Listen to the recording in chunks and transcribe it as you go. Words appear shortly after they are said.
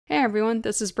Hey everyone,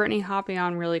 this is Brittany hopping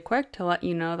on really quick to let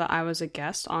you know that I was a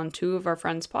guest on two of our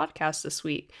friends' podcasts this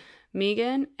week.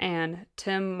 Megan and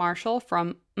Tim Marshall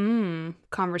from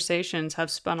Conversations have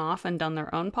spun off and done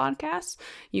their own podcasts.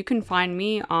 You can find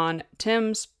me on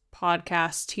Tim's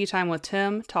podcast, Tea Time with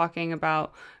Tim, talking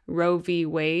about Roe v.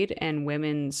 Wade and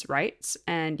women's rights.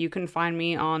 And you can find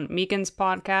me on Megan's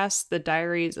podcast, The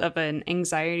Diaries of an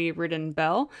Anxiety-Ridden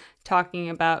Belle, talking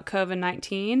about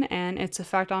COVID-19 and its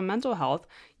effect on mental health.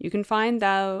 You can find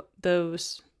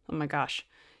those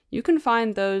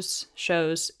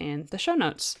shows in the show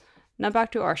notes. Now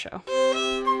back to our show.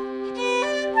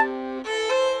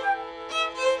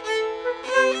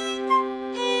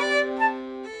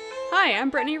 Hi,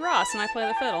 I'm Brittany Ross and I play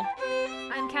the fiddle.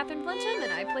 I'm Catherine Flincham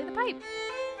and I play the pipe.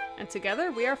 And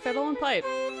together we are Fiddle and Pipe.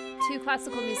 Two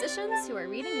classical musicians who are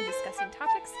reading and discussing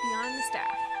topics beyond the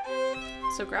staff.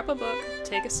 So grab a book,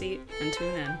 take a seat, and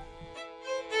tune in.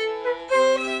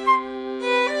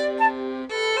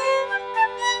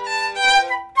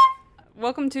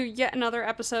 Welcome to yet another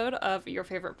episode of your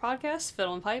favorite podcast,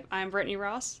 Fiddle and Pipe. I'm Brittany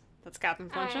Ross. That's Catherine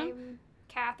Flincham. I'm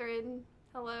Catherine.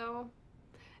 Hello.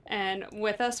 And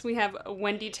with us we have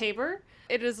Wendy Tabor.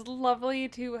 It is lovely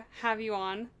to have you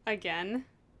on again.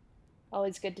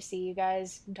 Always good to see you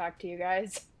guys and talk to you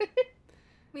guys.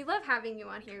 We love having you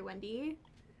on here, Wendy.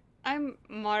 I'm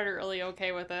moderately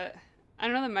okay with it. I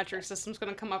know the metric system's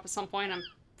going to come up at some point. I'm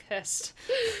pissed.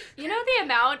 You know the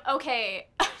amount? Okay.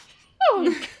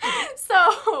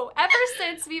 So, ever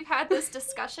since we've had this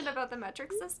discussion about the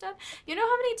metric system, you know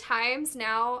how many times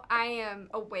now I am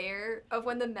aware of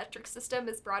when the metric system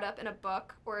is brought up in a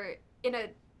book or in a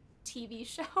TV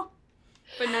show?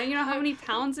 But now you know how many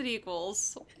pounds it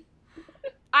equals.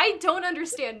 I don't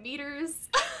understand meters.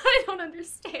 I don't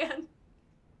understand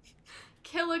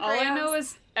kilograms. All I know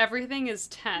is everything is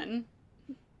 10.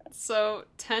 So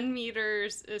 10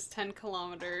 meters is 10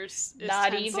 kilometers, is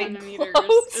Not 10 even centimeters,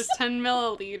 close. is 10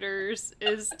 milliliters,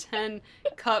 is 10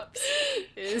 cups,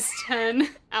 is 10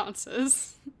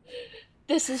 ounces.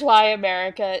 This is why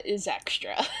America is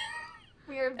extra.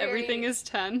 We are very Everything is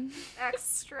 10.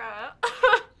 extra.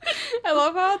 I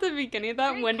love how at the beginning of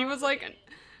that, Very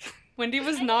Wendy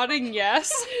was nodding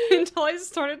yes until I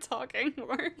started talking more.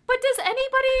 But does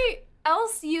anybody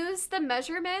else use the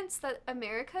measurements that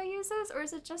America uses, or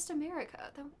is it just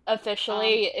America?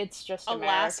 Officially, it's just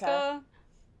Alaska, America.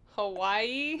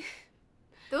 Hawaii,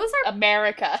 Those are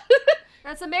America.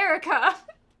 that's America.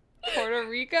 Puerto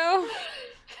Rico,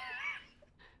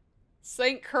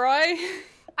 St. Croix.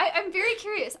 I'm very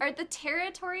curious. Are the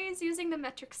territories using the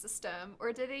metric system,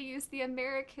 or do they use the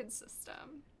American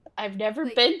system? I've never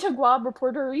been to Guam or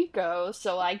Puerto Rico,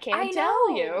 so I can't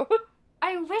tell you.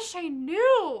 I wish I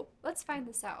knew. Let's find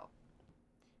this out.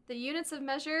 The units of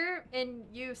measure in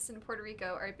use in Puerto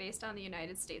Rico are based on the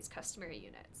United States customary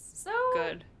units. So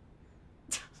Good.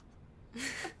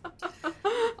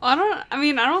 I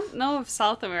don't know if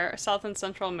South and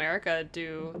Central America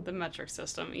do the metric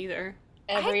system either.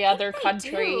 Every I other think they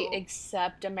country do.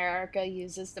 except America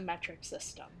uses the metric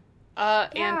system. Yeah.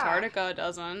 Antarctica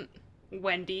doesn't.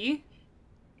 Wendy?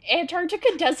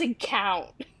 Antarctica doesn't count.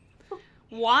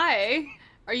 Why?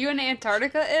 Are you an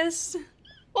Antarctica-ist?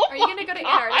 Are you gonna go to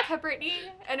Antarctica, Brittany?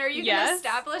 And are you Yes. gonna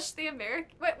establish the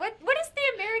American? What is the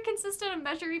American system of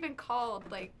measure even called?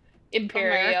 Like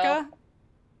Imperial. America?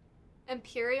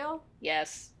 imperial?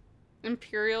 Yes.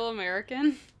 Imperial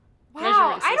American? Wow,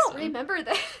 Measurement I don't system. remember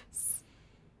this.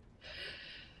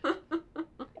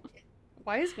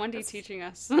 Why is Wendy teaching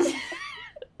us?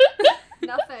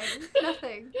 Nothing.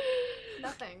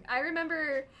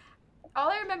 All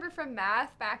I remember from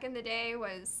math back in the day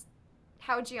was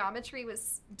how geometry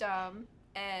was dumb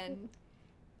and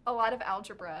a lot of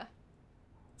algebra.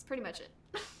 That's pretty much it.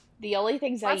 The only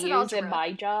things Lots I of use in algebra.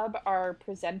 my job are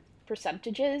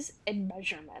percentages and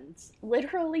measurements.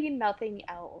 Literally nothing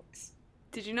else.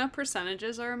 Did you know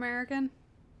percentages are American?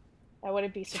 I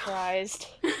wouldn't be surprised.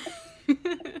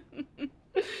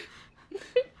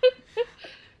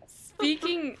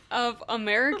 Speaking of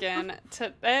American,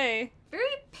 today, Very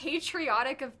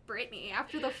patriotic of Brittany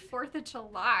after the 4th of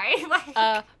July.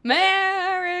 Like,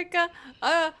 America,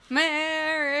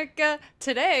 America.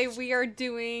 Today we are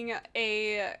doing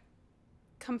a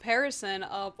comparison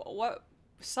of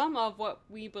some of what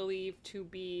we believe to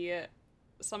be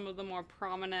some of the more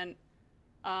prominent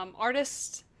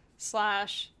artists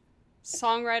slash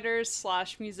songwriters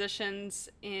slash musicians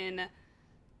in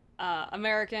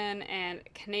American and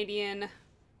Canadian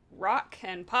rock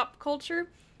and pop culture.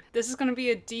 This is going to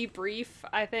be a debrief,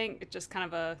 I think, just kind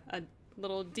of a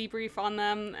little debrief on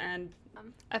them and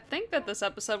them. I think that this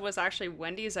episode was actually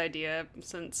Wendy's idea,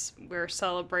 since we're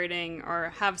celebrating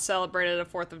or have celebrated a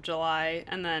 4th of July,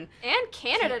 and then And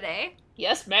Canada Day.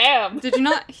 Yes, ma'am. did you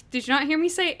not hear me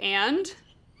say and?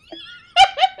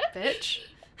 Bitch.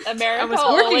 America I was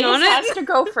working always on it. has to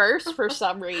go first for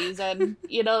some reason.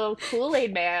 You know,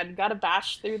 Kool-Aid Man gotta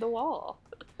bash through the wall.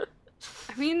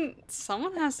 I mean,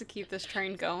 someone has to keep this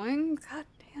train going. God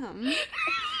damn.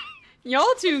 Y'all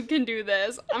two can do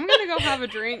this. I'm gonna go have a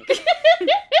drink.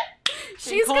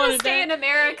 She's call gonna it a stay day. in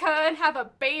America and have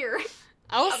a beer.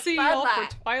 I'll A see Bud y'all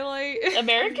Light. for Twilight.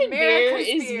 American beer America's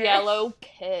is beer. yellow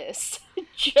piss.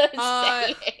 Just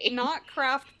saying. Not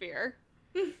craft beer.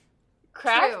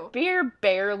 Craft True. beer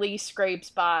barely scrapes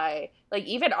by. Like,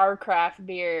 even our craft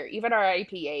beer, even our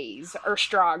IPAs are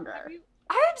stronger.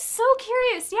 I'm so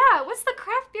curious. Yeah, what's the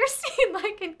craft beer scene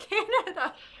like in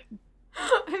Canada?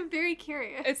 I'm very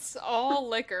curious. It's all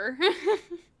liquor.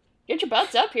 Get your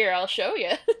butts up here, I'll show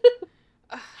you.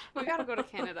 We gotta go to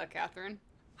Canada, Catherine.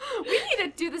 We need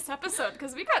to do this episode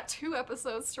because we got 2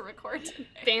 episodes to record today.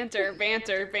 Banter,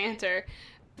 banter, banter.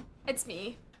 It's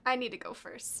me. I need to go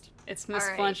first. It's Miss All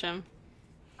right. Flensham.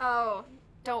 Oh,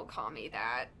 don't call me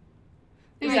that.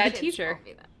 You're My the kids teacher. call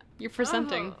me that. You're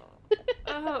presenting.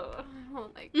 Oh, I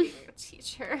don't like being a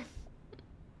teacher.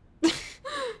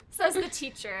 Says the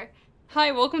teacher.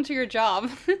 Hi, welcome to your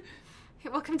job.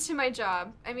 Welcome to my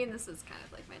job. I mean, this is kind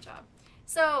of like my job.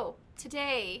 So,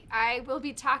 today I will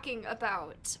be talking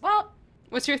about, well,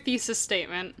 What's your thesis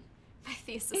statement? my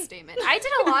thesis statement. I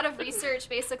did a lot of research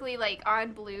basically like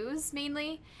on blues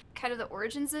mainly, kind of the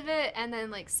origins of it, and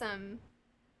then like some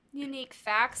unique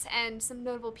facts and some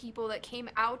notable people that came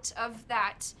out of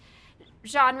that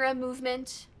genre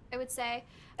movement, I would say,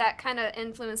 that kind of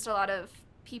influenced a lot of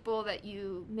people that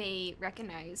you may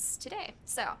recognize today.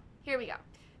 So, here we go.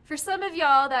 For some of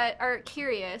y'all that are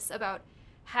curious about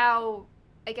how,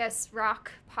 I guess,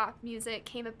 rock pop music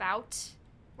came about,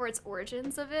 or its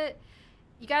origins of it,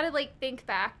 you gotta like think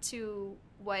back to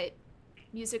what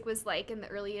music was like in the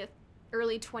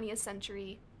early 20th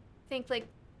century. Think like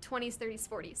 20s, 30s,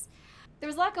 40s. There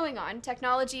was a lot going on.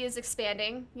 Technology is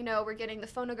expanding. You know, we're getting the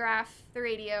phonograph, the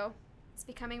radio. It's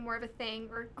becoming more of a thing,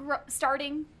 or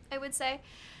starting, I would say.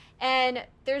 And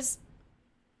there's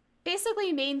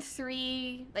basically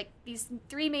these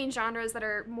three main genres that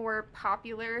are more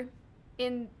popular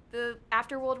in the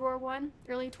after World War I,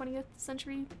 early 20th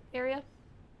century area.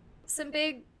 Some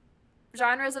big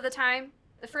genres of the time.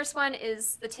 The first one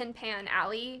is the Tin Pan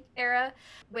Alley era,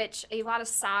 which a lot of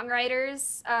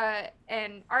songwriters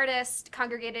and artists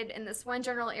congregated in this one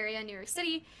general area in New York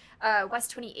City,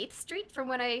 West 28th Street, from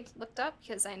what I looked up,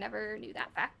 because I never knew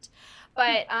that fact.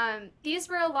 But these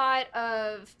were a lot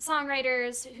of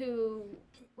songwriters who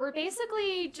were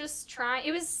basically just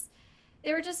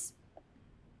they were just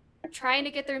trying to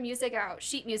get their music out.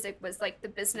 Sheet music was like the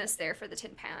business there for the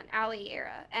Tin Pan Alley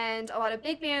era. And a lot of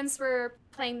big bands were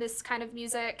playing this kind of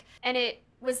music, and it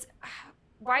was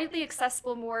widely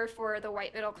accessible more for the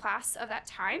white middle class of that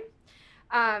time.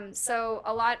 So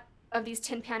a lot of these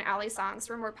Tin Pan Alley songs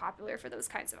were more popular for those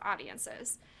kinds of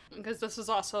audiences. Because this is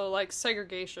also, like,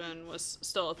 segregation was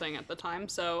still a thing at the time,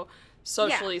 so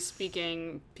socially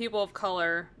speaking, people of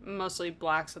color, mostly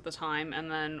blacks at the time, and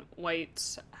then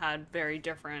whites had very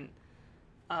different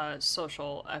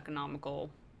social, economical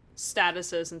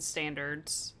statuses and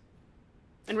standards.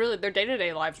 And really, their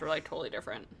day-to-day lives were, like, totally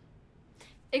different.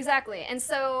 Exactly. And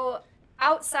so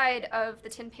outside of the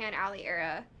Tin Pan Alley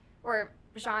era, or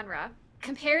genre,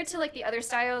 compared to, like, the other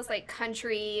styles, like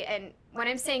country, and when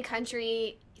I'm saying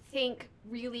country, think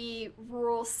really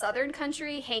rural southern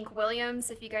country, Hank Williams,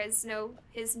 if you guys know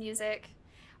his music,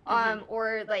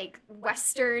 or like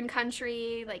western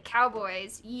country, like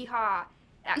cowboys, yeehaw,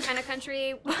 that kind of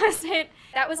country.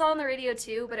 That was all on the radio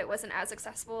too, but it wasn't as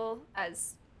accessible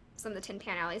as some of the Tin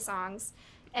Pan Alley songs.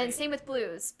 And Right. same with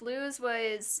blues. Blues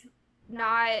was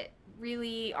not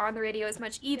really on the radio as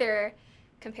much either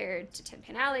compared to Tin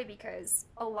Pan Alley, because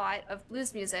a lot of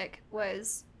blues music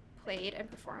was played and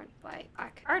performed by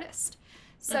black artists.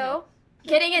 So,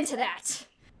 getting into that.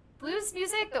 Blues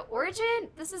music, the origin,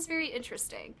 this is very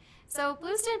interesting. So,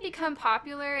 blues didn't become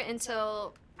popular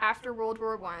until after World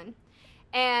War I.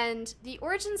 And the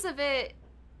origins of it,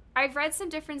 I've read some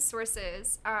different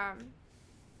sources.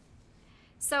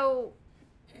 So,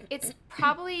 it's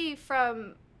probably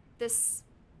from this,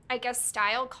 I guess,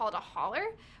 style called a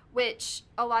holler, which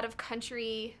a lot of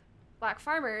country black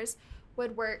farmers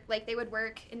would work, like they would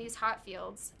work in these hot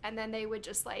fields, and then they would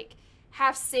just like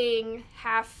half sing,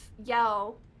 half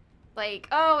yell, like,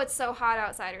 oh, it's so hot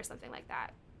outside, or something like that.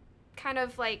 Kind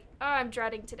of like, oh, I'm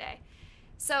dreading today.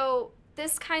 So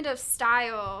this kind of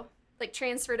style like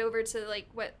transferred over to like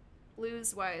what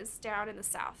blues was down in the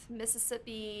South,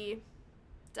 Mississippi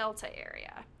Delta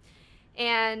area.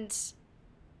 And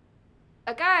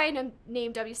a guy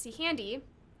named W.C. Handy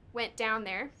went down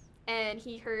there, and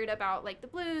he heard about like the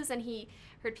blues, and he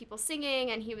heard people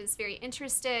singing, and he was very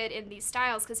interested in these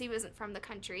styles because he wasn't from the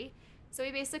country. So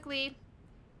he basically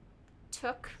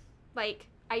took like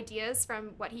ideas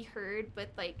from what he heard with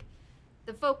like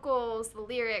the vocals, the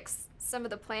lyrics, some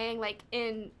of the playing, like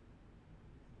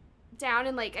down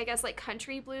in like, I guess like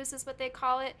country blues is what they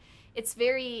call it. It's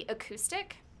very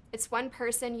acoustic. It's one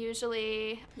person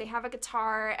usually, they have a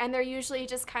guitar, and they're usually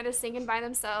just kind of singing by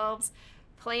themselves,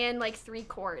 playing like 3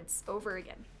 chords over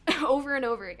again, over and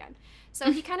over again.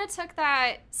 So he kind of took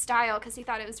that style because he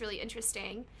thought it was really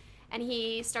interesting, and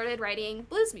he started writing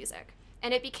blues music.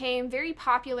 And it became very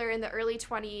popular in the early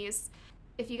 20s.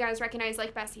 If you guys recognize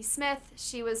like Bessie Smith,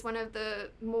 she was one of the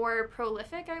more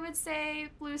prolific, I would say,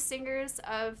 blues singers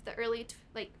of the early,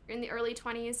 like in the early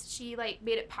 20s. She like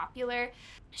made it popular.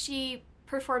 She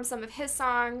performed some of his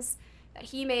songs that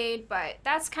he made, but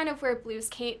that's kind of where blues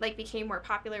became more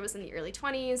popular, was in the early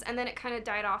 20s, and then it kind of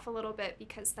died off a little bit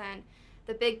because then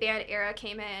the big band era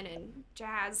came in and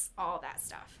jazz, all that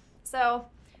stuff. So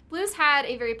blues had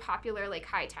a very popular like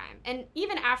high time, and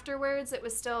even afterwards it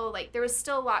was still like there was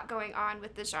still a lot going on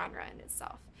with the genre in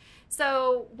itself.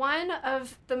 So one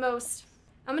of the most,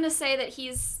 I'm going to say that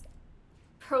he's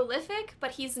prolific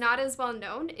but he's not as well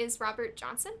known, is Robert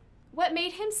Johnson. What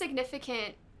made him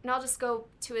significant, and I'll just go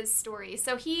to his story.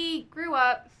 So he grew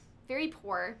up very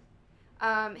poor.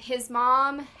 His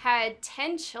mom had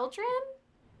 10 children.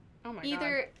 Oh my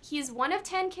God. He's one of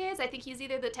 10 kids. I think he's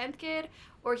either the 10th kid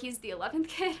or he's the 11th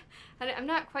kid. I'm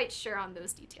not quite sure on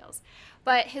those details.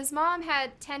 But his mom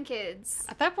had 10 kids.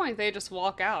 At that point, they just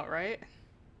walk out, right?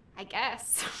 I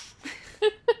guess.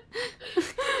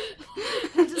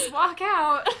 They just walk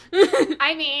out.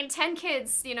 I mean, 10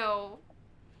 kids, you know.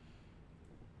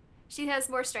 She has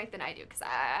more strength than I do, because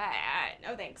I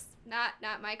no thanks.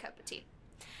 Not my cup of tea.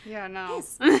 Yeah, no.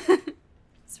 It's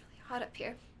really hot up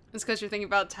here. It's because you're thinking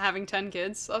about having 10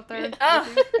 kids up there?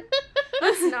 Oh,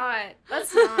 let's not.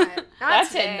 Not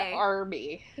That's today. an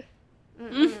army.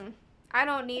 Mm-mm. I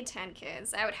don't need 10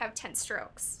 kids. I would have 10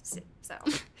 strokes. So,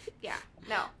 yeah,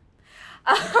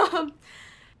 no.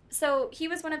 So he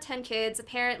was one of 10 kids.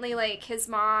 Apparently, like, his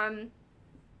mom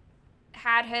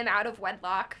had him out of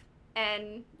wedlock.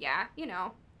 And, yeah, you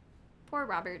know, poor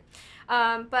Robert.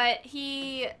 But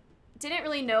he didn't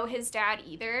really know his dad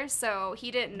either, so he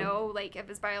didn't know, like, of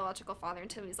his biological father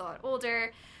until he was a lot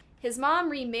older. His mom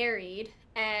remarried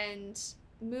and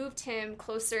moved him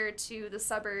closer to the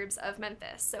suburbs of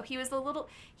Memphis. So he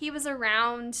was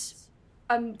around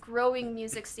a growing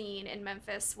music scene in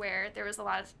Memphis where there was a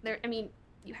lot of,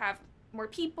 you have more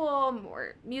people,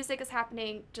 more music is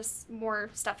happening, just more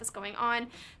stuff is going on.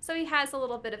 So he has a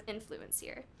little bit of influence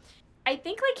here. I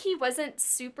think, like, he wasn't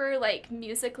super, like,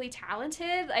 musically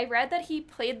talented. I read that he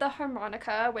played the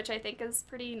harmonica, which I think is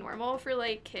pretty normal for,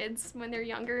 like, kids when they're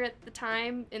younger at the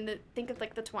time, think of,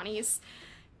 like, the 20s.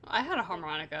 I had a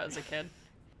harmonica as a kid.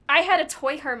 I had a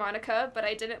toy harmonica, but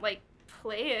I didn't, like,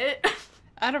 play it.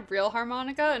 I had a real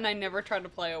harmonica, and I never tried to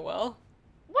play it well.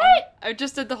 What? I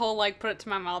just did the whole, like, put it to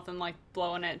my mouth and, like,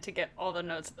 blowing it to get all the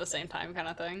notes at the same time kind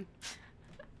of thing.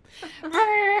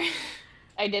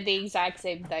 I did the exact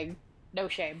same thing. No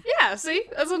shame. Yeah, see?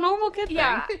 That's a normal kid thing.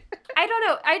 Yeah. I don't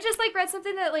know. I just, like, read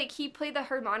something that, like, he played the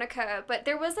harmonica, but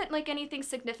there wasn't, like, anything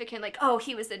significant, like, oh,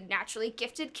 he was a naturally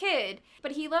gifted kid.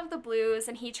 But he loved the blues,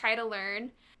 and he tried to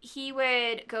learn. He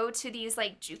would go to these,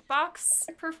 like,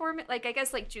 jukebox performance, like, I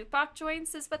guess, like, jukebox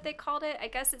joints is what they called it. I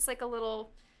guess it's, like, a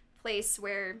little place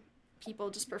where people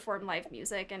just perform live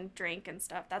music and drink and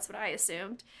stuff. That's what I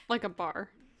assumed. Like a bar.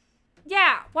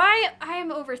 Yeah, why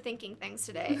I'm overthinking things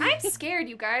today. I'm scared,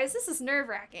 you guys. This is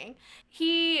nerve-wracking.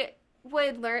 He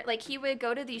would he would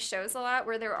go to these shows a lot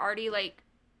where there were already, like,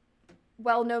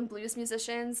 well-known blues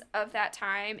musicians of that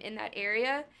time in that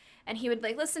area, and he would,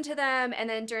 like, listen to them, and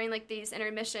then during, like, these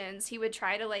intermissions, he would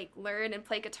try to, like, learn and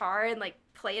play guitar and, like,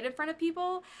 play it in front of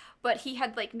people, but he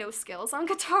had, like, no skills on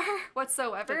guitar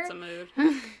whatsoever. That's a mood.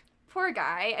 Poor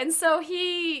guy. And so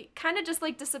he kind of just,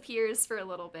 like, disappears for a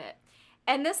little bit.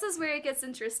 And this is where it gets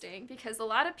interesting, because a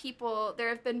lot of people, there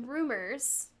have been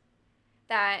rumors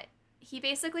that he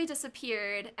basically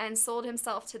disappeared and sold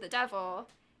himself to the devil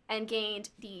and gained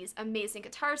these amazing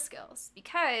guitar skills.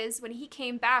 Because when he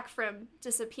came back from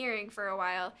disappearing for a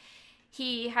while,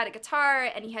 he had a guitar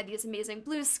and he had these amazing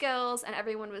blues skills, and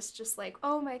everyone was just like,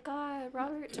 oh my God,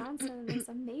 Robert Johnson is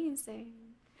amazing.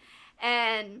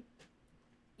 And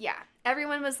yeah,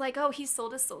 everyone was like, oh, he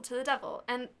sold his soul to the devil.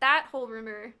 And that whole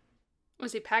rumor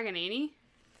Was he Paganini?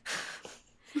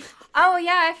 Oh,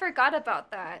 yeah, I forgot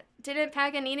about that. Didn't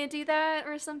Paganini do that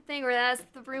or something? Or that's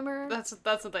the rumor? That's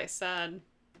what they said.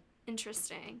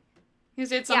 Interesting. He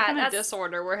had some kind of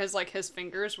disorder where his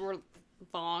fingers were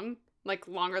long, like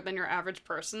longer than your average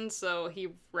person, so he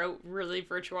wrote really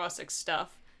virtuosic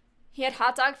stuff. He had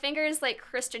hot dog fingers like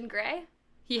Christian Grey?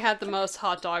 He had the most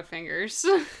hot dog fingers.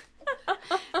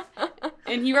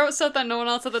 And he wrote stuff that no one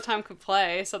else at the time could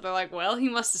play, so they're like, well, he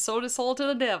must have sold his soul to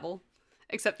the devil.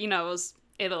 Except, it was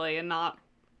Italy and not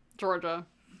Georgia.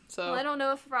 So Well, I don't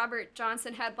know if Robert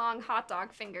Johnson had long hot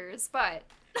dog fingers, but...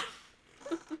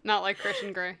 Not like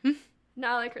Christian Grey.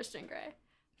 Not like Christian Grey.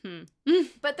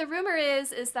 But the rumor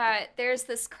is that there's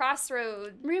this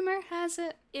crossroad... Rumor has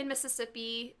it. ...in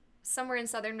Mississippi, somewhere in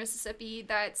southern Mississippi,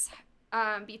 that's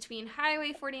between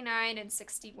Highway 49 and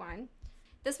 61.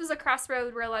 This was a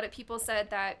crossroad where a lot of people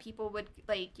said that people would,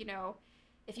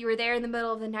 if you were there in the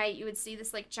middle of the night, you would see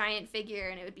this, giant figure,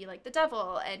 and it would be, the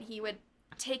devil, and he would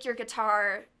take your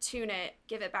guitar, tune it,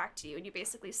 give it back to you, and you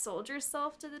basically sold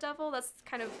yourself to the devil. That's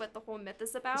kind of what the whole myth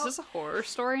is about. Is this a horror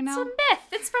story now? It's a myth!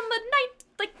 It's from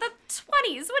the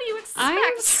 20s! What do you expect?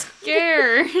 I'm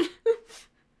scared!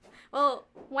 Well,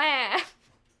 wah.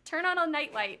 Turn on a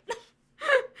nightlight.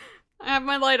 I have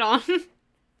my light on.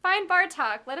 Find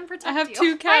Bartok. Let him protect you. I have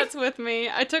 2 cats with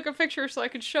me. I took a picture so I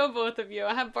could show both of you.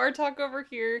 I have Bartok over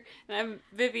here, and I have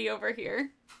Vivi over here.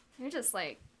 You're just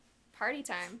party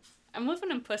time. I'm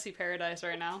living in Pussy Paradise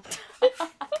right now.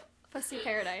 Pussy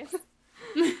Paradise.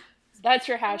 That's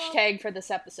your hashtag for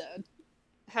this episode.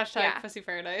 Hashtag Pussy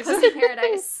Paradise. Pussy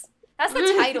Paradise. That's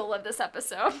the title of this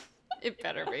episode. It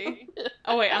better be.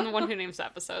 Oh wait, I'm the one who names the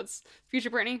episodes. Future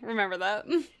Brittany, remember that.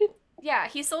 Yeah,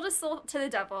 he sold his soul to the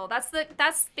devil.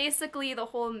 That's basically the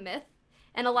whole myth,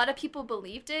 and a lot of people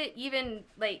believed it. Even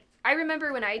I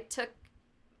remember when I took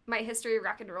my history of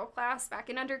rock and roll class back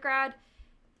in undergrad,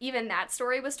 even that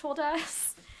story was told to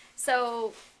us.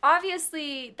 So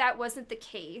obviously that wasn't the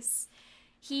case.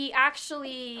 He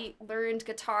actually learned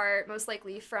guitar most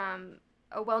likely from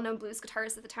a well-known blues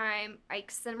guitarist at the time,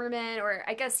 Ike Zimmerman, or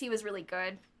I guess he was really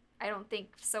good. I don't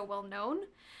think so well known,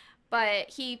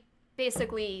 but he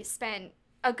basically spent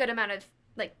a good amount of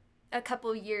a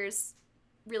couple years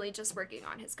really just working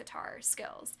on his guitar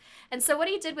skills. And so what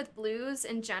he did with blues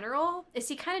in general is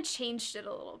he kind of changed it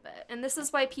a little bit. And this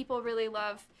is why people really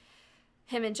love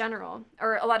him in general,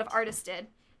 or a lot of artists did,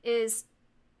 is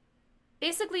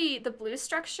basically the blues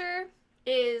structure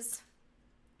is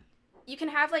you can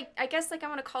have I guess I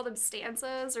want to call them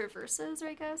stanzas or verses, or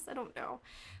I guess, I don't know.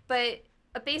 But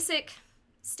a basic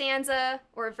stanza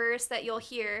or a verse that you'll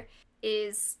hear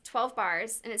is 12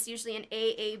 bars, and it's usually an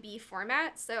AAB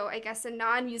format. So I guess in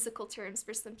non-musical terms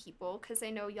for some people, because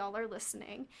I know y'all are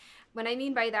listening, what I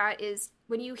mean by that is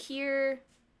when you hear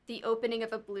the opening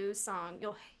of a blues song,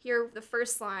 you'll hear the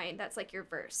first line, that's your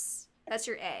verse. That's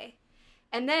your A.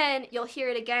 And then you'll hear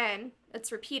it again,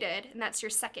 it's repeated, and that's your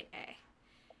second A.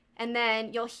 And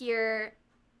then you'll hear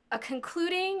a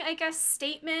concluding, I guess,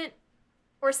 statement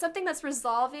or something that's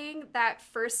resolving that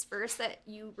first verse that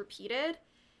you repeated.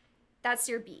 That's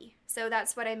your B. So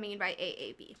that's what I mean by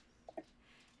AAB.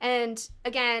 And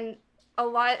again, a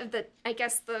lot of the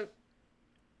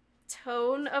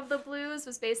tone of the blues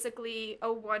was basically a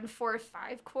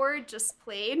 1-4-5 chord just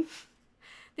played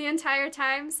the entire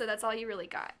time. So that's all you really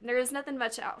got. There was nothing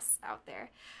much else out there.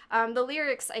 The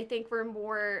lyrics, I think, were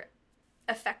more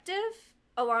effective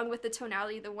along with the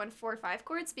tonality of the 1-4-5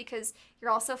 chords, because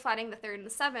you're also flatting the 3rd and the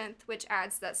 7th, which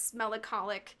adds this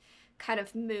melancholic kind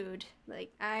of mood.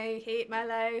 I hate my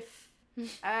life.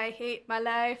 I hate my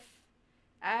life.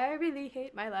 I really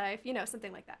hate my life.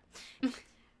 Something like that.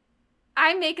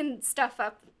 I'm making stuff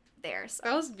up there. So.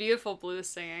 That was beautiful blues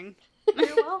singing.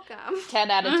 You're welcome.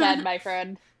 10 out of 10, my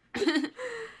friend.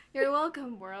 You're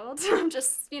welcome, world. I'm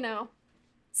just,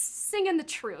 singing the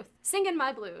truth. Singing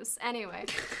my blues. Anyway.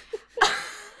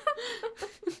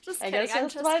 Just I kidding.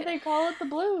 guess that's why they call it the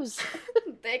blues.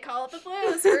 They call it the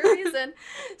blues for a reason.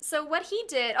 So what he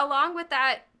did, along with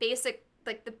that basic,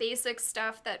 the basic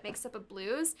stuff that makes up a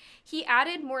blues, he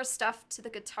added more stuff to the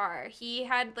guitar. He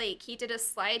had, he did a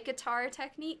slide guitar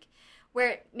technique where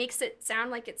it makes it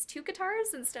sound like it's 2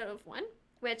 guitars instead of 1,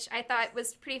 which I thought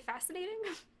was pretty fascinating.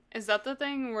 Is that the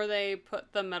thing where they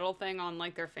put the metal thing on,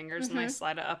 their fingers and they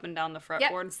slide it up and down the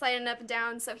fretboard? Yep, sliding up and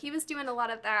down. So he was doing a lot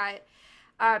of that.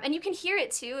 And you can hear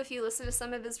it, too, if you listen to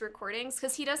some of his recordings,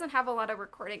 because he doesn't have a lot of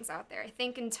recordings out there. I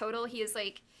think in total he is,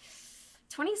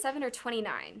 27 or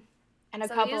 29. And a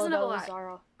couple of those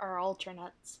are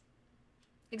alternates.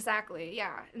 Exactly,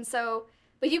 yeah. And so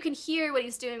But you can hear what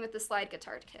he's doing with the slide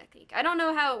guitar technique. I don't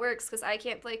know how it works because I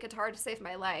can't play guitar to save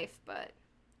my life, but I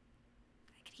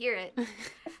could hear it.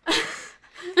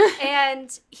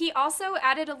 And he also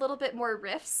added a little bit more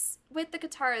riffs with the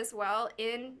guitar as well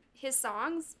in his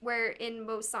songs, where in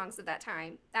most songs of that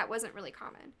time, that wasn't really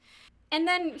common. And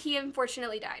then he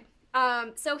unfortunately died.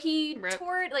 So he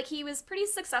toured, like, he was pretty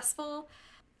successful.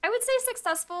 I would say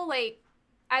successful, like,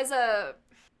 as a,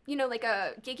 you know, like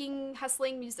a gigging,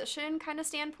 hustling musician kind of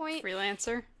standpoint.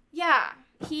 Freelancer? Yeah.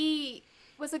 He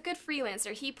was a good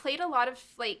freelancer. He played a lot of,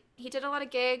 like, he did a lot of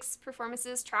gigs,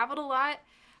 performances, traveled a lot,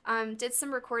 did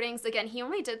some recordings. Again, he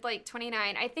only did, like,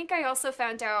 29. I think I also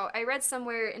found out, I read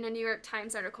somewhere in a New York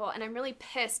Times article, and I'm really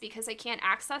pissed because I can't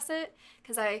access it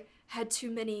because I had too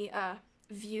many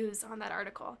views on that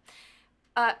article.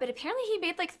 But apparently he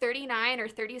made like $39 or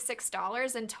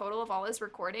 $36 in total of all his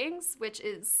recordings, which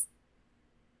is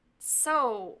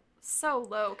so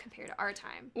low compared to our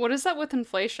time. What is that with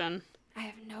inflation? I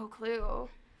have no clue.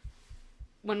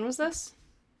 When was this?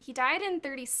 He died in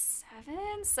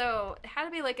 37, so it had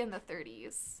to be like in the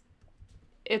 30s.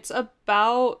 It's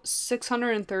about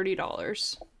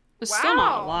 $630. It's still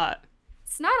not a lot.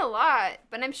 It's not a lot,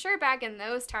 but I'm sure back in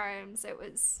those times it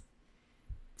was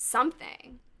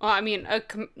something. Well, I mean,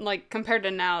 like, compared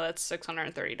to now, that's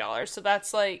 $630. So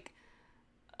that's like,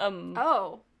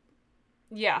 Oh.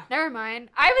 Yeah. Never mind.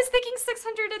 I was thinking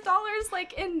 $600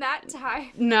 like in that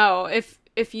time. No, if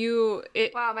you...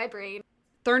 Wow, my brain.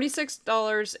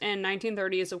 $36 in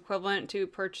 1930 is equivalent to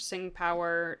purchasing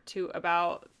power to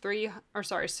about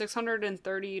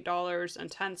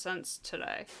 $630.10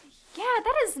 today. Yeah,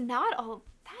 that is not a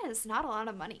lot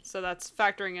of money. So that's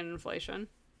factoring in inflation.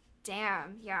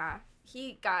 Damn, yeah.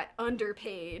 He got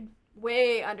underpaid.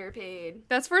 Way underpaid.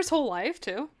 That's for his whole life,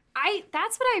 too.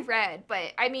 That's what I read,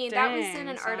 but I mean, that was in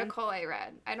an son. article I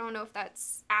read. I don't know if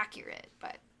that's accurate,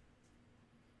 but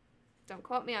don't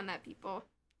quote me on that, people.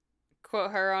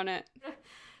 Quote her on it.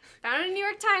 Found in a New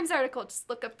York Times article. Just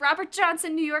look up Robert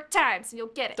Johnson, New York Times, and you'll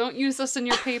get it. Don't use this in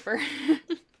your paper.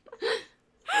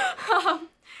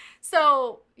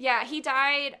 So, yeah, he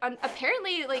died.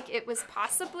 Apparently, like, it was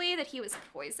possibly that he was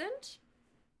poisoned.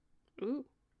 Ooh.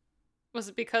 Was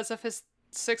it because of his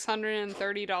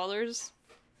 $630?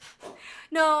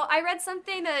 No, I read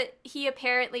something that he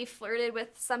apparently flirted with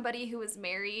somebody who was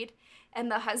married, and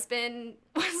the husband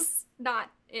was not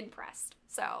impressed.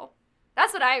 So,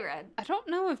 that's what I read. I don't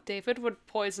know if David would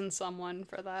poison someone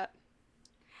for that.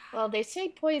 Well, they say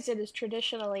poison is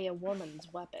traditionally a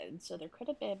woman's weapon, so there could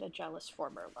have been a jealous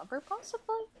former lover,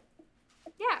 possibly?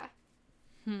 Yeah.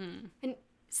 And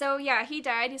so, yeah, he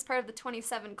died. He's part of the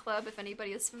 27 Club, if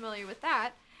anybody is familiar with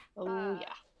that. Oh,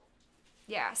 yeah.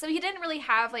 Yeah, so he didn't really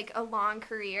have, like, a long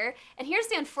career. And here's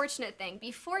the unfortunate thing.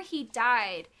 Before he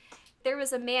died, there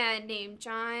was a man named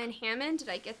John Hammond. Did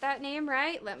I get that name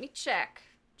right? Let me check.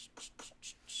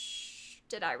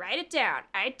 Did I write it down?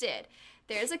 I did.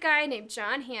 There's a guy named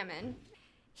John Hammond.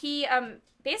 He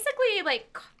basically,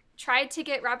 like, tried to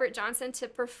get Robert Johnson to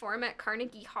perform at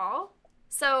Carnegie Hall.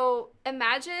 So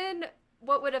imagine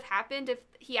what would have happened if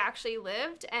he actually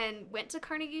lived and went to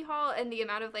Carnegie Hall, and the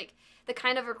amount of, like, the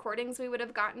kind of recordings we would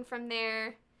have gotten from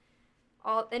there,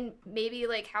 and maybe,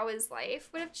 like, how his life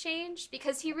would have changed,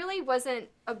 because he really wasn't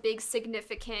a big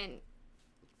significant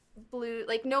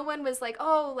like, no one was like,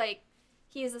 oh, like,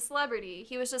 he's a celebrity.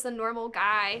 He was just a normal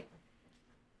guy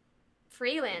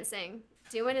freelancing,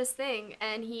 doing his thing,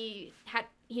 and he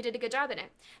did a good job in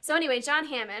it. So anyway, John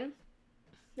Hammond,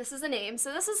 this is a name.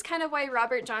 So this is kind of why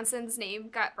Robert Johnson's name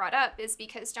got brought up, is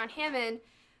because John Hammond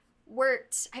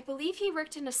I believe he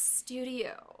worked in a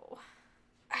studio.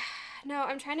 No,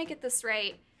 I'm trying to get this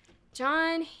right.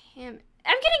 John Hammond.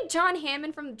 I'm getting John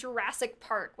Hammond from Jurassic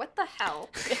Park. What the hell?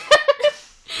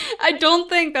 I don't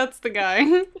think that's the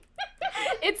guy.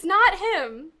 It's not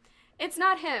him. It's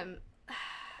not him.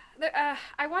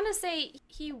 I want to say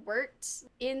he worked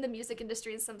in the music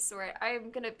industry of some sort. I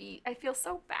feel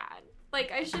so bad.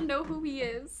 Like, I should know who he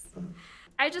is.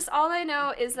 All I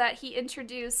know is that he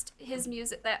introduced his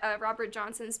music, Robert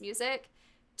Johnson's music,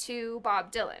 to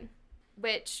Bob Dylan,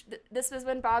 which this was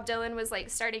when Bob Dylan was, like,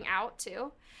 starting out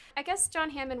too. I guess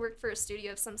John Hammond worked for a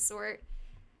studio of some sort,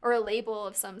 or a label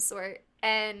of some sort.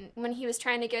 And when he was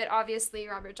trying to get, obviously,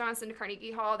 Robert Johnson to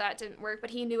Carnegie Hall, that didn't work, but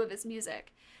he knew of his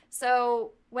music.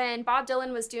 So when Bob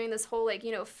Dylan was doing this whole, like,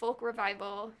 you know, folk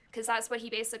revival, because that's what he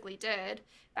basically did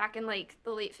back in, like, the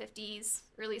late 50s,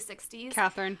 early 60s.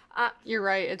 Catherine, you're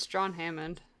right. It's John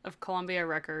Hammond of Columbia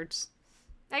Records.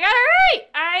 I got it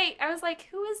right! I was like,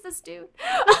 who is this dude?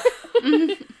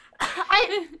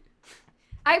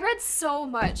 I read so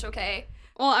much, okay?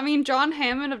 Well, I mean, John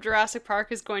Hammond of Jurassic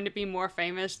Park is going to be more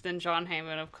famous than John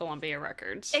Hammond of Columbia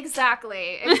Records.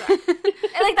 Exactly. And,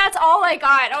 like, that's all I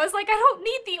got. I was like, I don't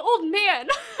need the old man.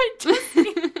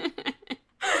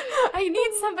 I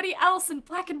need somebody else in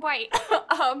black and white.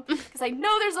 Because I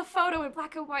know there's a photo in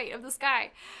black and white of this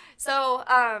guy. So,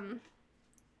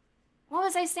 what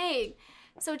was I saying?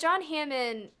 So John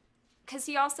Hammond, because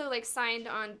he also, like, signed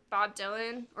on Bob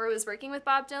Dylan, or was working with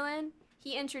Bob Dylan,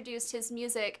 he introduced his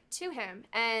music to him.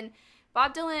 And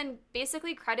Bob Dylan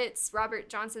basically credits Robert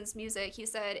Johnson's music. He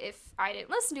said, if I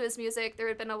didn't listen to his music, there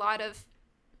would have been a lot of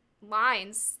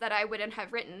lines that I wouldn't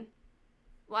have written.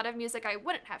 A lot of music I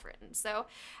wouldn't have written. So,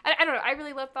 I don't know. I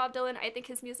really love Bob Dylan. I think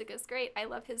his music is great. I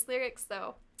love his lyrics,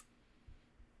 so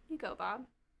you go, Bob.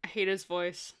 I hate his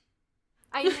voice.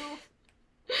 I know.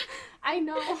 I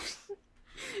know.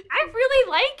 I really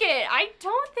like it. I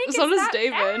don't think so it's does that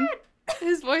David. bad.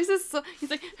 His voice is so... He's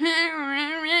like...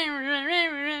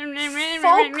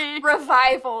 Folk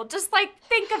revival. Just, like,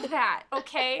 think of that,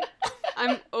 okay?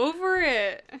 I'm over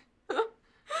it.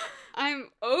 I'm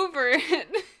over it.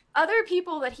 Other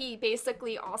people that he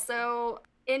basically also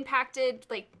impacted,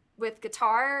 like, with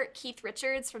guitar, Keith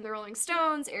Richards from the Rolling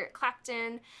Stones, Eric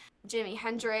Clapton, Jimi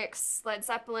Hendrix, Led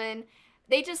Zeppelin,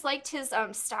 they just liked his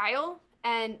style.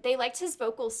 And they liked his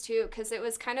vocals, too, because it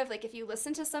was kind of like, if you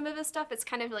listen to some of his stuff, it's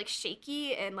kind of, like,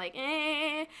 shaky and, like,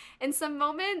 in some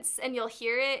moments, and you'll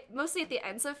hear it mostly at the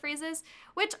ends of phrases,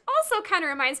 which also kind of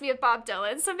reminds me of Bob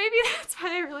Dylan, so maybe that's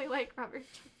why I really like Robert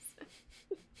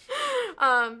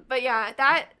Johnson. But yeah,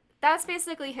 that's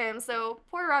basically him. So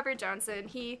poor Robert Johnson,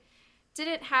 he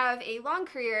didn't have a long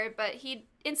career, but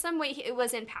in some way, it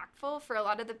was impactful for a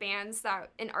lot of the bands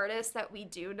and artists that we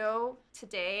do know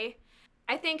today.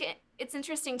 I think it's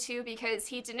interesting, too, because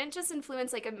he didn't just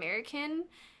influence, like, American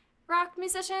rock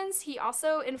musicians. He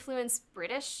also influenced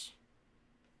British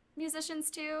musicians,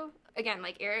 too. Again,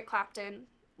 like Eric Clapton,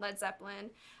 Led Zeppelin,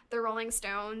 the Rolling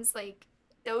Stones. Like,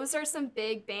 those are some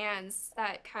big bands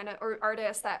that kind of, or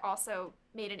artists that also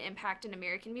made an impact in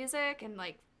American music. And,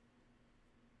 like,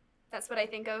 that's what I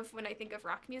think of when I think of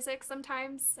rock music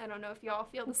sometimes. I don't know if y'all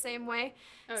feel the same way.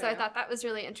 Oh, so yeah. I thought that was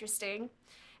really interesting.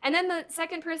 And then the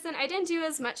second person, I didn't do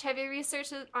as much heavy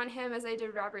research on him as I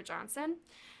did Robert Johnson.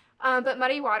 But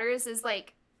Muddy Waters is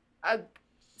like a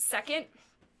second,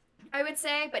 I would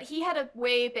say. But he had a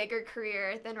way bigger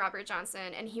career than Robert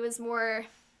Johnson. And he was more,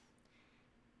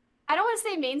 I don't want to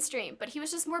say mainstream, but he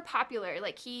was just more popular.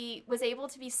 Like, he was able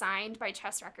to be signed by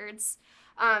Chess Records.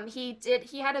 He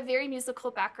had a very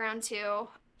musical background, too.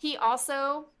 He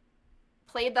also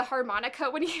played the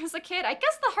harmonica when he was a kid. I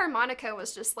guess the harmonica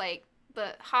was just like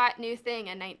the hot new thing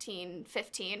in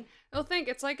 1915. You'll think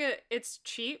it's like it's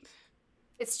cheap.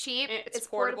 It's cheap. It's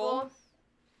portable.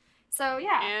 So,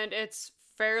 yeah. And it's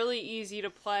fairly easy to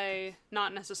play,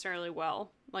 not necessarily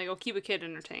well. Like, it'll keep a kid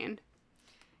entertained.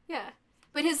 Yeah.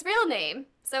 But his real name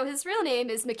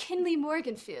is McKinley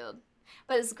Morganfield.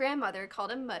 But his grandmother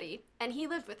called him Muddy, and he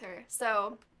lived with her.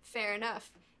 So, fair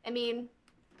enough. I mean,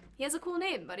 he has a cool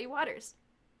name, Muddy Waters.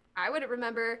 I wouldn't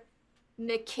remember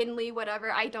McKinley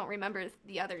whatever. I don't remember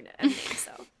the other name,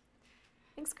 so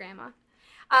thanks, Grandma.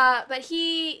 But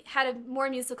he had a more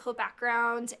musical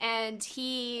background, and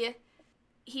he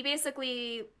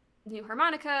basically knew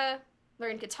harmonica,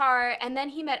 learned guitar, and then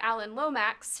he met Alan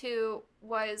Lomax, who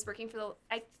was working for the,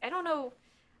 I don't know,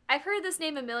 I've heard this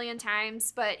name a million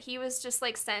times, but he was just,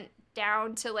 like, sent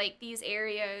down to, like, these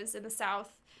areas in the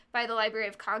South by the Library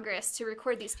of Congress to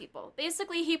record these people.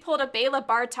 Basically, he pulled a Bela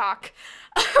Bartok.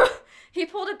 He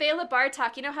pulled a Bela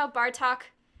Bartok. You know how Bartok,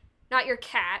 not your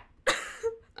cat.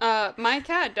 My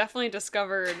cat definitely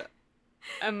discovered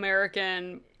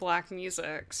American black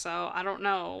music, so I don't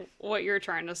know what you're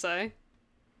trying to say.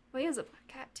 Well, he has a black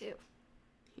cat, too.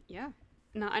 Yeah.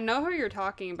 No, I know who you're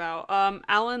talking about.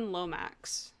 Alan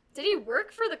Lomax. Did he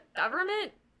work for the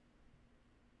government?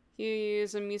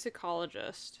 He's a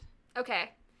musicologist.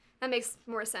 Okay. That makes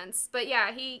more sense. But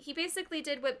yeah, he basically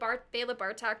did what Bela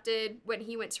Bartok did when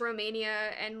he went to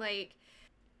Romania and, like,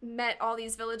 met all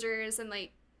these villagers and,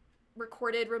 like,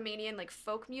 recorded Romanian, like,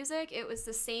 folk music. It was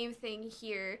the same thing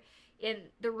here in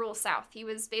the rural South. He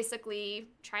was basically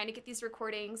trying to get these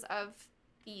recordings of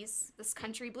this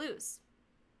country blues.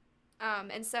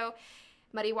 And so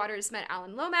Muddy Waters met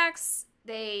Alan Lomax.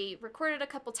 They recorded a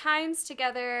couple times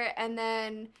together, and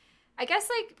then I guess,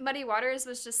 like, Muddy Waters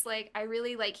was just like, I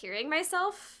really like hearing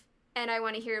myself, and I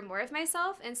want to hear more of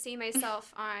myself and see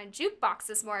myself on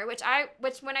jukeboxes more, which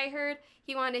when I heard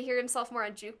he wanted to hear himself more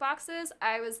on jukeboxes,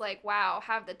 I was like, wow,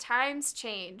 have the times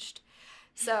changed?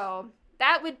 So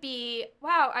that would be,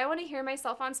 wow, I want to hear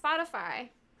myself on Spotify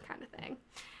kind of thing.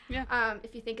 Yeah.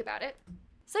 If you think about it.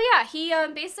 So yeah, he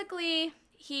basically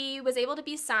he was able to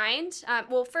be signed.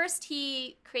 Well, first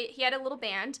he had a little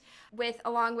band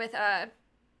along with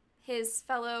his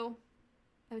fellow,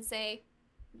 I would say,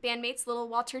 bandmates, little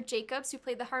Walter Jacobs, who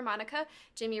played the harmonica,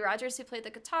 Jimmy Rogers, who played the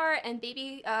guitar, and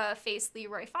baby face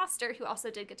Leroy Foster, who also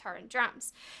did guitar and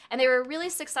drums. And they were really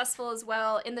successful as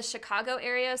well in the Chicago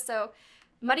area. So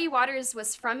Muddy Waters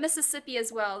was from Mississippi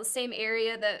as well, the same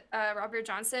area that Robert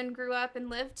Johnson grew up and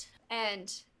lived.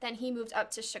 And then he moved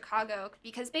up to Chicago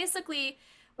because basically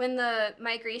when the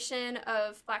migration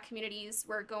of Black communities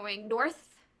were going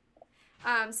north,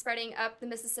 spreading up the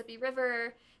Mississippi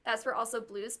River, that's where also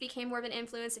blues became more of an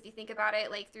influence, if you think about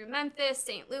it, like through Memphis,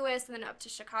 St. Louis, and then up to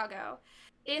Chicago.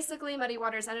 Basically, Muddy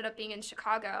Waters ended up being in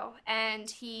Chicago, and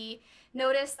he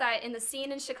noticed that in the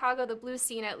scene in Chicago, the blues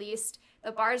scene at least,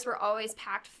 the bars were always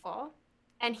packed full,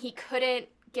 and he couldn't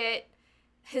get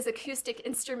his acoustic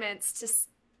instruments to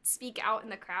speak out in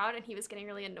the crowd, and he was getting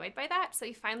really annoyed by that. So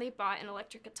he finally bought an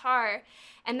electric guitar,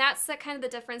 and that's kind of the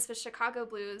difference with Chicago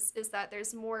blues, is that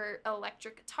there's more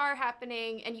electric guitar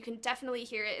happening, and you can definitely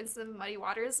hear it in some of Muddy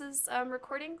Waters'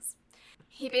 recordings.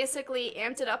 He basically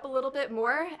amped it up a little bit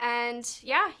more, and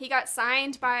yeah, he got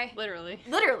signed by... Literally.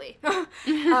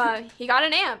 He got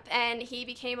an amp, and he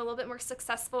became a little bit more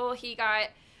successful. He got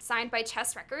signed by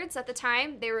Chess Records at the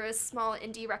time. They were a small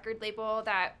indie record label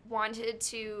that wanted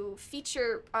to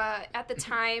feature, at the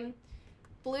time,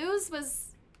 blues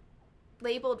was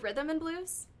labeled rhythm and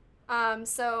blues.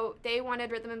 So they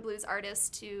wanted rhythm and blues artists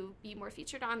to be more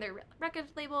featured on their record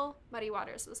label. Muddy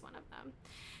Waters was one of them.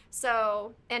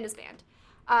 So, and his band.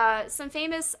 A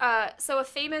famous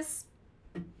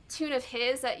tune of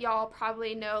his that y'all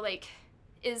probably know, like,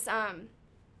 is,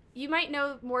 you might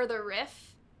know more the riff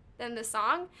than the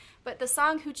song, but the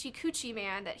song Hoochie Coochie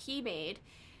Man that he made,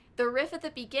 the riff at the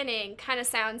beginning kind of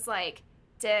sounds like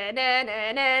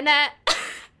da-na-na-na-na.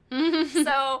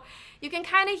 So you can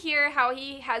kind of hear how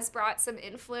he has brought some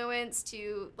influence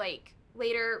to, like,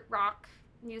 later rock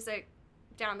music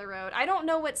down the road. I don't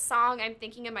know what song I'm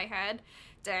thinking in my head,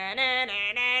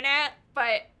 da-na-na-na-na,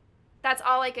 but that's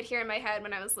all I could hear in my head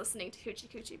when I was listening to Hoochie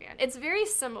Coochie Man. It's very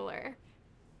similar.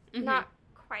 Mm-hmm. Not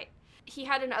quite. He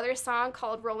had another song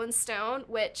called Rolling Stone,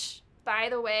 which, by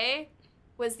the way,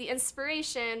 was the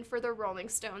inspiration for the Rolling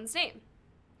Stones name.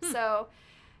 So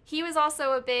he was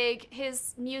also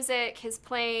his music, his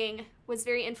playing was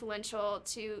very influential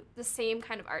to the same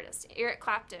kind of artist. Eric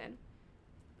Clapton,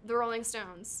 the Rolling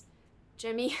Stones,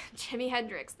 Jimi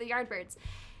Hendrix, the Yardbirds.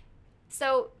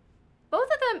 So both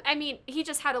of them, I mean, he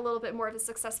just had a little bit more of a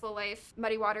successful life.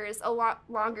 Muddy Waters, a lot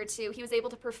longer, too. He was able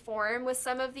to perform with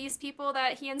some of these people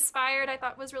that he inspired, I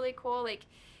thought was really cool. Like,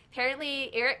 apparently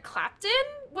Eric Clapton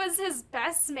was his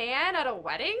best man at a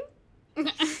wedding.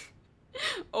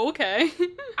 Okay.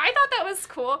 I thought that was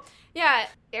cool. Yeah,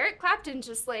 Eric Clapton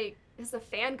just, like, is a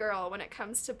fangirl when it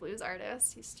comes to blues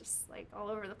artists. He's just, like, all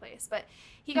over the place. But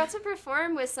he got to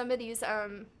perform with some of these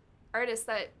artists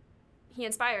that he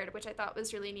inspired, which I thought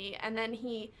was really neat. And then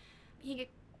he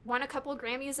won a couple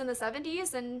Grammys in the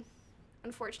 70s and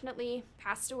unfortunately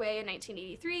passed away in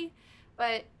 1983.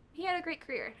 But he had a great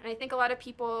career. And I think a lot of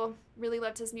people really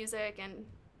loved his music and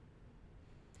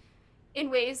in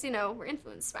ways, were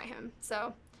influenced by him.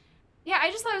 So, yeah,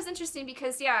 I just thought it was interesting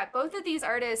because, yeah, both of these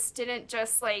artists didn't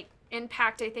just, like,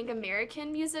 impact, I think,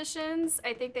 American musicians.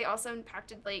 I think they also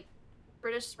impacted, like,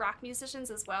 British rock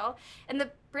musicians as well. And the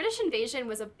British invasion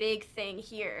was a big thing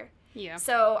here. Yeah.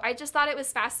 So I just thought it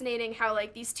was fascinating how,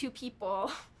 like, these two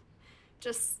people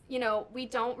just, we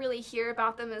don't really hear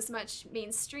about them as much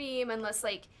mainstream unless,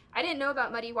 like, I didn't know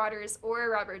about Muddy Waters or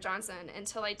Robert Johnson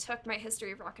until I took my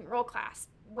history of rock and roll class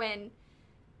when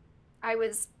I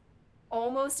was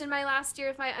almost in my last year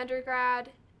of my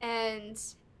undergrad. And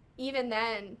even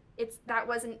then, that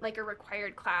wasn't, like, a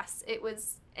required class. It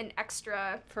was an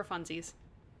extra for funsies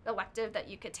elective that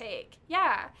you could take.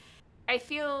 Yeah. I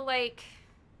feel like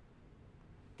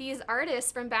these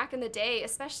artists from back in the day,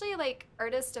 especially, like,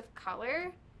 artists of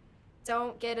color,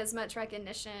 don't get as much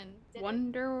recognition.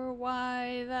 Wonder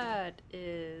why that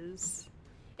is.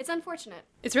 It's unfortunate.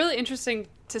 It's really interesting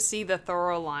to see the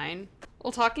thorough line.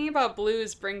 Well, talking about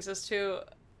blues brings us to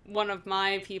one of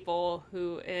my people,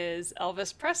 who is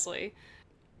Elvis Presley.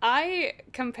 I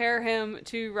compare him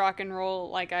to rock and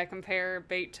roll like I compare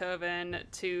Beethoven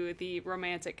to the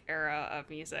Romantic era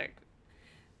of music.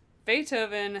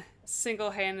 Beethoven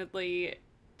single-handedly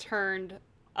turned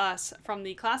us from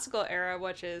the classical era,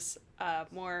 which is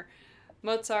more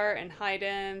Mozart and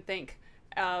Haydn. Think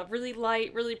really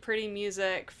light, really pretty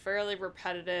music, fairly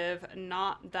repetitive,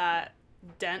 not that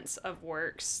dense of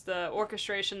works. The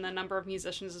orchestration, the number of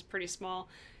musicians is pretty small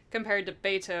compared to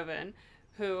Beethoven.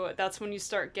 who that's when you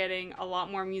start getting a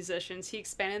lot more musicians. He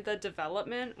expanded the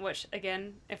development, which,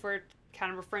 again, if we're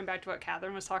kind of referring back to what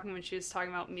Catherine was talking when she was talking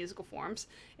about musical forms,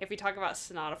 if we talk about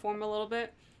sonata form a little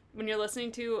bit, when you're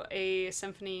listening to a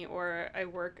symphony or a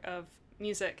work of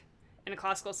music in a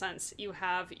classical sense, you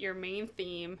have your main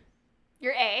theme,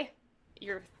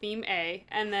 Your theme A,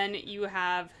 and then you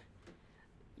have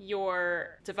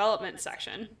your development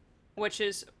section, which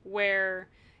is where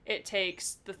it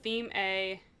takes the theme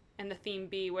A and the theme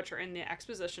B, which are in the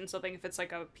exposition. So think if it's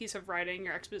like a piece of writing,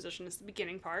 your exposition is the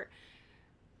beginning part.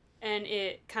 And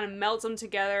it kind of melds them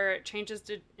together. It changes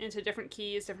into different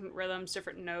keys, different rhythms,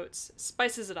 different notes,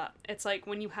 spices it up. It's like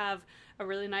when you have a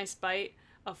really nice bite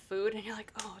of food and you're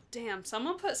like, oh, damn,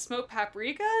 someone put smoked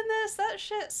paprika in this? That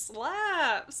shit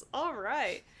slaps. All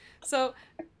right. So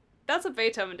that's what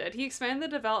Beethoven did. He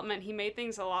expanded the development. He made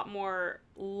things a lot more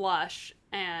lush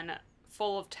and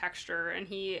full of texture, and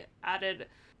he added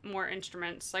more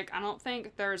instruments. Like, I don't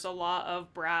think there's a lot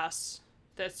of brass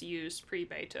that's used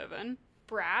pre-Beethoven.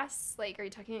 Brass? Like, are you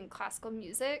talking in classical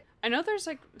music? I know there's,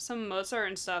 like, some Mozart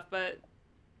and stuff, but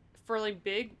for, like,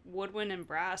 big woodwind and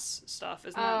brass stuff,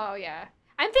 isn't it? Oh, yeah.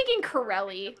 I'm thinking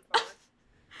Corelli.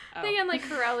 Thinking, like,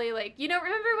 Corelli, like,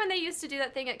 remember when they used to do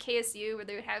that thing at KSU where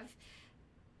they would have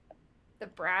the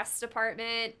brass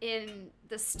department in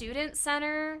the student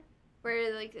center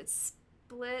where, like, it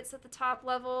splits at the top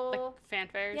level?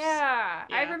 Like fanfares? Yeah.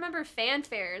 I remember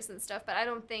fanfares and stuff, but I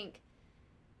don't think...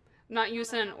 Not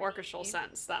used in an orchestral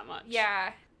sense that much.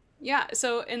 Yeah. Yeah,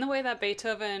 so in the way that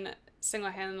Beethoven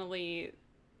single-handedly,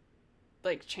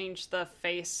 like, changed the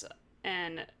face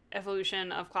and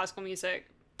evolution of classical music,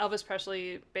 Elvis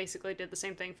Presley basically did the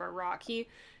same thing for rock. He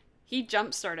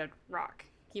jump-started rock.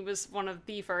 He was one of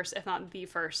the first, if not the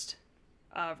first,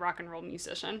 rock and roll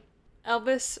musician.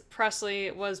 Elvis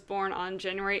Presley was born on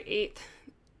January 8th,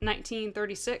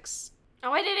 1936.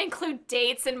 Oh, I didn't include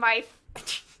dates in my...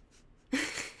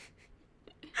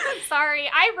 Sorry,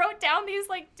 I wrote down these,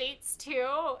 like, dates,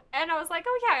 too, and I was like,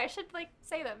 oh, yeah, I should, like,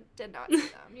 say them. Did not say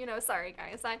them. Sorry,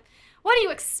 guys. What do you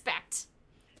expect?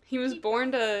 He was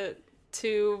born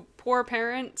to poor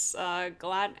parents, I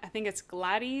think it's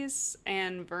Gladys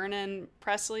and Vernon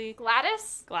Presley.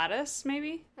 Gladys? Gladys,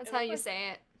 maybe? That's how you say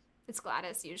it. It's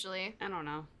Gladys, usually. I don't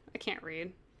know. I can't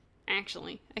read.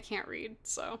 Actually, I can't read,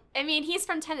 so. I mean, he's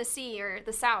from Tennessee, or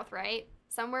the South, right?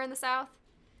 Somewhere in the South?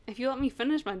 If you let me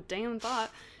finish my damn thought.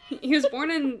 He was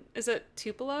born in, is it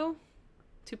Tupelo?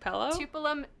 Tupelo,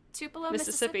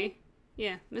 Mississippi?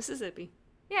 Yeah, Mississippi.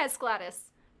 Yeah, it's Gladys.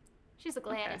 She's a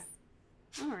Gladys.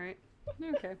 Okay. All right.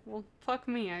 Okay, well, fuck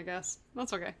me, I guess.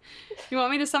 That's okay. You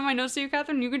want me to send my notes to you,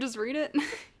 Catherine? You can just read it?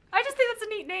 I just think that's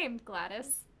a neat name,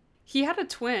 Gladys. He had a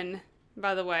twin,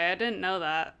 by the way. I didn't know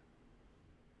that.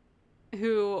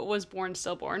 Who was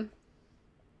stillborn.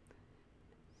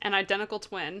 An identical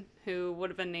twin who would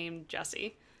have been named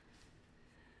Jesse.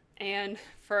 And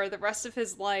for the rest of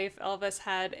his life, Elvis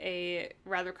had a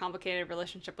rather complicated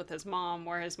relationship with his mom,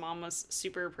 where his mom was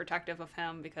super protective of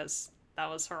him because that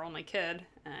was her only kid.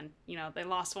 And, they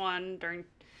lost one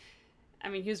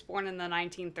he was born in the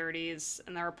 1930s,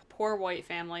 and they were a poor white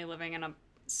family living in a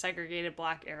segregated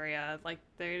black area. Like,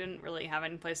 they didn't really have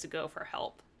any place to go for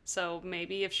help. So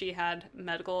maybe if she had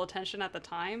medical attention at the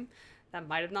time, that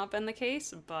might have not been the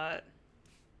case, but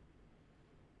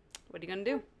what are you gonna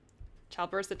do?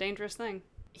 Childbirth's a dangerous thing.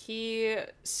 He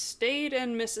stayed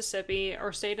in Mississippi,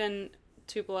 or stayed in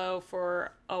Tupelo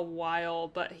for a while,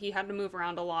 but he had to move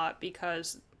around a lot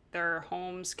because their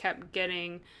homes kept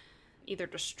getting either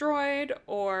destroyed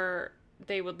or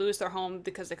they would lose their home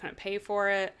because they couldn't pay for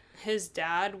it. His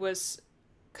dad was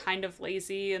kind of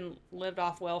lazy and lived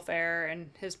off welfare, and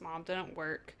his mom didn't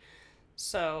work.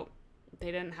 So they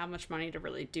didn't have much money to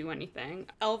really do anything.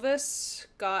 Elvis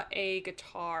got a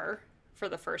guitar for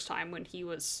the first time when he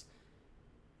was,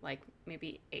 like,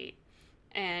 maybe 8.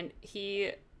 And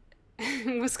he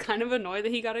was kind of annoyed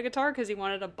that he got a guitar because he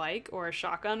wanted a bike or a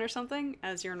shotgun or something,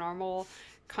 as your normal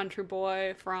country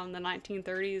boy from the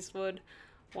 1930s would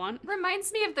want.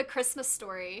 Reminds me of the Christmas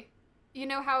Story. You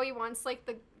know how he wants, like,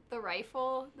 the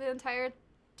rifle the entire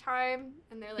time?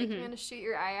 And they're like, you're gonna shoot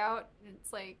your eye out? And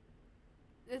it's like...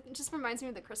 It just reminds me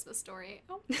of the Christmas Story.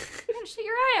 Oh, you're gonna shoot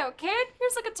your eye out, kid.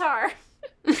 Here's a guitar.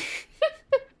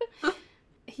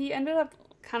 He ended up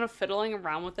kind of fiddling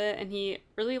around with it, and he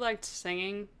really liked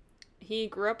singing. He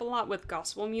grew up a lot with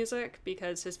gospel music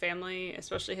because his family,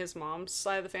 especially his mom's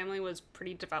side of the family, was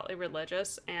pretty devoutly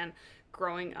religious, and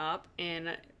growing up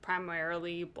in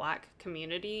primarily black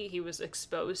community, he was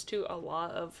exposed to a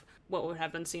lot of what would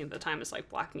have been seen at the time as, like,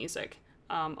 black music.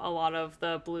 A lot of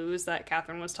the blues that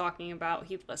Catherine was talking about,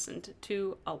 he listened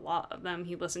to a lot of them.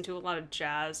 He listened to a lot of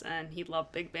jazz, and he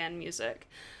loved big band music.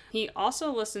 He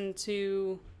also listened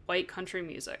to white country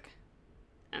music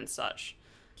and such.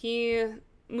 He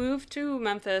moved to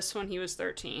Memphis when he was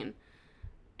 13,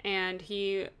 and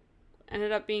he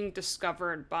ended up being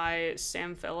discovered by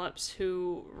Sam Phillips,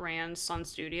 who ran Sun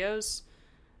Studios,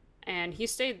 and he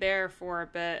stayed there for a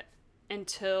bit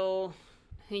until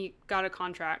he got a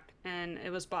contract, and it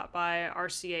was bought by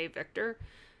RCA Victor.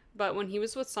 But when he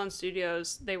was with Sun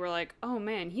Studios, they were like, oh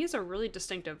man, he has a really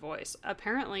distinctive voice.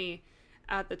 Apparently,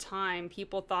 at the time,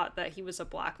 people thought that he was a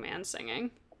black man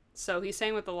singing. So he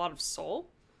sang with a lot of soul,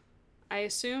 I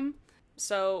assume.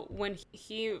 So when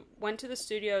he went to the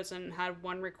studios and had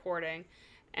one recording,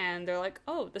 and they're like,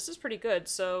 oh, this is pretty good.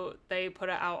 So they put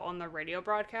it out on the radio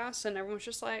broadcast, and everyone's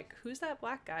just like, who's that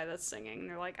black guy that's singing? And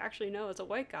they're like, actually, no, it's a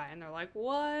white guy. And they're like,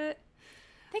 what?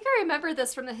 I think I remember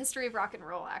this from the history of rock and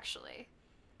roll, actually.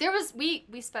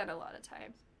 We spent a lot of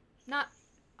time. Not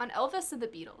on Elvis and the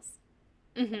Beatles.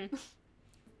 Mm-hmm.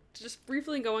 Just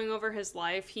briefly going over his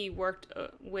life, he worked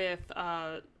with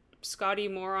Scotty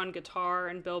Moore on guitar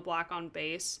and Bill Black on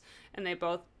bass, and they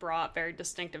both brought very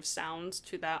distinctive sounds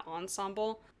to that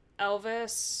ensemble.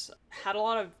 Elvis had a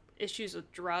lot of issues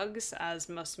with drugs, as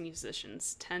most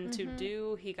musicians tend to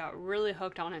do. He got really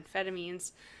hooked on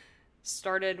amphetamines.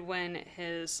 Started when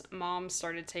his mom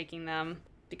started taking them,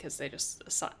 because they just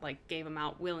like gave them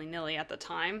out willy-nilly at the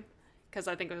time, because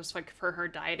I think it was like for her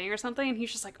dieting or something, and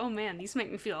he's just like, oh man, these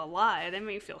make me feel alive, they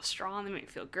make me feel strong, they make me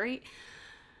feel great.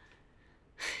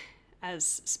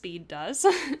 As speed does.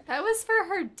 That was for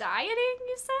her dieting,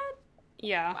 you said?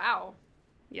 Yeah. Wow.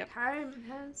 Yep. Time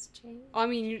has changed. I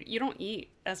mean, you don't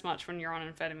eat as much when you're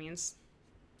on amphetamines.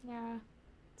 Yeah.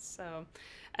 So,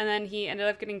 and then he ended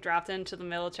up getting drafted into the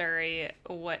military,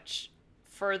 which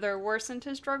further worsened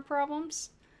his drug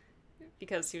problems,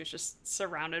 because he was just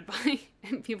surrounded by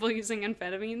people using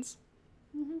amphetamines.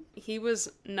 Mm-hmm. He was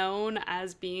known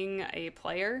as being a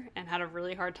player and had a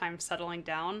really hard time settling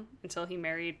down until he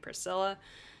married Priscilla.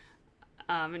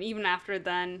 And even after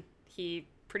then, he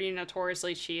pretty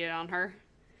notoriously cheated on her.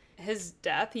 His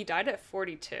death, he died at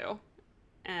 42,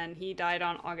 and he died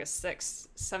on August 6th,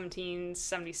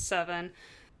 1777.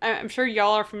 I'm sure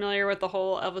y'all are familiar with the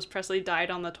whole Elvis Presley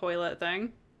died on the toilet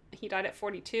thing. He died at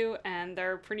 42, and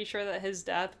they're pretty sure that his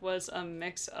death was a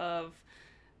mix of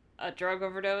a drug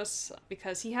overdose,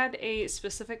 because he had a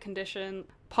specific condition,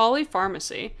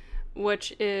 polypharmacy,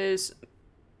 which is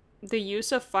the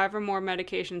use of 5 or more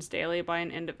medications daily by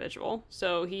an individual.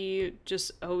 So he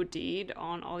just OD'd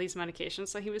on all these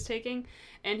medications that he was taking.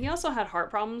 And he also had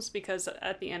heart problems, because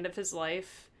at the end of his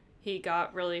life, he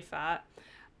got really fat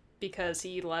because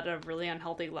he led a really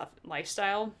unhealthy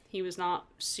lifestyle. He was not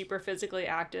super physically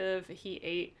active. He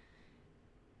ate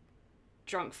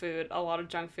a lot of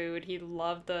junk food. He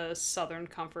loved the Southern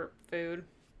comfort food.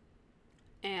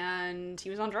 And he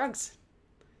was on drugs.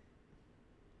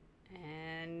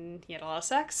 And he had a lot of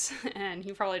sex, and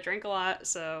he probably drank a lot,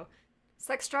 so...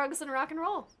 Sex, drugs, and rock and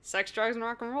roll. Sex, drugs, and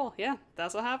rock and roll. Yeah,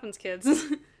 that's what happens, kids.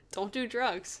 Don't do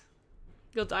drugs.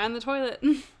 You'll die on the toilet.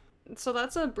 So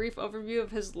that's a brief overview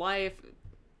of his life.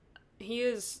 He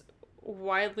is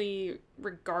widely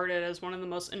regarded as one of the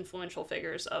most influential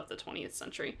figures of the 20th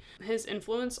century. His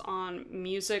influence on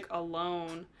music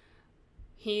alone,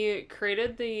 he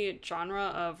created the genre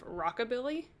of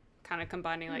rockabilly, kind of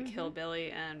combining like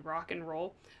hillbilly and rock and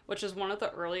roll, which is one of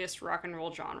the earliest rock and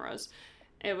roll genres.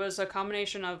 It was a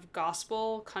combination of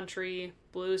gospel, country,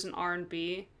 blues, and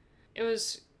R&B. It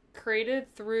was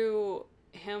created through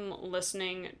him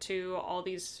listening to all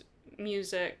these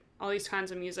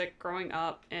kinds of music growing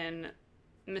up in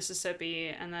Mississippi,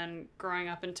 and then growing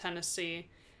up in Tennessee,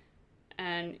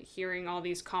 and hearing all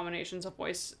these combinations of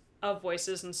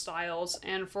voices and styles.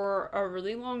 And for a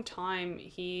really long time,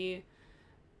 he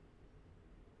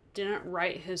didn't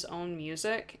write his own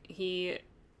music.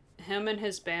 Him and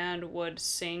his band would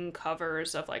sing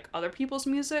covers of like other people's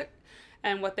music,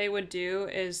 and what they would do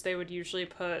is they would usually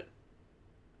put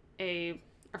I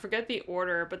forget the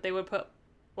order, but they would put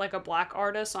like a black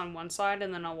artist on one side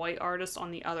and then a white artist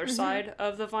on the other side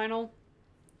of the vinyl.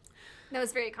 That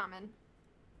was very common.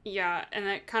 Yeah, and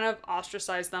it kind of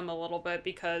ostracized them a little bit,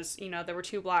 because, you know, they were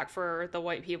too black for the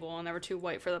white people and they were too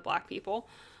white for the black people.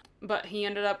 But he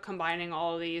ended up combining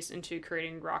all of these into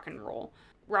creating rock and roll.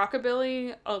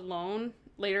 Rockabilly alone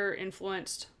later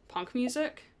influenced punk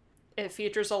music. It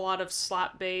features a lot of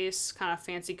slap bass, kind of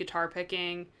fancy guitar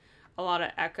picking, a lot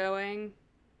of echoing,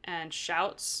 and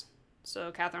shouts. So,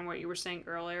 Catherine, what you were saying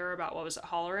earlier about, what was it,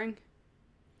 hollering?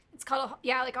 It's called,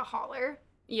 like a holler.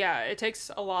 Yeah, it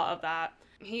takes a lot of that.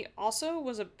 He also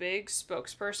was a big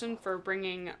spokesperson for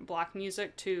bringing black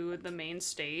music to the main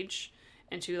stage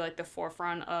and to like the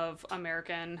forefront of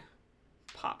American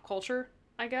pop culture,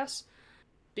 I guess,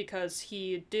 because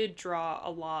he did draw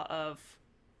a lot of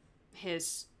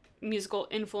his musical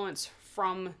influence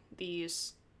from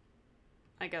these,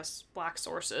 I guess, black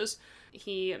sources.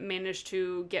 He managed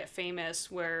to get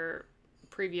famous where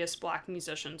previous black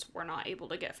musicians were not able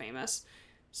to get famous.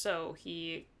 So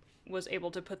he was able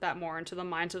to put that more into the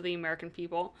minds of the American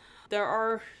people. There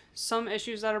are some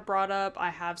issues that are brought up. I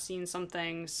have seen some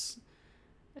things.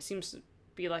 It seems to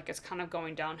be like it's kind of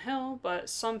going downhill, but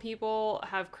some people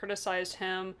have criticized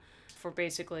him for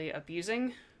basically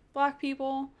abusing black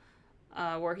people,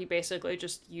 where he basically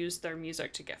just used their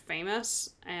music to get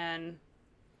famous. And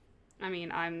I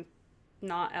mean, I'm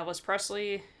not Elvis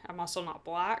Presley. I'm also not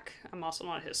black. I'm also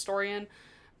not a historian.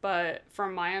 But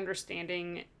from my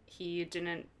understanding, he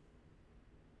didn't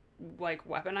like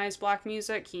weaponize black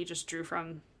music. He just drew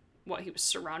from what he was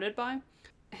surrounded by.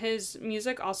 His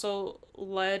music also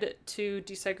led to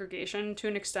desegregation to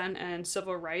an extent and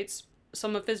civil rights.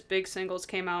 Some of his big singles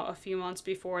came out a few months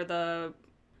before the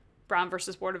Brown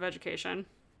versus Board of Education.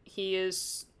 He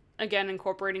is, again,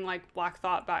 incorporating like black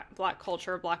thought, black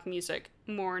culture, black music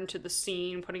more into the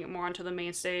scene, putting it more onto the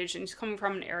main stage. And he's coming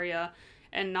from an area,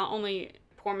 and not only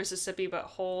poor Mississippi, but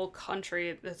whole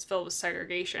country that's filled with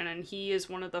segregation. And he is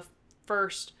one of the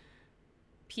first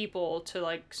people to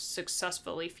like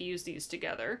successfully fuse these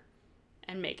together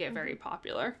and make it very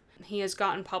popular. He has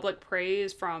gotten public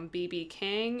praise from B.B.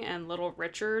 King and Little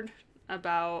Richard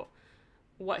about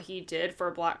what he did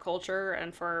for black culture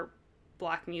and for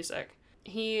black music.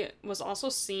 He was also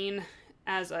seen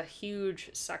as a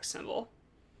huge sex symbol,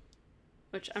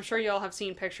 which I'm sure y'all have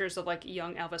seen pictures of like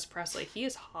young Elvis Presley. He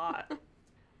is hot.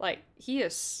 Like, he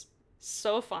is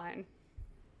so fine.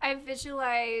 I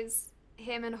visualize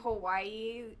him in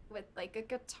Hawaii with like a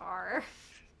guitar.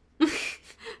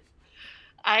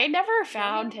 I never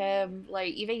found him,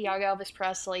 like, even young Elvis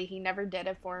Presley, he never did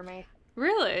it for me.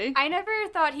 Really? I never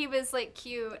thought he was like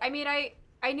cute. I mean,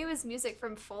 I knew his music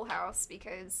from Full House,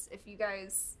 because if you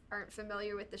guys aren't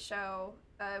familiar with the show,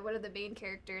 one of the main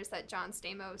characters, that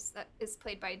is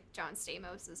played by John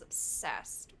Stamos, is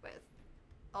obsessed with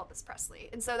Elvis Presley.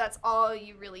 And so that's all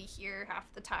you really hear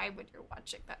half the time when you're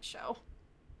watching that show.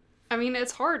 I mean,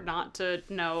 it's hard not to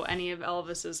know any of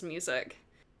Elvis's music.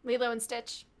 Lilo and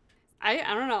Stitch. I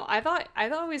don't know. I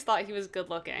always thought he was good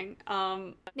looking.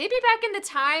 Maybe back in the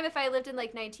time, if I lived in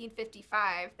like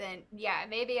 1955, then yeah,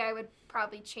 maybe I would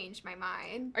probably change my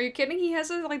mind. Are you kidding? He has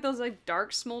like those like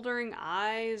dark smoldering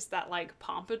eyes, that like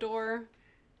pompadour.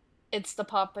 It's the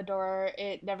pompadour.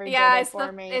 It never did it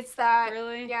for me. It's that.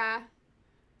 Really? Yeah.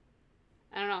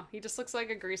 I don't know. He just looks like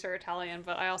a greaser Italian,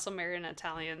 but I also married an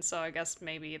Italian, so I guess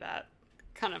maybe that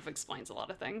kind of explains a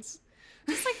lot of things.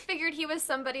 Just like figured he was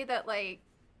somebody that like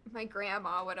my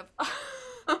grandma would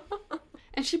have.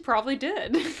 And she probably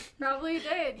did. Probably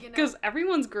did, you know. Because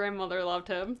everyone's grandmother loved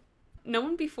him. No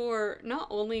one before, not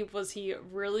only was he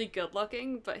really good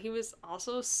looking, but he was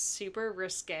also super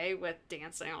risque with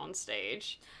dancing on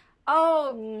stage.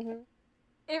 Oh, Mm-hmm.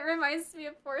 it reminds me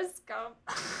of Forrest Gump.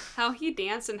 How he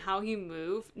danced and how he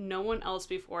moved, no one else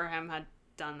before him had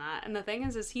done that. And the thing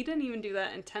is he didn't even do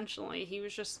that intentionally. He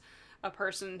was just a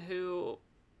person who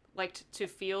liked to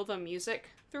feel the music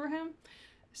through him.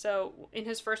 So in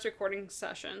his first recording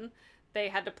session, they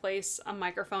had to place a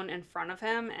microphone in front of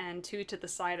him and two to the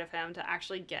side of him to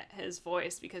actually get his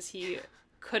voice, because he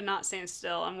could not stand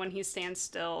still. And when he stands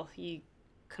still, he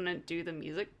couldn't do the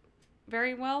music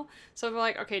very well. So we're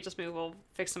like, okay, just move, we'll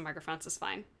fix some microphones, it's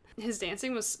fine. His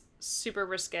dancing was super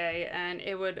risque, and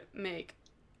it would make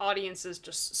audiences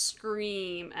just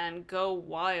scream and go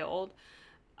wild.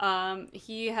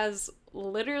 He has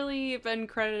literally been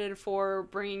credited for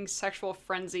bringing sexual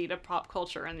frenzy to pop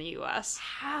culture in the US.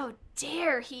 How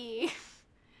dare he?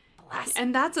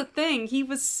 And that's a thing. He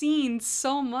was seen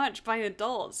so much by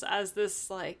adults as this,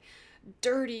 like,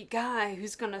 dirty guy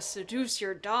who's gonna seduce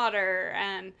your daughter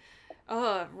and,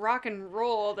 rock and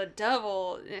roll, the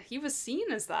devil. He was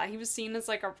seen as that. He was seen as,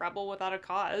 like, a rebel without a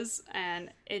cause,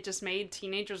 and it just made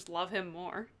teenagers love him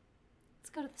more. Let's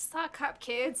go to the sock hop,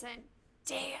 kids, and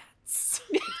dance.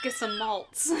 Get some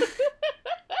malts.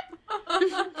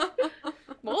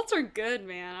 Malts are good,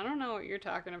 man. I don't know what you're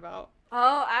talking about.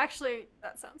 Oh, actually,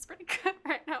 that sounds pretty good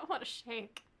right now. What a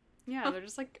shake. Yeah, they're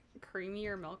just like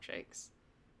creamier milkshakes.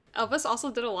 Elvis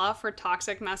also did a lot for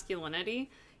toxic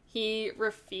masculinity. He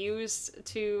refused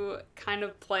to kind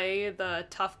of play the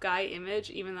tough guy image,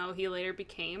 even though he later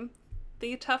became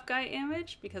the tough guy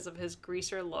image because of his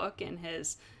greaser look and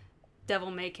his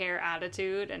devil-may-care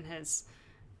attitude and his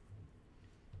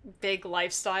big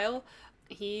lifestyle,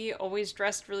 he always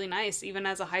dressed really nice. Even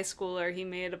as a high schooler, he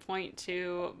made a point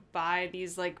to buy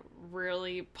these like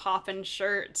really poppin'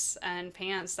 shirts and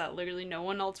pants that literally no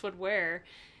one else would wear.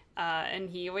 And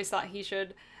he always thought he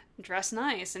should dress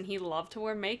nice, and he loved to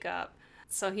wear makeup.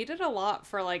 So he did a lot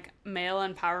for like male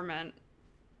empowerment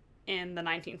in the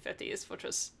 1950s, which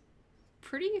was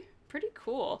pretty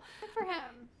cool. Good for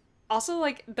him. Also,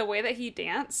 like, the way that he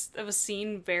danced, it was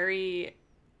seen very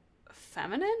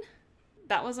feminine.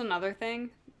 That was another thing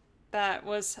that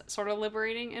was sort of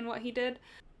liberating in what he did.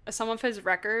 Some of his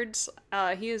records,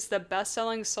 he is the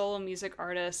best-selling solo music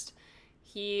artist.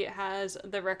 He has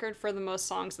the record for the most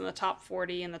songs in the top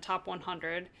 40 and the top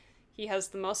 100. He has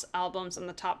the most albums in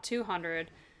the top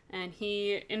 200, and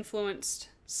he influenced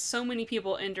so many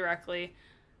people indirectly,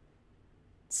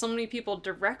 so many people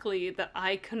directly that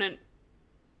I couldn't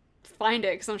find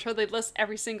it, because I'm sure they'd list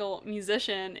every single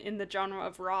musician in the genre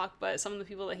of rock, but some of the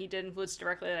people that he did influence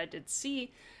directly that I did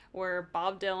see were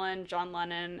Bob Dylan, John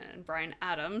Lennon, and Bryan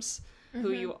Adams,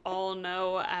 who you all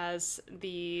know as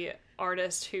the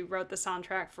artist who wrote the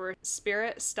soundtrack for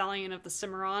Spirit, Stallion of the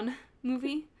Cimarron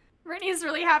movie. Brittany's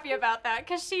really happy about that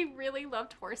because she really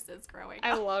loved horses growing up.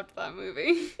 I loved that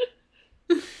movie.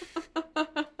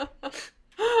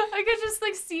 I could just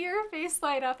like see your face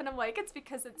light up, and I'm like, it's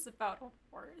because it's about a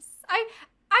horse. I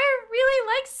really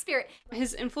like Spirit.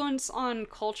 His influence on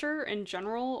culture in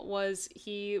general was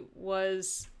he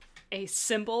was a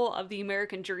symbol of the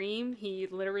American dream. He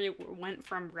literally went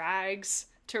from rags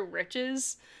to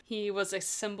riches. He was a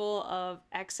symbol of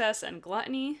excess and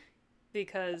gluttony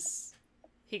because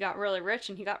he got really rich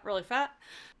and he got really fat.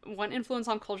 One influence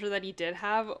on culture that he did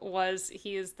have was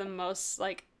he is the most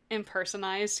like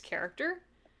impersonized character.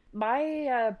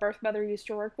 My birth mother used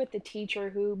to work with the teacher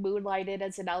who moonlighted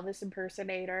as an Elvis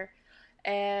impersonator,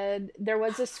 and there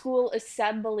was a school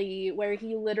assembly where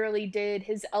he literally did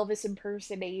his Elvis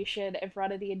impersonation in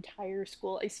front of the entire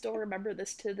school. I still remember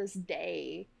this to this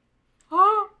day.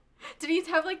 Oh, did he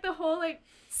have like the whole like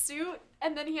suit,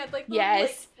 and then he had like the like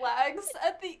flags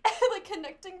at the like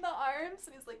connecting the arms,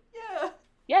 and he's like,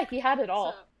 yeah, he had it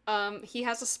all. So, he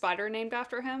has a spider named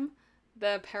after him,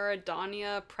 the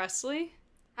Paradonia Presley.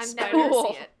 I'm never gonna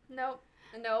see it. Nope,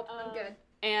 I'm good.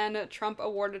 And Trump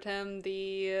awarded him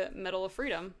the Medal of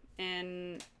Freedom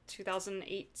in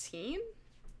 2018.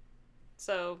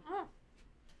 So,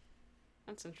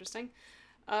 that's interesting.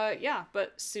 Yeah,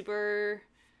 but super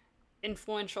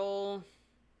influential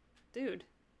dude.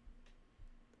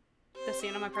 That's the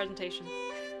end of my presentation.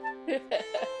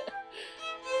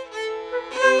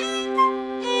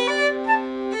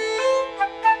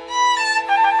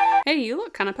 Hey, you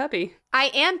look kind of peppy.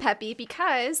 I am peppy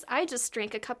because I just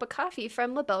drank a cup of coffee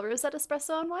from La Belle Rosette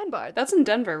Espresso and Wine Bar. That's in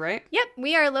Denver, right? Yep,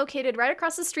 we are located right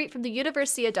across the street from the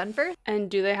University of Denver. And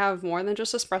do they have more than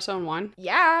just espresso and wine?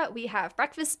 Yeah, we have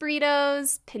breakfast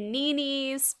burritos,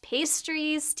 paninis,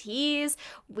 pastries, teas.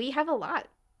 We have a lot.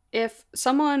 If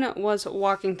someone was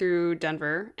walking through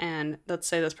Denver, and let's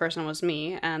say this person was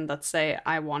me, and let's say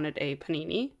I wanted a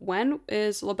panini, when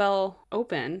is La Belle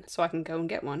open so I can go and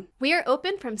get one? We are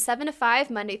open from 7 to 5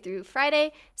 Monday through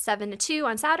Friday, 7 to 2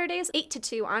 on Saturdays, 8 to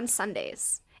 2 on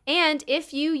Sundays. And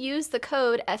if you use the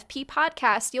code FP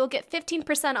Podcast, you'll get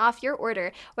 15% off your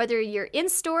order, whether you're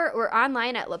in-store or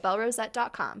online at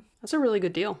labellerosette.com. That's a really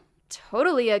good deal.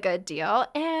 Totally a good deal,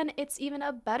 and it's even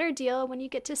a better deal when you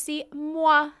get to see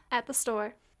moi at the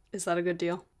store. Is that a good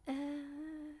deal?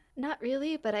 Not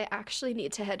really, but I actually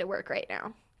need to head to work right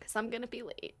now because I'm gonna be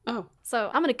late. Oh.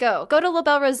 So I'm gonna go to La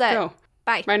Belle Rosette. Go.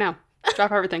 Bye. Right now.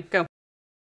 Drop everything. Go.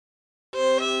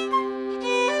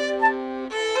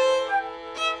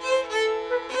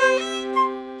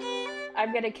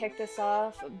 I'm gonna kick this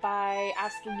off by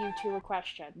asking you two a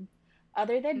question.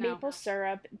 Other than No. maple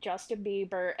syrup, Justin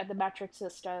Bieber, and the metric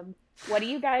system, what do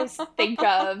you guys think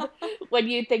of when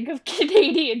you think of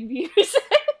Canadian music?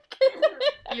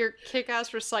 Your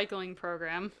kick-ass recycling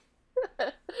program.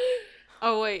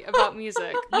 Oh, wait, about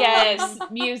music. Yes,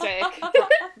 music.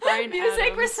 Brian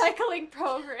Music Adams, recycling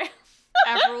program.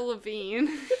 Avril Lavigne.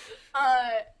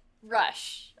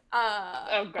 Rush.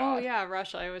 Oh, God. Oh, yeah,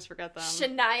 Rush. I always forget them.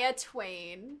 Shania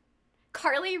Twain.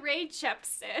 Carly Rae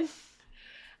Jepsen.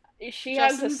 She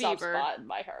has Justin a soft Bieber. spot in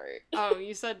my heart. Oh,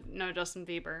 you said no Justin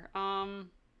Bieber.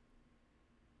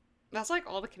 That's like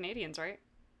all the Canadians, right?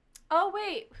 Oh,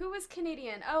 wait. Who was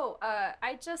Canadian? Oh,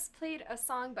 I just played a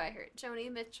song by her.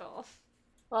 Joni Mitchell.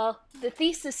 Well, the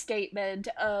thesis statement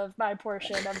of my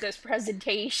portion of this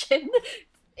presentation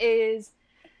is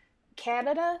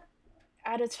Canada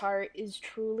at its heart, is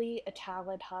truly a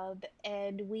talent hub,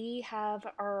 and we have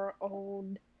our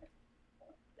own,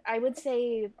 I would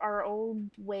say, our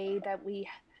own way that we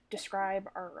describe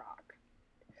our rock.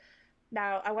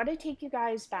 Now, I want to take you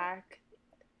guys back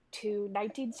to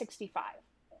 1965,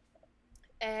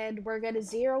 and we're going to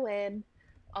zero in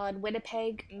on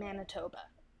Winnipeg, Manitoba.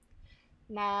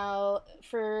 Now,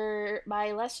 for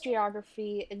my less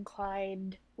geography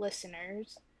inclined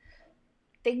listeners,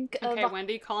 think of Okay,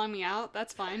 Wendy calling me out.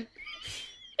 That's fine.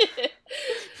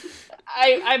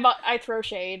 I throw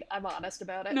shade. I'm honest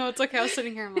about it. No, it's okay. I was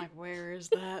sitting here. I'm like, where is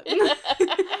that? Isn't that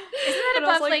But I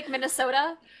was above like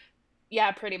Minnesota?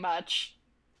 Yeah, pretty much.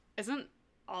 Isn't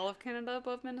all of Canada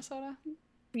above Minnesota?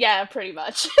 Yeah, pretty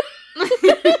much.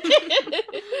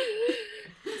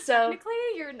 So Technically,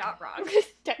 you're not wrong.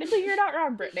 technically, you're not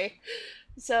wrong, Brittany.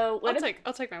 So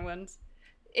I'll take my wins.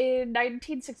 in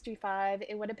 1965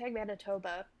 in Winnipeg,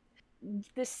 Manitoba,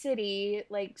 the city,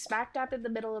 like smack dab in the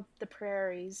middle of the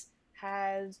prairies,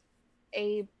 has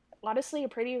a honestly a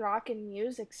pretty rockin'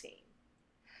 music scene.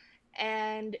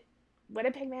 And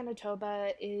Winnipeg,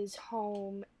 Manitoba is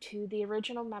home to the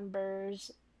original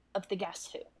members of the Guess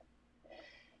Who.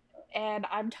 And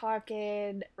I'm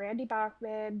talking Randy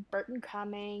Bachman, Burton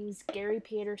Cummings, Gary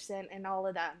Peterson, and all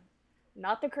of them.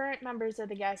 Not the current members of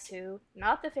the Guess Who,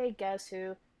 not the fake Guess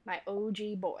Who, my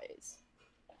OG boys.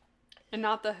 And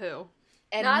not the Who.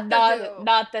 And Not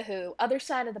the Who. Other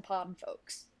side of the pond,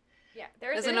 folks. Yeah,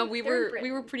 As I know, we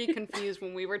were pretty confused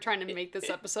when we were trying to make this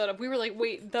episode up. We were like,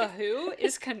 wait, the Who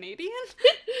is Canadian?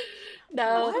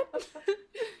 No. What?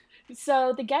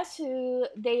 So the Guess Who,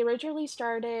 they originally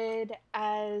started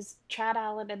as Chad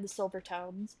Allen and the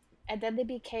Silvertones, and then they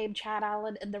became Chad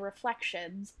Allen and the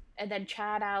Reflections, and then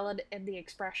Chad Allen and the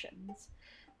Expressions,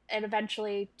 and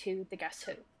eventually to the Guess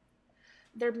Who.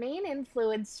 Their main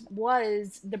influence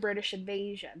was the British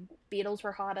invasion. Beatles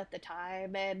were hot at the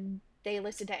time, and they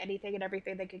listened to anything and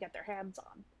everything they could get their hands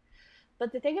on.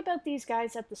 But the thing about these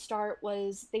guys at the start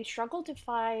was they struggled to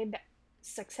find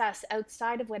success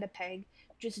outside of Winnipeg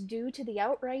just due to the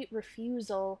outright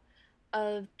refusal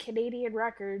of Canadian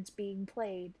records being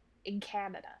played in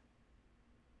Canada.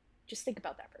 Just think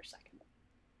about that for a second.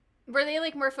 Were they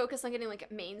like more focused on getting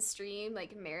like mainstream,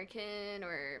 like American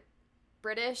or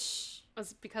British?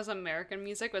 Was it because American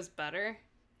music was better?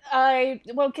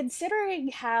 Well, considering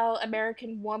how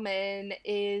American Woman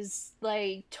is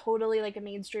like totally like a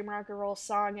mainstream rock and roll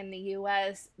song in the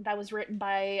US that was written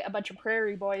by a bunch of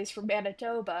prairie boys from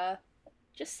Manitoba.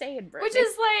 Just saying, Brittany. Which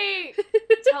is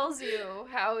like tells you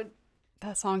how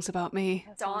That song's about me.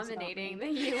 dominating the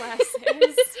US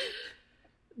is.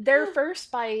 Their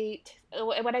first bite,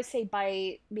 when I say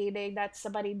bite, meaning that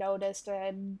somebody noticed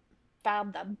and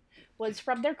found them, was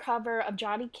from their cover of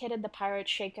Johnny Kidd and the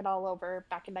Pirates Shakin' All Over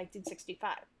back in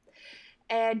 1965.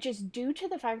 And just due to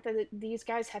the fact that these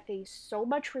guys have faced so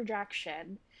much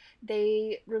rejection,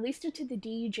 they released it to the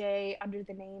DJ under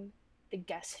the name The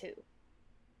Guess Who,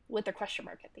 with a question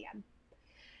mark at the end.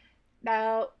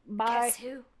 Now, Guess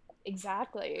who?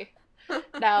 Exactly.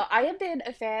 Now, I have been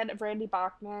a fan of Randy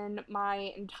Bachman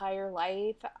my entire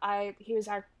life. I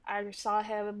saw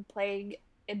him playing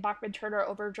in Bachman Turner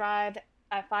Overdrive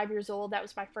at 5 years old. That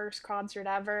was my first concert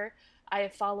ever. I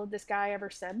have followed this guy ever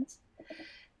since.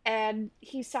 And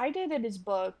he cited in his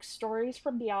book, Stories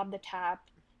from Beyond the Tap,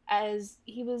 as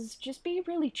he was just being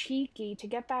really cheeky to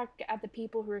get back at the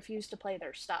people who refused to play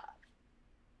their stuff.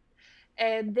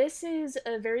 And this is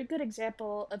a very good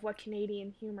example of what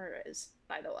Canadian humor is,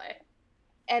 by the way.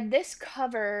 And this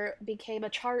cover became a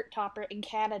chart topper in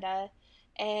Canada,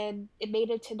 and it made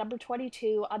it to number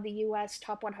 22 on the US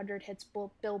Top 100 Hits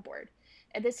Billboard.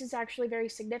 And this is actually very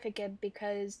significant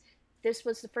because this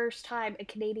was the first time a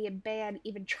Canadian band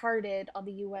even charted on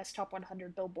the US Top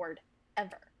 100 Billboard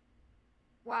ever.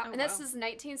 Wow. Oh, And this wow. is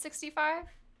 1965?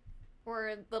 Or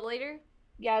a little later?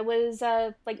 Yeah, it was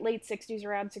like late 60s,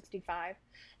 around 65.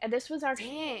 And this was actually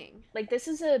Dang. like this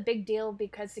is a big deal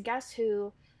because the Guess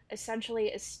Who essentially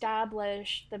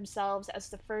established themselves as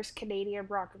the first Canadian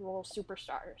rock and roll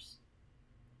superstars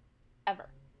ever.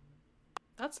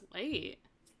 That's late.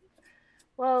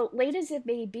 Well, late as it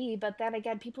may be, but then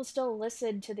again, people still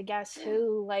listen to the Guess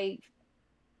Who like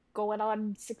going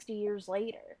on 60 years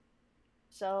later.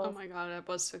 So Oh my god, that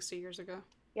was 60 years ago.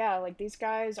 yeah, like these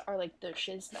guys are like the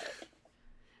shiznit.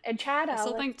 And Chad I still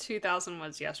Allen, think 2000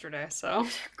 was yesterday, so.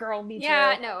 girl, me too.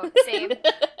 Yeah, no, same.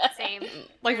 Same.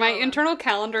 Like, my internal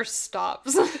calendar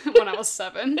stops when I was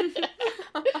 7.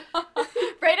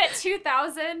 Right at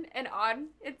 2000 and on,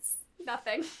 it's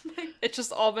nothing. It's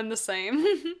just all been the same.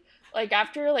 Like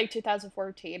after like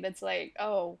 2014, it's like,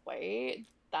 oh wait,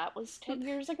 that was 10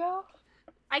 years ago.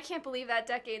 I can't believe that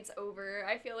decade's over.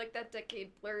 I feel like that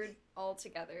decade blurred all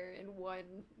together in 1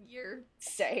 year.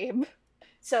 Same.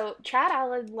 So Chad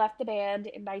Allen left the band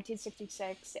in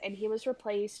 1966, and he was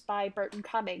replaced by Burton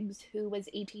Cummings, who was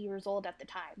 18 years old at the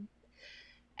time.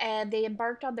 And they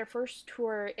embarked on their first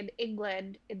tour in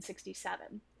England in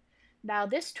 67. Now,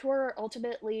 this tour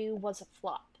ultimately was a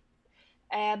flop,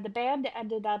 and the band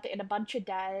ended up in a bunch of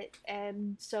debt.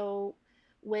 And so,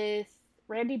 with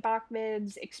Randy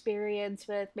Bachman's experience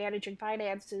with managing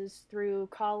finances through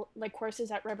courses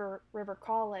at River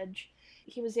College,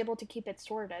 he was able to keep it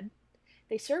sorted.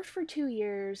 They served for 2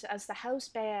 years as the house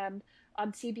band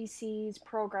on CBC's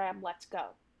program Let's Go.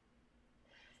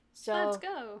 Let's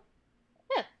go.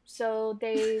 Yeah, so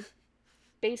they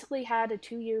basically had a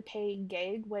 2-year paying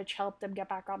gig, which helped them get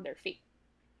back on their feet.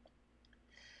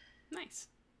 Nice.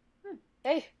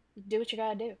 Hey, do what you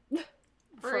gotta do.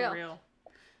 For real.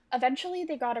 Eventually,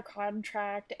 they got a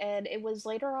contract, and it was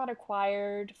later on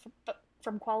acquired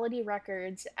from Quality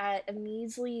Records at a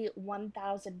measly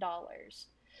 $1,000.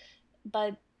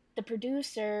 But the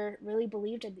producer really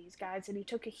believed in these guys, and he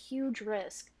took a huge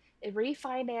risk and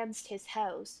refinanced his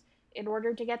house in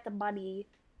order to get the money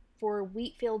for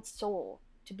Wheatfield Soul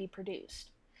to be produced.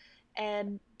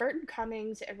 And Burton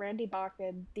Cummings and Randy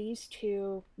Bachman, these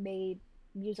two made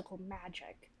musical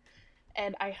magic.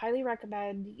 And I highly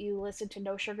recommend you listen to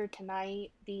No Sugar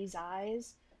Tonight, These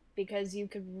Eyes, because you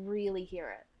could really hear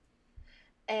it.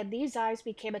 And These Eyes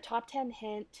became a top 10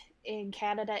 hit in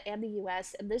Canada and the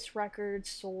US, and this record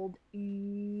sold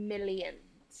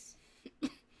millions.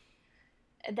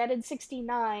 And then in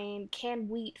 69, Canned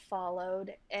Wheat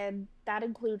followed, and that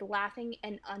included Laughing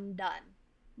and Undone.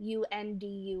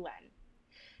 UNDUN.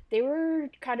 They were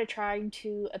kind of trying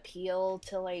to appeal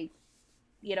to, like,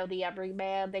 you know, the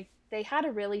everyman. They had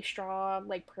a really strong,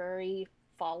 like, prairie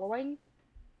following.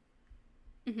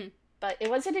 Mm-hmm. But it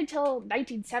wasn't until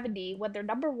 1970 when their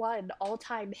number one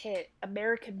all-time hit,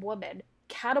 American Woman,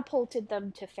 catapulted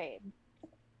them to fame.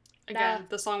 Again,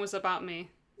 the song was about me.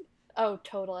 Oh,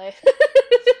 totally.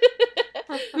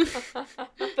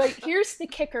 But here's the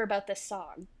kicker about this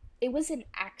song. It was an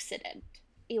accident.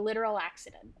 A literal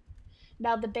accident.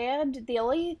 Now, the band, the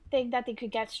only thing that they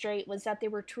could get straight was that they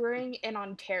were touring in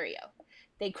Ontario.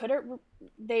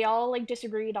 They all, like,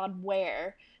 disagreed on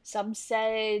where. Some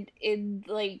said in,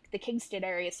 like, the Kingston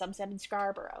area, some said in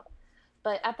Scarborough.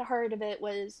 But at the heart of it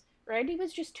was, Randy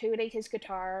was just tuning his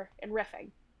guitar and riffing,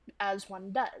 as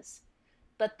one does.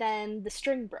 But then the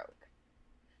string broke.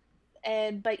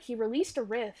 But he released a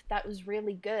riff that was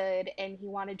really good, and he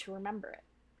wanted to remember it.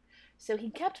 So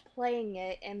he kept playing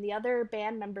it, and the other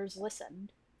band members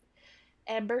listened.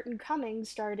 And Burton Cummings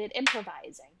started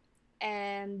improvising.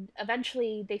 And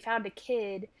eventually they found a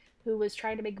kid who was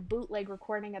trying to make a bootleg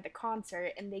recording at the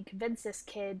concert, and they convinced this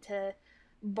kid to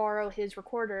borrow his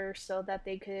recorder so that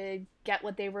they could get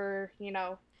what they were, you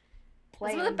know,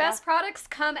 playing. That's when the best products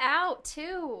come out,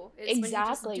 too. It's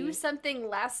exactly. when you just do something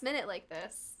last minute like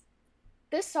this.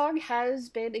 This song has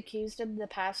been accused in the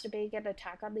past of being an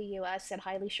attack on the U.S. and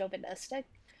highly chauvinistic,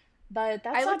 but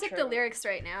that's not true. I looked at the lyrics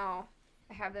right now.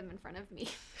 I have them in front of me.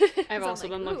 I've also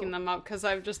been looking them up because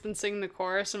I've just been singing the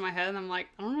chorus in my head, and I'm like,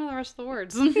 I don't know the rest of the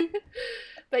words.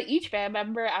 But each band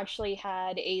member actually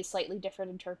had a slightly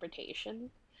different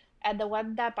interpretation. And the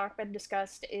one that Bachman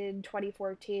discussed in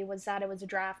 2014 was that it was a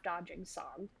draft dodging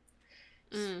song.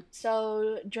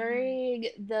 So during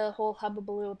the whole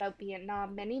hubbubaloo about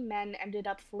Vietnam, many men ended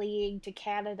up fleeing to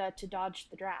Canada to dodge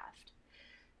the draft.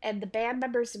 And the band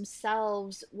members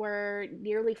themselves were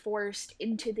nearly forced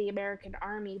into the American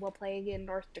Army while playing in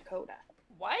North Dakota.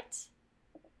 What?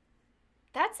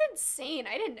 That's insane.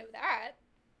 I didn't know that.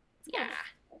 Yeah.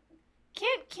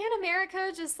 Can't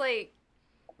America just, like,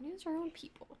 use our own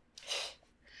people?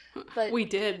 But we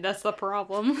did. That's the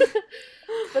problem.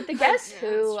 But the Guess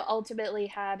Who ultimately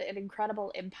had an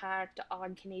incredible impact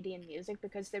on Canadian music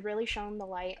because they really shone the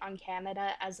light on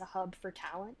Canada as a hub for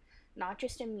talent, not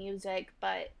just in music,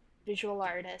 but visual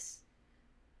artists,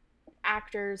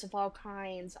 actors of all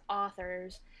kinds,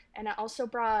 authors, and it also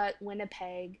brought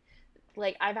Winnipeg.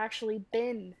 Like, I've actually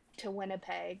been to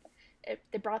Winnipeg.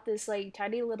 They brought this, like,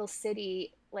 tiny little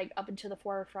city, like, up into the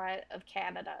forefront of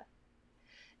Canada.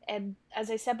 And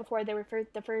as I said before, they were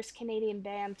the first Canadian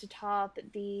band to top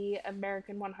the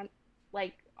American 100,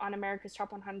 like, on America's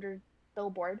Top 100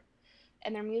 Billboard,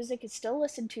 and their music is still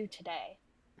listened to today.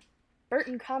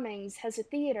 Burton Cummings has a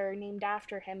theater named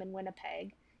after him in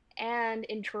Winnipeg, and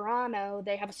in Toronto,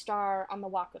 they have a star on the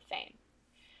Walk of Fame.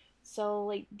 So,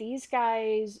 like, these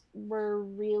guys were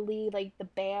really, like, the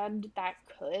band that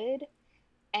could,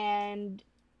 and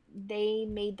they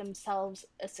made themselves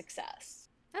a success.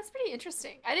 That's pretty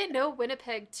interesting. I didn't know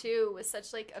Winnipeg too was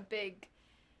such like a big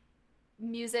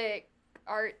music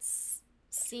arts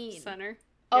scene. Center.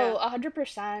 Oh, Yeah.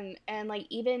 100%. And like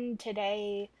even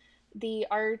today, the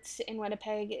arts in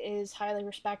Winnipeg is highly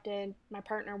respected. My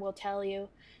partner will tell you.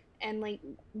 And like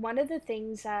one of the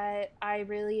things that I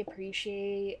really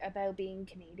appreciate about being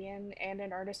Canadian and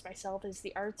an artist myself is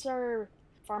the arts are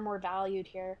far more valued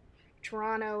here.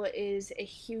 Toronto is a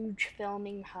huge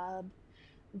filming hub.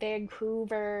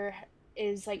 Vancouver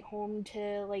is like home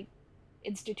to like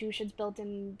institutions built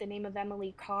in the name of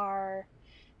Emily Carr,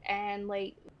 and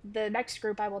like the next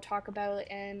group I will talk about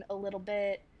in a little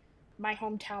bit, my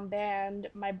hometown band,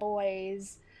 my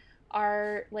boys,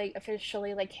 are like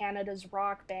officially like Canada's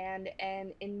rock band,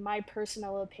 and in my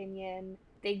personal opinion,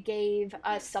 they gave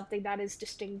us something that is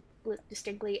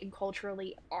distinctly and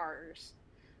culturally ours.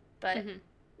 But Mm-hmm.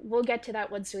 we'll get to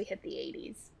that once we hit the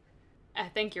 80s. I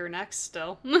think you're next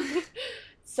still.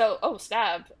 So, oh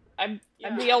snap. I'm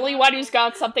Yeah. the only one who's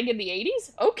got something in the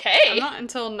 80s? I'm Okay. not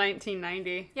until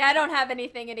 1990. Yeah, I don't have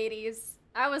anything in 80s.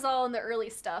 I was all in the early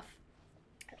stuff.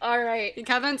 All right.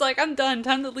 Catherine's like, I'm done.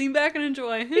 Time to lean back and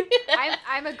enjoy.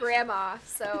 I'm a grandma,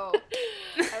 so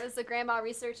I was a grandma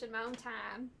researching my own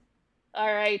time.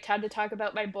 All right, time to talk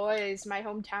about my boys, my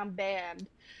hometown band.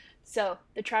 So,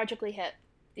 the Tragically Hip.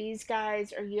 These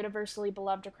guys are universally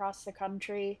beloved across the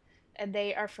country, and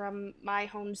they are from my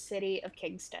home city of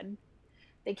Kingston.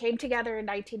 They came together in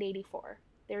 1984.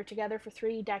 They were together for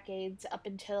 3 decades up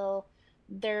until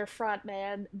their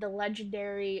frontman, the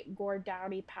legendary Gord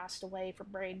Downie, passed away from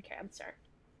brain cancer.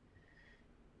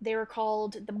 They were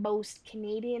called the most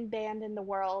Canadian band in the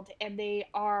world, and they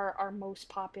are our most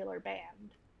popular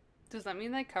band. Does that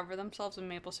mean they cover themselves in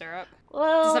maple syrup?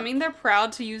 Well, Does that mean they're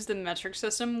proud to use the metric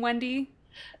system, Wendy?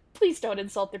 please don't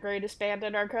insult the greatest band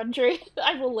in our country.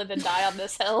 I will live and die on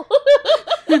this hill.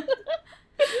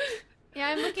 Yeah,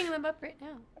 I'm looking them up right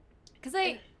now. Because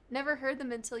I never heard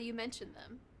them until you mentioned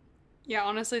them. Yeah,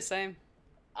 honestly, same.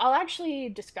 I'll actually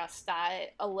discuss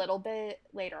that a little bit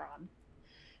later on.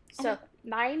 So, Okay.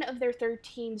 9 of their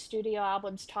 13 studio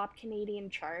albums topped Canadian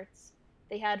charts.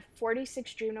 They had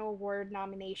 46 Juno Award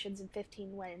nominations and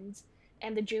 15 wins.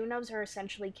 And the Junos are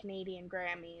essentially Canadian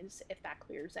Grammys, if that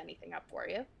clears anything up for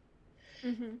you.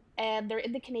 Mm-hmm. And they're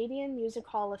in the Canadian Music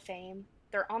Hall of Fame.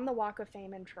 They're on the Walk of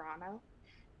Fame in Toronto.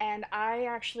 And I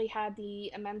actually had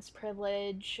the immense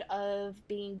privilege of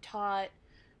being taught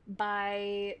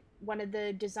by one of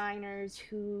the designers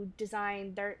who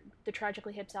designed the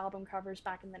Tragically Hip's album covers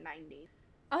back in the 90s.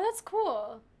 Oh, that's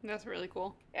cool. That's really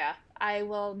cool. Yeah, I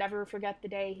will never forget the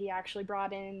day he actually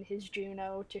brought in his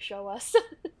Juno to show us.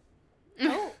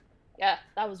 Oh. Yeah,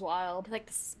 that was wild. Like,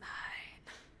 this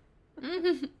is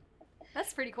mine.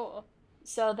 That's pretty cool.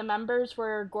 So the members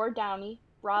were Gord Downie,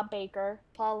 Rob Baker,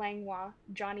 Paul Langlois,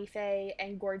 Johnny Fay,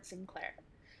 and Gord Sinclair.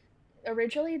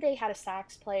 Originally, they had a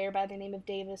sax player by the name of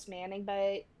Davis Manning,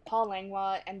 but Paul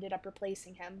Langlois ended up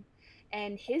replacing him.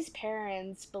 And his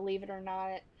parents, believe it or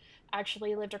not,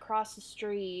 actually lived across the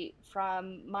street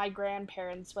from my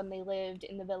grandparents when they lived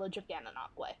in the village of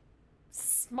Gananoque.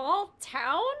 Small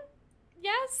town?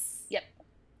 Yes? Yep.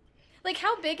 Like,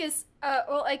 how big is...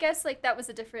 well, I guess, like, that was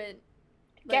a different...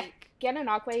 Like,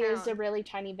 Gananoque is a town. really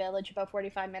tiny village about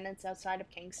 45 minutes outside of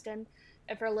Kingston.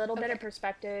 And for a little bit of Okay.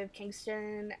 perspective,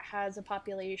 Kingston has a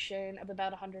population of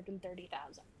about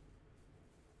 130,000.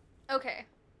 Okay.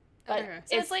 But Okay.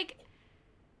 So it's like...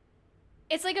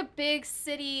 It's like a big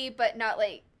city, but not,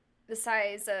 like, the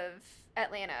size of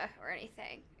Atlanta or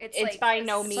anything. It's like by a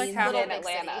no like means half in big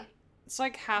Atlanta. city. It's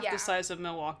like half Yeah. the size of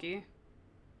Milwaukee.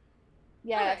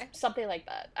 Yeah, Okay. something like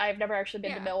that. I've never actually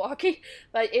been to Yeah. Milwaukee,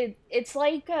 but it's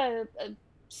like a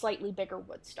slightly bigger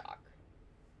Woodstock.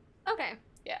 Okay.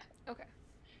 Yeah. Okay.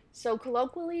 So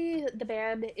colloquially, the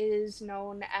band is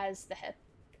known as the Hip.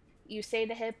 You say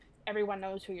the Hip, everyone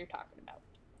knows who you're talking about.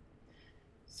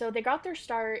 So they got their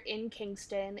start in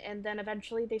Kingston, and then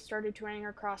eventually they started touring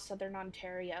across southern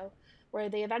Ontario, where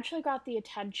they eventually got the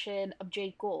attention of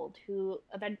Jake Gould, who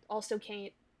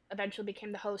eventually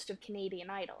became the host of Canadian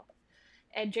Idol.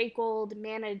 And Jake Gould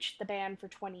managed the band for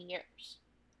 20 years.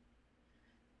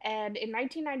 And in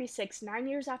 1996, 9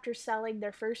 years after selling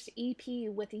their first EP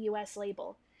with a US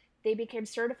label, they became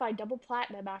certified double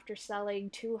platinum after selling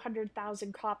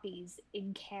 200,000 copies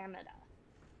in Canada.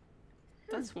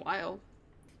 That's wild.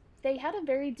 They had a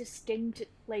very distinct,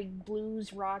 like,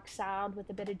 blues rock sound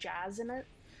with a bit of jazz in it.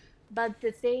 But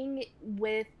the thing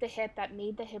with the Hip that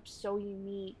made the Hip so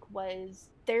unique was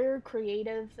their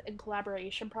creative and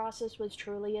collaboration process was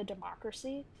truly a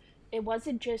democracy. It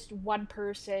wasn't just one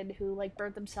person who, like,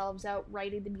 burnt themselves out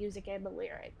writing the music and the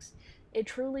lyrics. It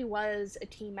truly was a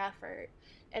team effort.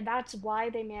 And that's why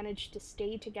they managed to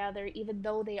stay together even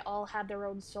though they all had their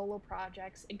own solo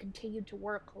projects and continued to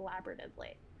work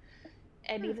collaboratively.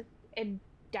 And even and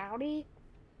Downey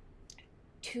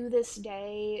to this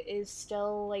day is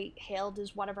still like hailed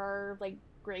as one of our like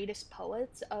greatest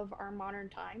poets of our modern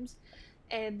times,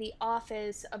 and the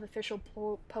office of official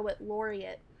poet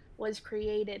laureate was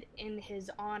created in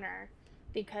his honor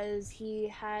because he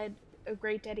had a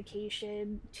great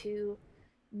dedication to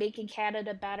making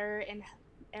Canada better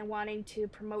and wanting to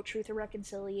promote truth and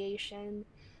reconciliation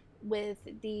with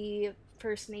the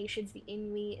First Nations, the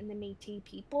Inuit, and the Métis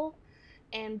people,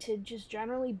 and to just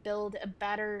generally build a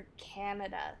better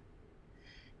Canada.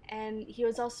 And he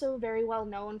was also very well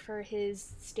known for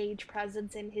his stage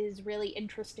presence and his really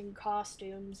interesting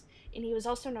costumes, and he was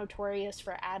also notorious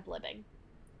for ad-libbing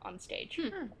on stage.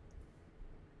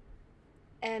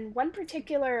 And one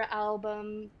particular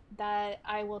album that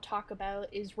I will talk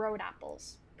about is Road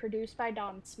Apples, produced by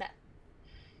Don Smith.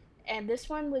 And this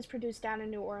one was produced down in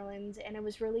New Orleans, and it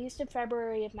was released in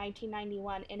February of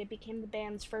 1991, and it became the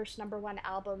band's first #1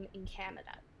 album in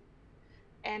Canada.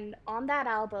 And on that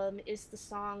album is the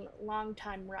song Long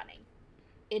Time Running.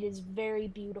 It is very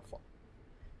beautiful.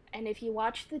 And if you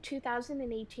watch the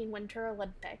 2018 Winter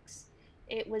Olympics,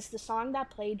 it was the song that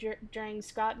played during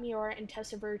Scott Muir and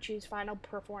Tessa Virtue's final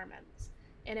performance.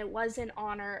 And it was in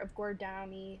honor of Gord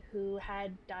Downie, who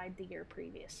had died the year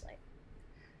previously.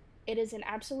 It is an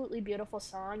absolutely beautiful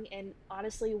song, and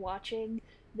honestly, watching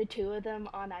the two of them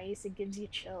on ice, it gives you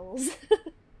chills.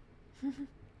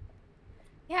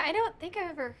 Yeah, I don't think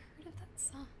I've ever heard of that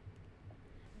song.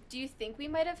 Do you think we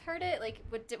might have heard it? Like,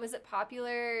 was it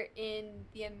popular in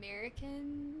the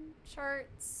American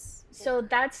charts? So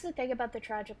that's the thing about the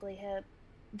Tragically Hip.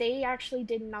 They actually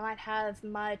did not have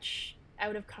much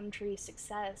out-of-country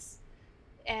success.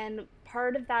 And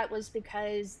part of that was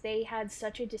because they had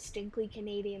such a distinctly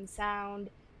Canadian sound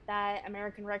that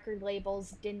American record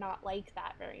labels did not like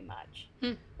that very much.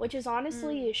 Which is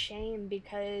honestly a shame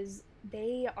because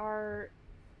they are,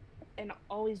 and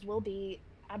always will be,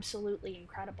 absolutely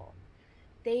incredible.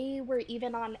 They were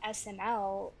even on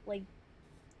SNL, like,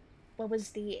 what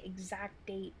was the exact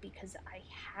date? Because I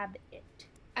have it.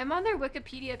 I'm on their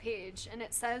Wikipedia page, and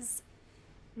it says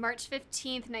March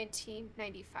 15th,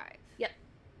 1995. Yep.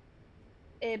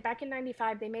 Back in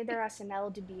 95, they made their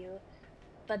SNL debut,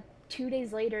 but 2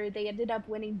 days later, they ended up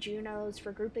winning Junos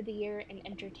for Group of the Year and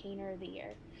Entertainer of the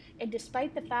Year. And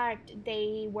despite the fact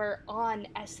they were on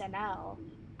SNL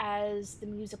as the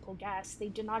musical guest, they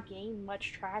did not gain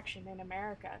much traction in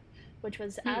America, which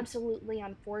was absolutely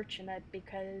unfortunate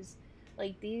because,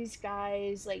 like, these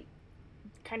guys, like,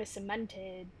 kind of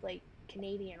cemented, like,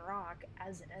 Canadian rock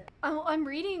as it is. Oh, I'm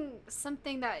reading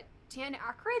something that Dan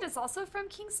Aykroyd is also from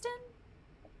Kingston?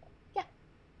 Yeah.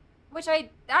 Which I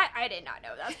did not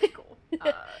know. That's pretty cool.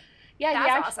 Yeah,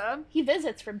 that's awesome. He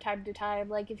visits from time to time.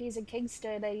 Like, if he's in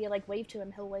Kingston and you, like, wave to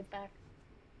him, he'll wave back.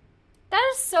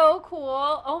 That is so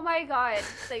cool. Oh my god.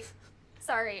 Like,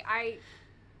 sorry, I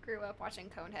grew up watching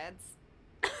Coneheads.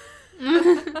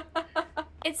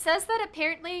 It says that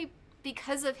apparently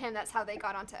because of him, that's how they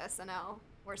got onto SNL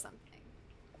or something.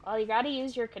 Well, you gotta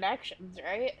use your connections,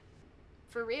 right?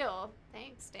 For real.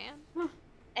 Thanks, Dan.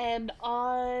 And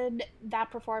on that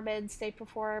performance, they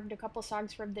performed a couple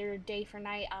songs from their Day for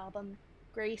Night album,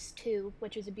 Grace 2,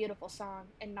 which is a beautiful song,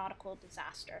 and Nautical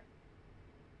Disaster.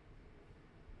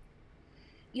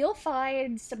 You'll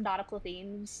find some nautical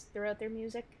themes throughout their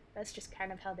music. That's just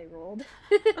kind of how they rolled.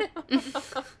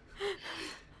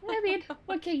 I mean,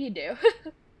 what can you do?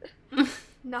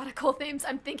 Nautical themes.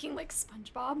 I'm thinking like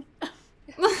SpongeBob.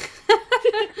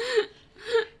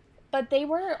 But they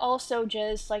were also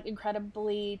just like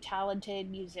incredibly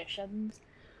talented musicians.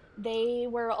 They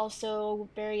were also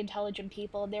very intelligent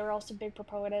people. They were also big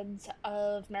proponents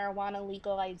of marijuana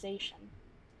legalization.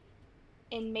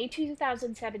 In May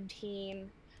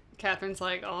 2017, Catherine's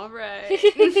like, all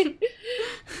right.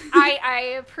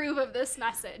 I approve of this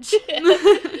message.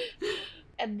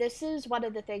 And this is one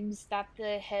of the things that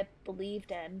the hip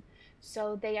believed in.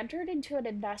 So they entered into an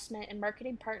investment and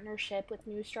marketing partnership with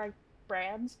New Strike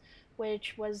Brands,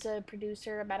 which was a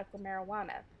producer of medical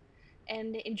marijuana.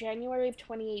 And in January of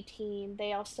 2018,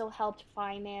 they also helped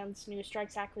finance New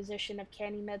Strike's acquisition of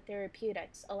CandyMed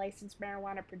Therapeutics, a licensed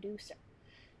marijuana producer.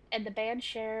 And the band's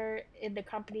share in the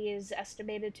company is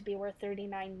estimated to be worth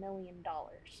 $39 million.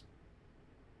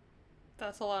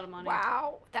 That's a lot of money.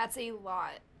 Wow, that's a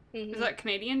lot. Mm-hmm. Is that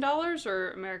Canadian dollars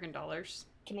or American dollars?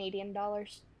 Canadian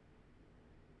dollars.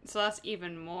 So that's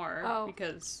even more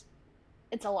because...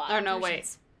 It's a lot. Oh, no,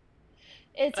 wait.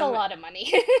 It's a lot of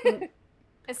money.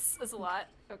 It's a lot.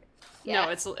 Okay. No,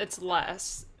 it's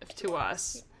less to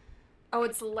us. Oh,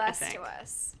 it's less to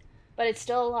us. But it's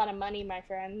still a lot of money, my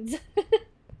friends.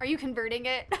 Are you converting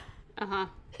it? Uh-huh.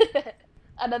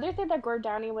 Another thing that Gord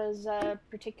Downey was a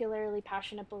particularly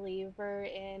passionate believer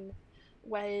in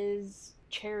was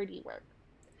charity work.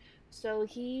 So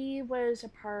he was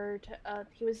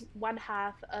one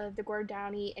half of the Gord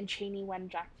Downey and Cheney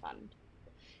Wenjack Fund.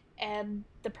 And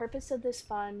the purpose of this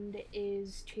fund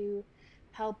is to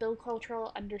help build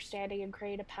cultural understanding and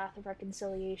create a path of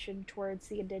reconciliation towards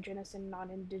the indigenous and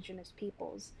non-indigenous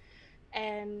peoples.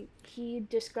 And he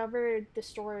discovered the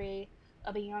story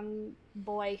of a young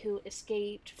boy who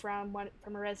escaped from a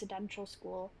residential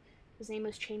school. His name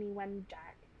was Cheney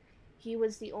Wenjack. He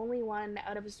was the only one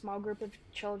out of a small group of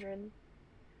children.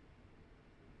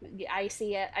 I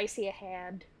see a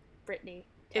hand. Brittany,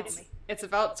 tell me. It's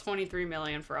about 23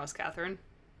 million for us, Catherine.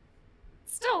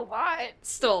 Still a lot.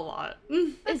 Still a lot.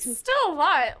 It's still a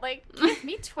lot. Like, give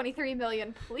me 23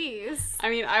 million, please. I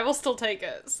mean, I will still take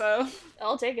it, so.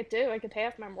 I'll take it too. I could pay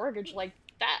off my mortgage like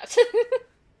that.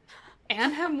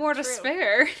 And have more to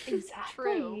spare.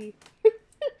 Exactly.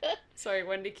 Sorry,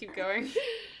 Wendy, keep going.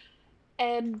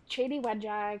 And Cheney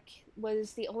Wenjack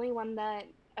was the only one that,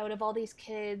 out of all these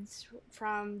kids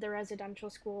from the residential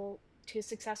school, to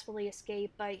successfully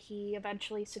escape, but he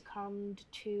eventually succumbed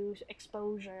to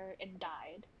exposure and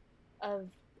died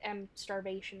and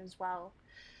starvation as well.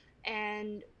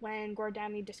 And when Gord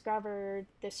Downey discovered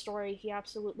this story, he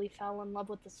absolutely fell in love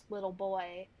with this little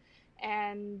boy,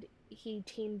 and he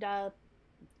teamed up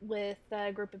with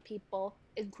a group of people,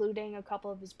 including a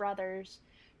couple of his brothers,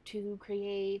 to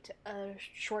create a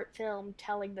short film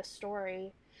telling the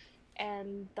story,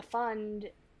 and the fund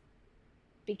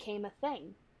became a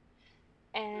thing.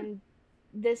 And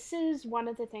this is one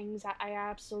of the things that I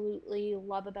absolutely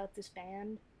love about this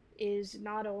band, is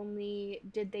not only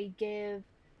did they give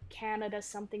Canada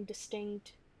something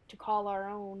distinct to call our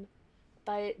own,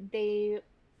 but they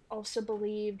also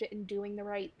believed in doing the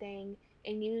right thing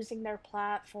and using their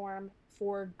platform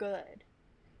for good.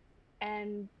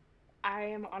 And I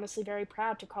am honestly very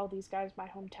proud to call these guys my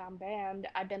hometown band.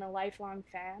 I've been a lifelong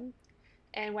fan.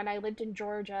 And when I lived in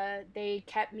Georgia, they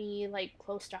kept me, like,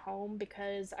 close to home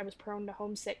because I was prone to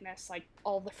homesickness, like,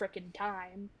 all the frickin'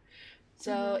 time.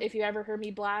 So if you ever heard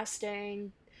me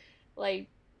blasting, like,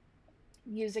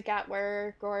 music at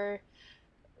work or,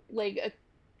 like,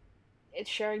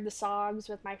 sharing the songs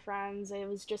with my friends, it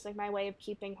was just, like, my way of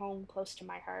keeping home close to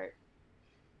my heart.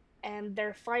 And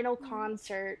their final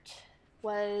concert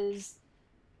was,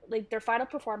 like, their final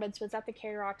performance was at the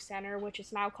K-Rock Center, which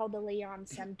is now called the Leon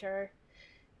Center,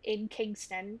 in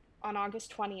Kingston on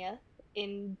August 20th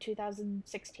in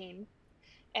 2016,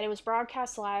 and it was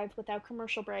broadcast live without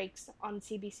commercial breaks on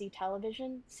CBC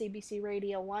Television, CBC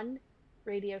Radio 1,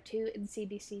 Radio 2, and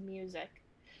CBC Music.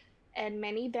 And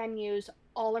many venues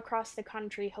all across the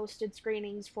country hosted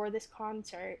screenings for this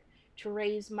concert to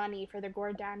raise money for the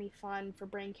Gord Downey Fund for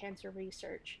Brain Cancer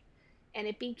Research. And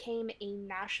it became a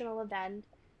national event,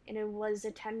 and it was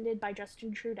attended by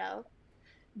Justin Trudeau,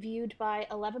 viewed by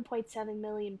 11.7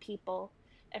 million people.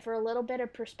 And for a little bit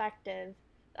of perspective,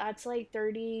 that's like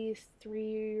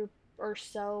 33 or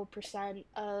so percent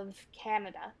of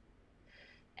Canada.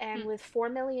 And with 4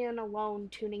 million alone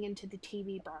tuning into the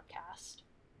TV broadcast.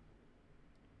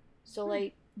 So,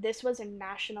 like, this was a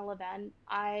national event.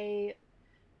 I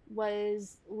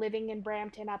was living in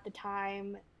Brampton at the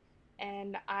time,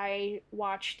 and I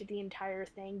watched the entire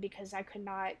thing because I could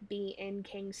not be in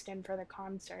Kingston for the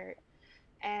concert.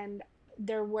 And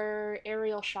there were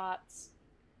aerial shots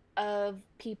of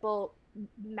people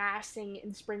massing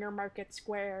in Springer Market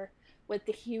Square with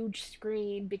the huge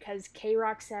screen because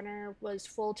K-Rock Center was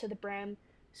full to the brim,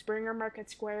 Springer Market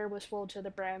Square was full to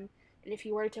the brim, and if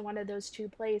you were to one of those two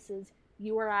places,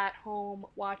 you were at home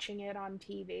watching it on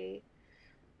TV.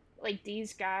 Like,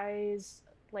 these guys,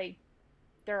 like,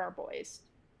 they're our boys.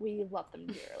 We love them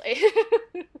dearly.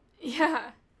 Yeah.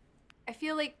 I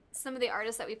feel like some of the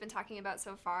artists that we've been talking about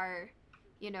so far,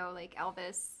 you know, like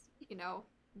Elvis, you know,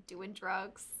 doing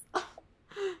drugs,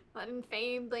 letting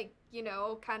fame, like, you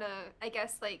know, kind of, I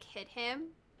guess, like, hit him.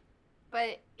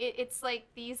 But it's like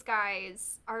these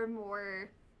guys are more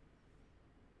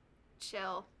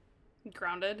chill.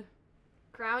 Grounded.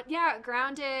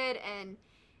 Grounded, and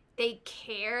they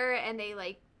care, and they,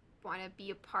 like, want to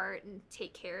be a part and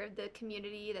take care of the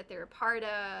community that they're a part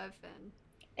of. And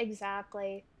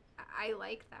Exactly. I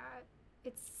like that.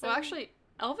 It's so... Well, actually,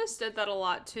 Elvis did that a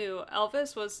lot, too.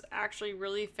 Elvis was actually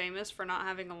really famous for not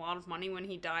having a lot of money when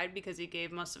he died because he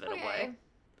gave most of it away.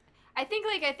 I think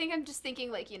I'm just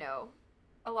thinking, like, you know,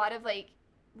 a lot of, like,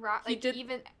 rock, like,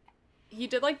 even... He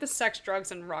did, like, the sex,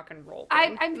 drugs, and rock and roll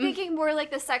I'm, thing. I'm thinking more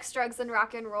like the sex, drugs, and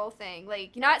rock and roll thing.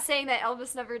 Like, not saying that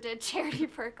Elvis never did charity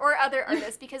work or other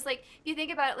artists, because, like, if you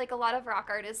think about it, like, a lot of rock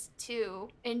artists, too,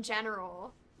 in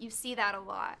general, you see that a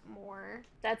lot more.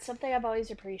 That's something I've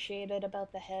always appreciated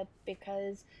about the hip,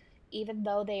 because even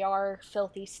though they are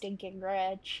filthy, stinking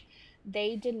rich,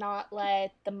 they did not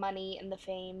let the money and the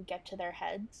fame get to their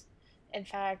heads. In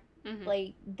fact, Mm-hmm.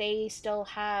 like, they still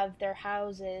have their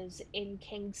houses in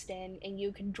Kingston, and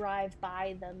you can drive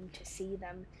by them to see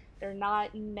them. They're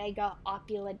not mega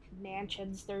opulent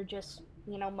mansions, they're just,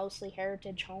 mostly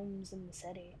heritage homes in the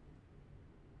city.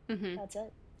 Mm-hmm. That's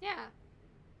it. Yeah.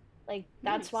 Like,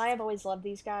 that's Nice. why I've always loved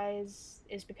these guys,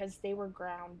 is because they were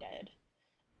grounded.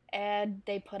 And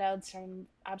they put out some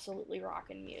absolutely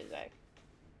rockin' music.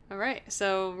 All right,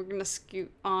 so we're gonna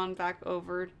scoot on back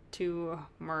over to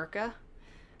America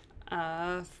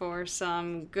for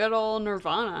some good old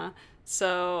Nirvana.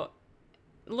 So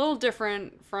a little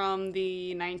different from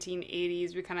the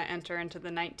 1980s. We kind of enter into the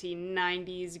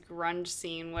 1990s grunge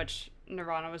scene, which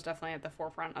Nirvana was definitely at the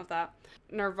forefront of that.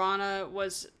 Nirvana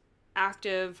was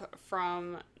active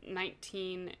from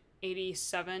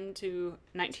 1987 to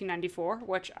 1994,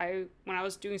 which when I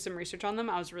was doing some research on them,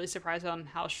 I was really surprised on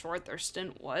how short their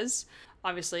stint was.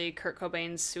 Obviously, Kurt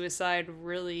Cobain's suicide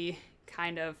really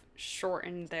kind of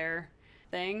shortened their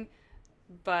thing,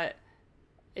 but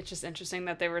it's just interesting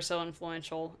that they were so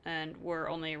influential and were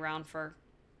only around for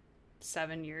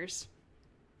 7 years.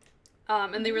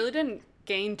 And they really didn't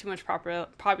gain too much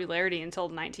popularity until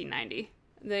 1990.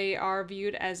 They are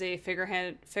viewed as a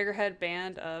figurehead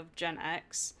band of Gen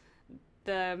X.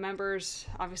 The members,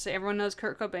 obviously, everyone knows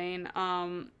Kurt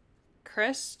Cobain.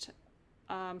 Chris,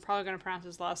 I'm probably going to pronounce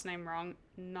his last name wrong,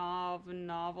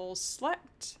 Novoselic,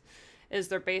 is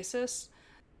their bassist.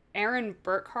 Aaron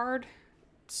Burkhardt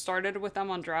started with them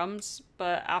on drums,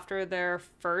 but after their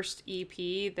first EP,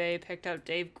 they picked up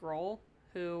Dave Grohl,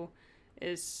 who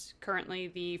is currently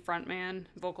the frontman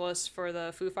vocalist for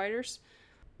the Foo Fighters.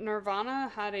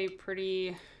 Nirvana had a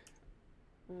pretty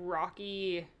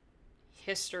rocky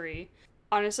history.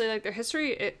 Honestly, like, their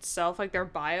history itself, like, their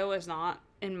bio is not,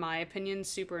 in my opinion,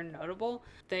 super notable.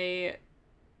 They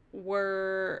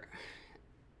were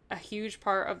a huge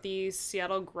part of the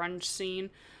Seattle grunge scene.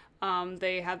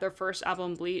 They had their first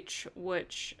album, Bleach,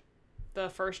 which the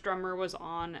first drummer was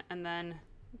on, and then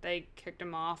they kicked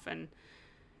him off and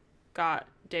got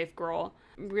Dave Grohl.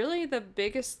 Really, the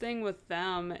biggest thing with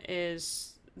them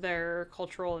is their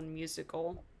cultural and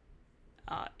musical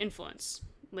influence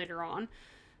later on.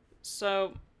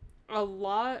 So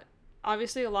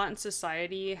obviously a lot in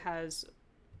society has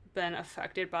been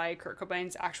affected by Kurt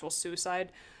Cobain's actual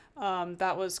suicide.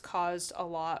 That was caused a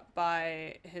lot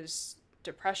by his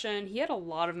depression. He had a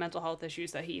lot of mental health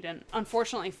issues that he didn't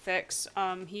unfortunately fix.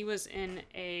 He was in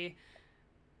a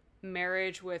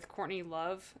marriage with Courtney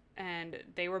Love, and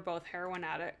they were both heroin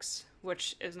addicts,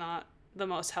 which is not the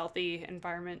most healthy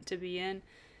environment to be in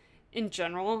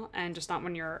general, and just not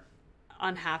when you're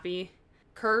unhappy.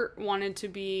 Kurt wanted to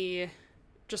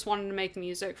make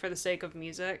music for the sake of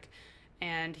music,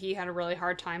 and he had a really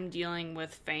hard time dealing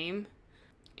with fame.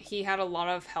 He had a lot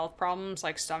of health problems,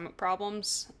 like stomach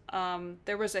problems.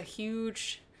 There was a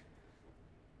huge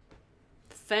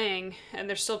thing, and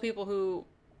there's still people who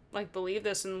like believe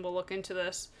this and will look into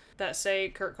this, that say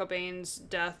Kurt Cobain's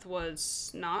death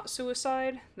was not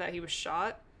suicide, that he was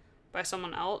shot by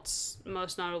someone else.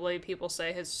 Most notably, people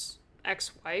say his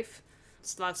ex-wife.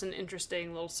 So that's an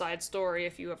interesting little side story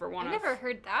if you ever want to. I never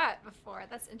heard that before.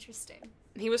 That's interesting.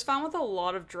 He was found with a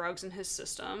lot of drugs in his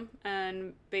system,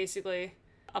 and basically,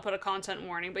 I'll put a content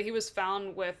warning, but he was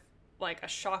found with like a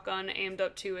shotgun aimed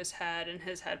up to his head and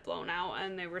his head blown out,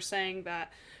 and they were saying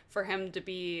that for him to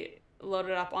be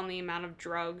loaded up on the amount of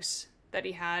drugs that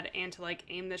he had and to like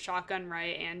aim the shotgun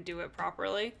right and do it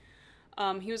properly.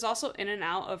 He was also in and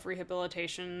out of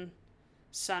rehabilitation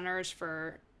centers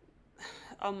for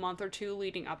a month or two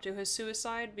leading up to his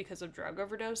suicide because of drug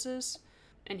overdoses,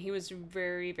 and he was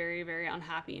very, very, very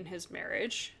unhappy in his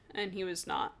marriage, and he was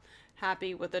not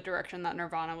happy with the direction that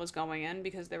Nirvana was going in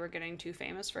because they were getting too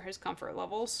famous for his comfort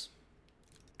levels.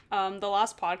 The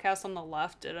last podcast on the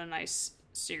left did a nice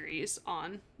series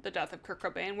on the death of Kurt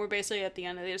Cobain, where basically at the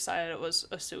end they decided it was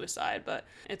a suicide, but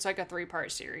it's like a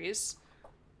 3-part series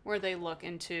where they look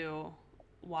into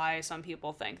why some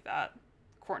people think that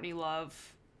Courtney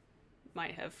Love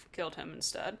might have killed him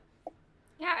instead.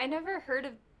 Yeah, I never heard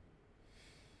of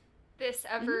this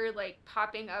ever like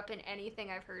popping up in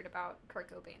anything I've heard about Kurt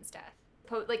Cobain's death.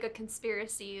 Like a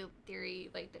conspiracy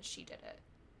theory, like that she did it.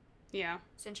 Yeah.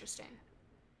 It's interesting.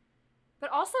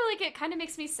 But also, like, it kind of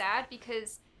makes me sad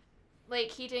because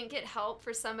like he didn't get help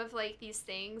for some of like these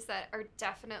things that are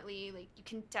definitely like you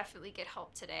can definitely get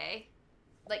help today.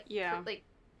 Like Yeah. like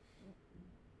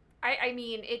I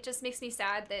mean, it just makes me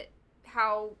sad that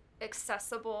how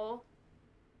accessible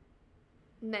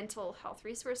mental health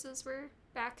resources were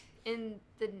back in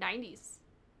the 90s.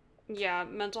 Yeah,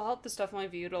 mental health is definitely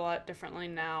viewed a lot differently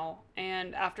now.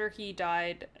 And after he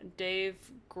died, Dave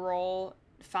Grohl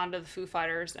founded the Foo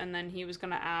Fighters, and then he was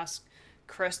going to ask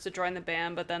Chris to join the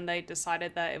band, but then they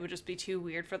decided that it would just be too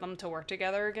weird for them to work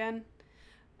together again.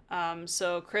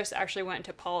 So Chris actually went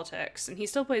into politics, and he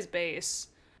still plays bass,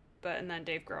 and then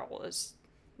Dave Grohl is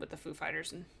with the Foo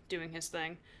Fighters and doing his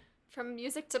thing. From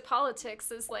music to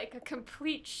politics is like a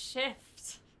complete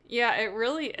shift. Yeah, it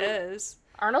really is.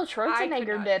 Arnold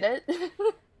Schwarzenegger did it.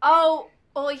 Oh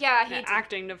yeah, he did.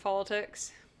 Acting to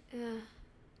politics.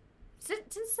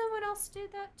 Didn't someone else do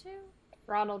that too?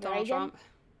 Ronald Reagan. Trump.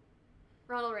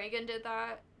 Ronald Reagan did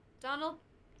that.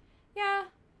 Yeah,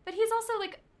 but he's also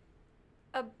like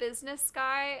a business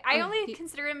guy. I only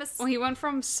consider him Well, he went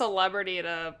from celebrity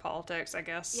to politics, I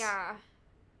guess. Yeah.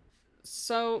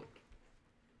 So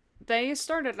they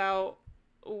started out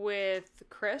with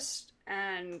Chris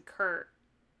and Kurt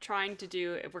trying to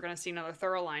do, if we're going to see another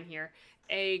thorough line here,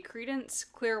 a Creedence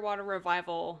Clearwater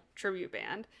Revival tribute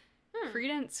band.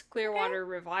 Creedence Clearwater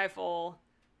Revival,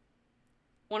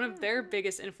 one of their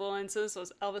biggest influences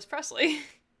was Elvis Presley.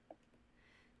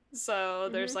 So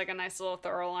there's like a nice little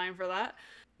thorough line for that.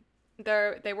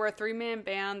 They were a 3-man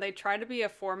band. They tried to be a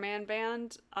 4-man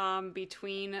band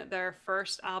between their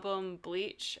first album,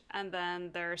 Bleach, and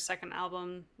then their second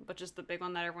album, which is the big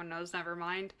one that everyone knows,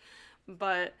 Nevermind.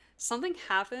 But something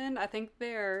happened. I think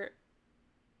their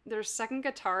second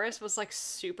guitarist was like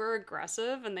super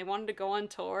aggressive, and they wanted to go on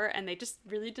tour, and they just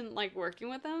really didn't like working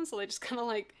with him, so they just kind of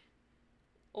like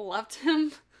left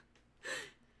him.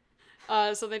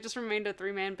 So they just remained a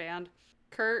 3-man band.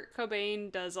 Kurt Cobain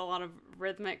does a lot of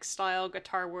rhythmic style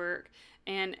guitar work,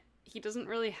 and he doesn't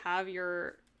really have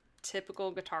your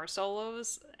typical guitar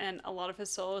solos, and a lot of his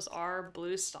solos are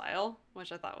blues style,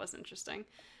 which I thought was interesting.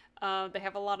 They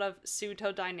have a lot of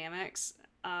pseudo dynamics,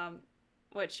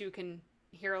 which you can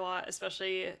hear a lot,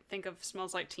 especially think of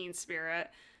Smells Like Teen Spirit.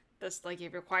 This, like, you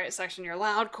have your quiet section, your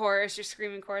loud chorus, your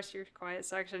screaming chorus, your quiet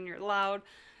section, your loud.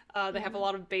 They have a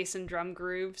lot of bass and drum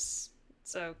grooves,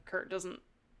 so Kurt doesn't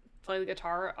play the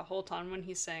guitar a whole ton when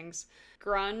he sings.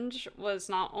 Grunge was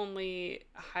not only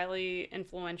highly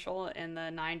influential in the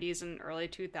 90s and early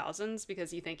 2000s,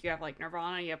 because you think you have like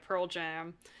Nirvana, you have Pearl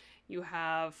Jam, you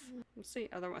have, what's the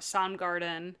other one,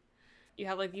 Soundgarden. You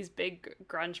have like these big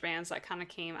grunge bands that kind of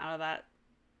came out of that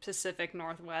Pacific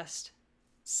Northwest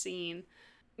scene.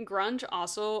 Grunge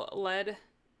also led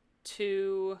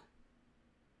to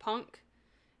punk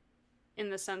in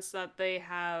the sense that they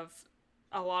have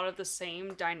a lot of the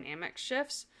same dynamic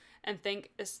shifts, and think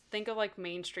of like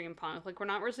mainstream punk. Like, we're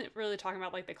not really talking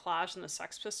about like the Clash and the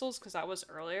Sex Pistols, because that was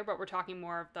earlier, but we're talking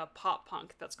more of the pop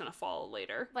punk that's going to follow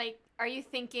later. Like, are you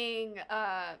thinking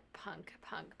punk?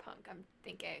 I'm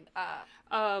thinking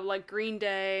like Green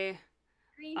Day,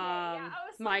 yeah,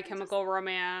 My Chemical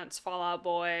Romance, Fall Out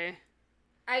Boy.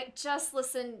 I just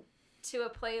listened to a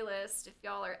playlist, if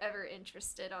y'all are ever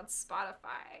interested, on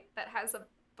Spotify that has a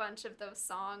bunch of those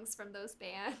songs from those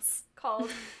bands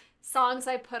called Songs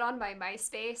I Put on My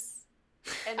MySpace.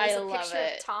 And there's a picture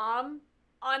of Tom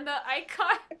on the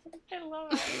icon. I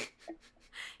love it.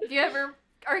 If you ever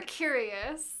are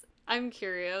curious. I'm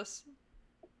curious.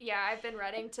 Yeah, I've been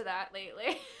running to that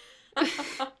lately.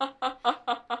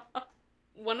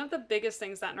 One of the biggest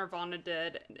things that Nirvana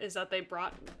did is that they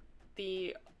brought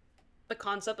the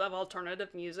concept of alternative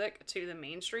music to the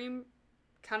mainstream.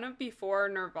 Kind of before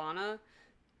Nirvana,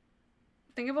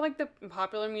 think of like the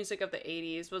popular music of the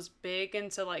 80s was big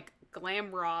into like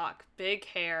glam rock, big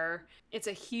hair. It's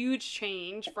a huge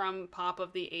change from pop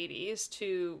of the 80s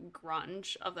to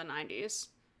grunge of the 90s.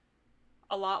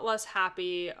 A lot less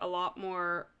happy, a lot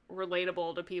more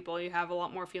relatable to people. You have a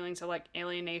lot more feelings of like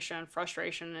alienation,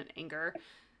 frustration, and anger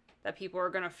that people are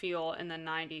going to feel in the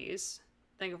 90s.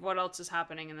 Think of what else is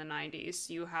happening in the 90s.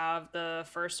 You have the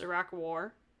first Iraq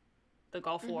War, the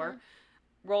Gulf War.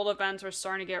 World events are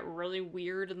starting to get really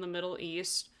weird in the Middle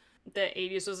East. The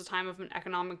 80s was a time of an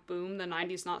economic boom, the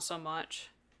 90s not so much.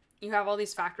 You have all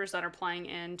these factors that are playing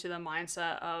into the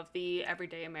mindset of the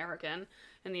everyday American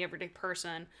and the everyday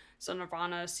person. So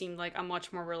Nirvana seemed like a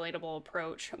much more relatable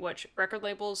approach, which record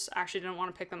labels actually didn't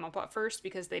want to pick them up at first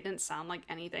because they didn't sound like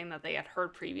anything that they had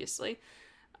heard previously.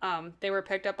 They were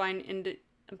picked up by an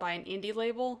indie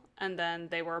label, and then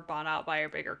they were bought out by a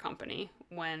bigger company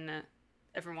when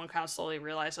everyone kind of slowly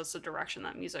realized that's the direction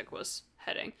that music was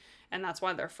heading. And that's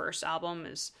why their first album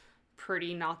is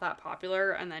pretty not that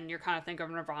popular. And then you're kind of think of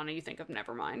Nirvana, you think of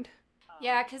Nevermind.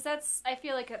 Yeah, because I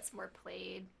feel like that's more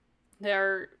played.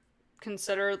 They're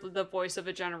considered the voice of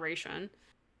a generation.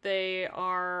 They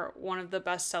are one of the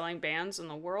best-selling bands in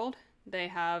the world. They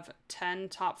have 10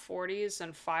 top 40s,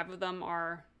 and 5 of them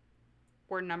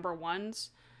were number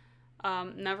ones.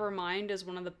 Nevermind is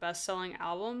one of the best-selling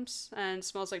albums, and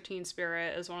Smells Like Teen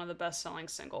Spirit is one of the best-selling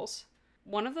singles.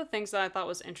 One of the things that I thought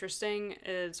was interesting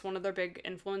is one of their big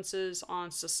influences on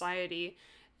society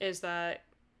is that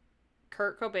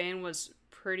Kurt Cobain was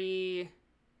pretty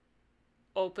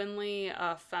openly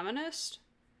a feminist,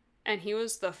 and he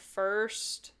was the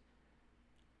first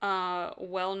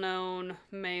well-known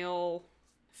male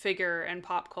figure in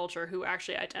pop culture who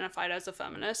actually identified as a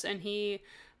feminist, and he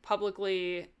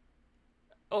publicly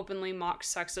openly mocked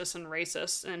sexist and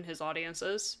racist in his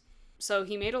audiences. So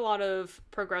he made a lot of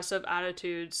progressive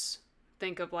attitudes,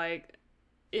 think of like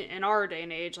in our day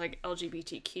and age, like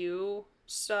LGBTQ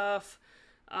stuff,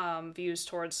 views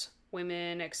towards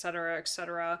women,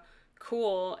 etc.,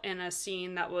 cool, in a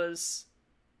scene that was,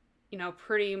 you know,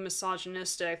 pretty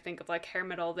misogynistic. Think of like hair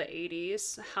metal of the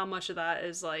 80s. How much of that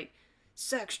is like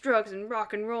sex, drugs, and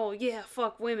rock and roll? Yeah,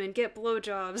 fuck women, get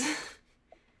blowjobs.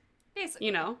 Basically.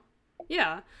 You know?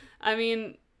 Yeah. I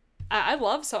mean, I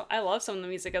love some of the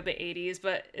music of the 80s,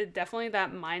 but definitely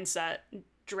that mindset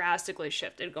drastically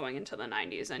shifted going into the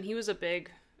 90s, and he was a big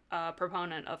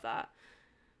proponent of that,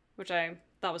 which I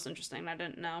thought was interesting. I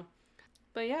didn't know.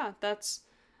 But yeah, that's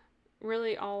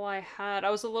really all I had. I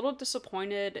was a little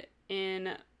disappointed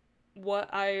in what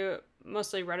I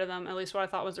mostly read of them, at least what I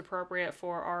thought was appropriate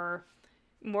for our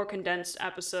more condensed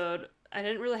episode. I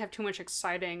didn't really have too much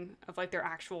exciting of like their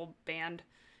actual band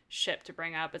ship to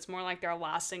bring up. It's more like their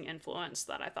lasting influence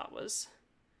that I thought was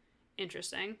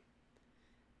interesting.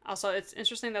 Also, it's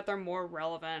interesting that they're more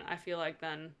relevant, I feel like,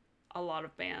 than a lot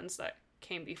of bands that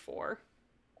came before.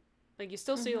 Like, you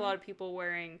still see a lot of people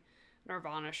wearing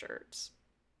Nirvana shirts.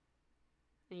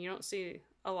 And you don't see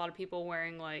a lot of people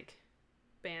wearing, like,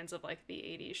 bands of, like, the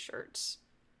 80s shirts.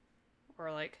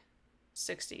 Or, like,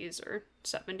 60s or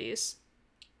 70s.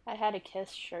 I had a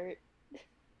Kiss shirt.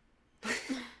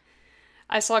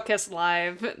 I saw Kiss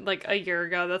live, like, a year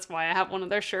ago. That's why I have one of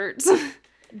their shirts.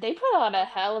 They put on a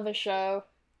hell of a show.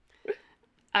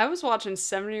 I was watching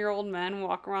 70-year-old men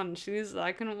walk around in shoes that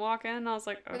I couldn't walk in. I was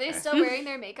like, okay. Were they still wearing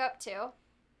their makeup, too?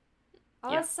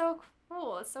 Oh, Yeah. That's so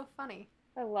cool. It's so funny.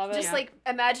 I love it. Just, like,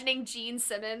 imagining Gene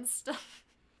Simmons stuff.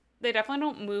 They definitely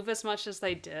don't move as much as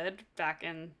they did back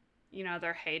in, you know,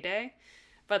 their heyday.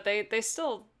 But they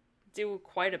still do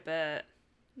quite a bit.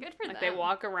 Good for Like, them. they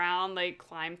walk around, they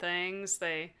climb things,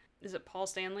 Is it Paul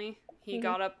Stanley? He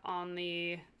got up on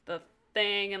the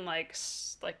thing and, like,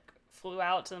 flew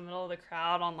out to the middle of the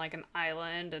crowd on, like, an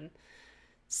island and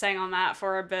sang on that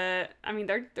for a bit. I mean,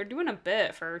 they're doing a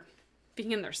bit for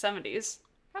being in their 70s.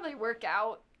 Probably work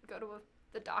out, go to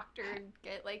the doctor and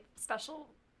get, like, special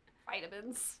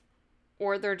vitamins.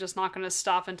 Or they're just not going to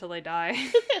stop until they die.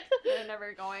 They're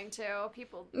never going to.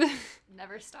 People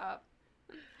never stop.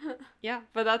 Yeah,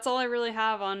 but that's all I really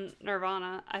have on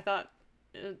Nirvana. I thought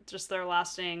just their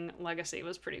lasting legacy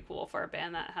was pretty cool for a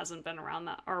band that hasn't been around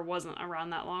that, or wasn't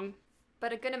around that long.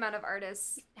 But a good amount of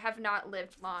artists have not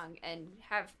lived long and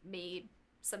have made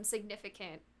some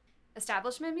significant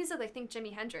establishment music. I think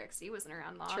Jimi Hendrix, he wasn't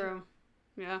around long. True.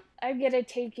 Yeah. I'm gonna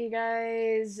take you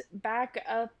guys back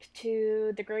up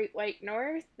to the Great White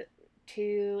North,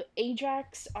 to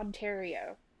Ajax,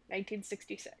 Ontario,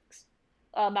 1966.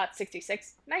 Not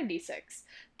 66, 96.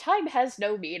 Time has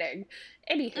no meaning.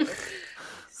 Anywho,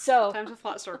 so... Time's a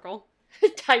flat circle.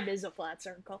 Time is a flat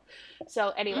circle.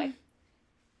 So, anyway.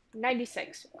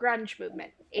 96, grunge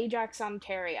movement, Ajax,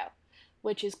 Ontario,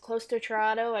 which is close to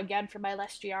Toronto, again for my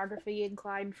less geography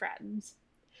inclined friends.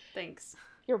 Thanks.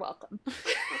 You're welcome.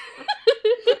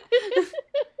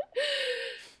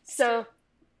 So,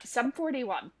 Sum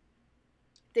 41.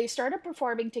 They started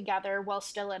performing together while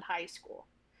still in high school.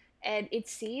 And it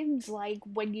seems like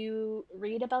when you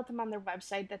read about them on their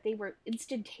website that they were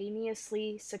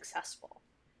instantaneously successful,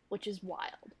 which is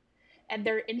wild. And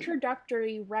their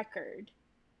introductory record,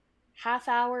 Half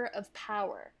Hour of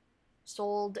Power,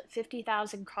 sold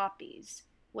 50,000 copies,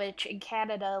 which in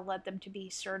Canada led them to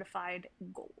be certified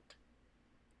gold.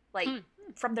 Like,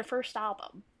 from their first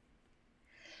album.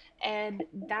 And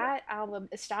that album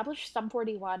established Sum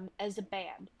 41 as a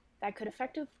band that could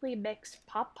effectively mix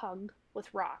pop punk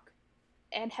with rock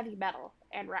and heavy metal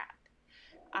and rap.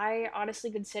 I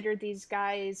honestly consider these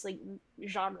guys like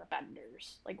genre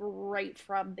benders, like right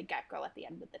from the get-go at the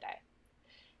end of the day.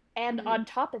 And Mm. on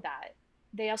top of that,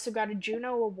 they also got a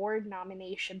Juno Award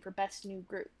nomination for Best New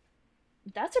Group.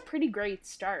 That's a pretty great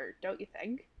start, don't you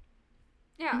think?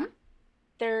 Yeah.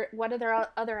 One of their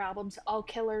other albums, All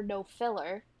Killer No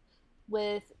Filler,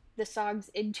 with the songs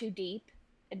In Too Deep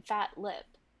and Fat Lip,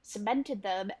 cemented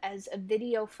them as a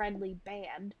video friendly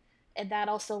band, and that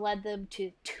also led them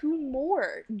to two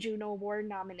more Juno Award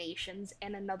nominations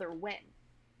and another win.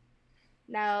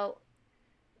 Now,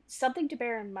 something to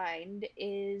bear in mind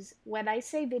is when I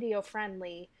say video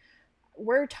friendly,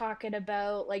 we're talking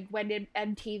about like when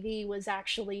MTV was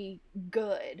actually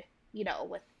good,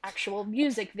 with actual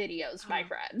music videos, my Oh,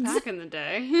 friends. back in the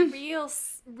day.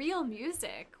 Real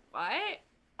music. What?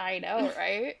 I know,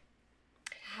 right?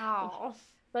 Wow.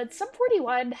 But Sum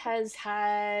 41 has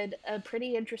had a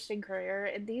pretty interesting career,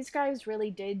 and these guys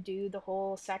really did do the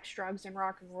whole sex, drugs, and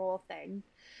rock and roll thing.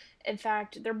 In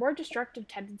fact, their more destructive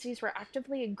tendencies were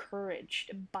actively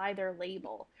encouraged by their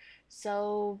label.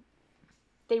 So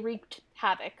they wreaked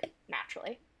havoc,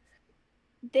 naturally.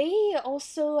 They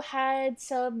also had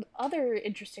some other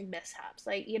interesting mishaps.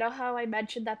 Like, you know how I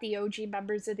mentioned that the OG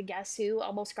members of the Guess Who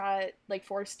almost got like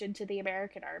forced into the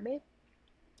American Army?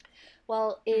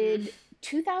 Well, Mm. in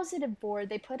 2004,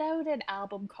 they put out an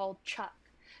album called Chuck,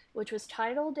 which was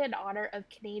titled in honor of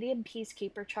Canadian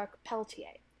peacekeeper Chuck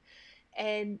Peltier.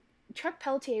 And Chuck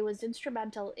Peltier was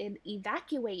instrumental in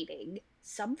evacuating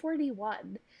Sum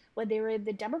 41 when they were in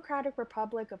the Democratic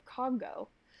Republic of Congo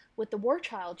with the War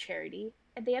Child charity,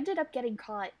 and they ended up getting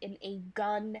caught in a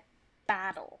gun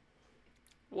battle.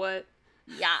 What?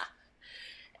 Yeah.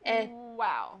 And,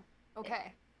 Wow.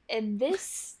 Okay. and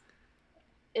this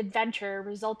adventure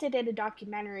resulted in a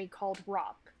documentary called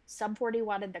Rock, Sum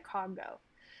 41 in the Congo.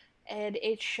 And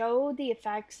it showed the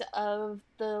effects of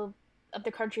the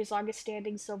country's longest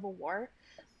standing civil war,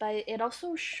 but it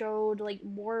also showed like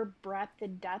more breadth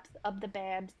and depth of the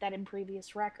band than in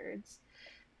previous records,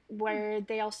 where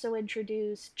they also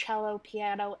introduced cello,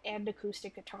 piano, and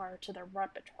acoustic guitar to their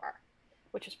repertoire,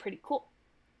 which is pretty cool.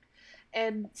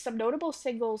 And some notable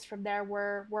singles from there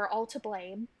were We're All to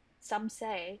Blame, Some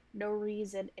Say, No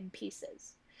Reason, and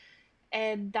Pieces.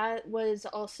 And that was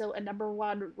also a number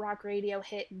one rock radio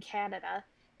hit in Canada,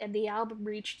 and the album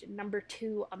reached number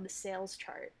two on the sales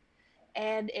chart.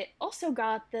 And it also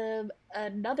got them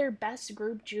another Best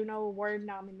Group Juno Award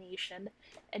nomination,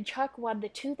 and Chuck won the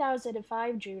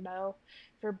 2005 Juno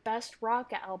for Best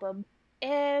Rock Album,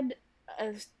 and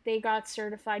they got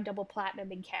certified double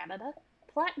platinum in Canada,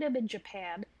 platinum in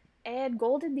Japan, and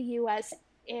gold in the US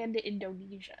and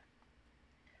Indonesia.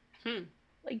 Hmm.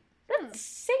 Like, Hmm. that's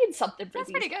saying something for That's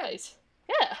these pretty good. guys.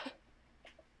 Yeah.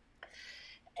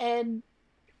 And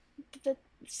the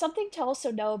something to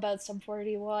also know about Sum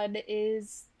 41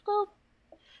 is, well,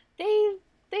 they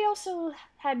they also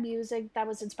had music that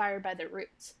was inspired by their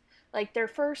roots. Like their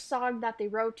first song that they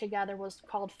wrote together was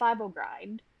called 50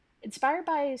 Grind, inspired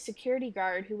by a security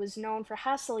guard who was known for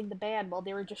hassling the band while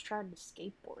they were just trying to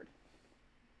skateboard.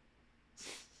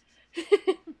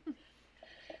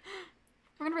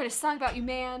 We're gonna write a song about you,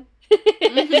 man.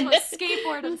 I just want to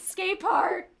skateboard at the skate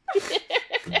park.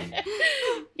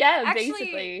 Yeah, Actually,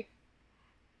 basically.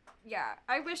 Yeah,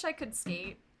 I wish I could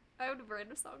skate. I would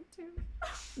write a song too.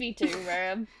 Me too,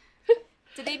 man.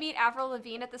 Did they meet Avril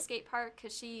Lavigne at the skate park?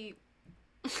 Cause she.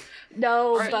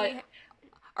 No, Are- but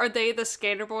Are they the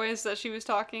skater boys that she was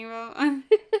talking about?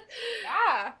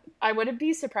 Yeah. I wouldn't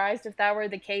be surprised if that were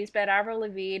the case, but Avril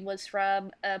Lavigne was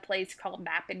from a place called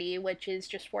Napanee, which is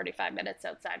just 45 minutes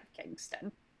outside of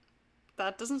Kingston.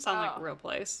 That doesn't sound like a Oh. real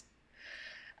place.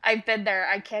 I've been there.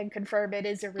 I can confirm it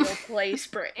is a real place,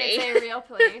 Brittany. It's a real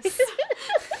place.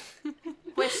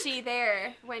 Was she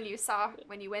there when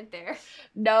you went there?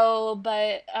 No,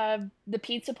 but the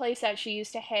pizza place that she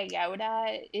used to hang out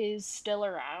at is still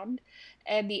around.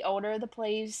 And the owner of the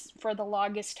place, for the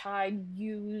longest time,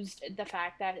 used the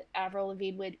fact that Avril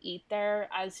Lavigne would eat there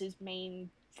as his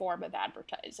main form of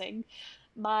advertising.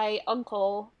 My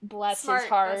uncle, bless his That's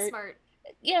heart. smart.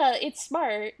 Yeah, it's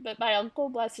smart, but my uncle,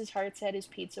 bless his heart, said his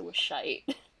pizza was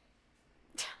shite.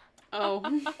 Oh.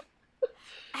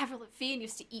 Avril Lavigne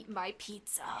used to eat my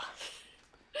pizza.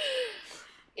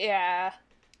 Yeah,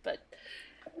 but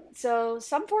so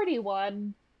Sum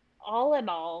 41, all in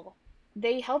all,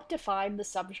 they helped define the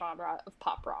subgenre of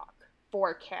pop rock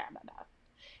for Canada.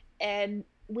 And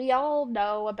we all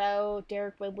know about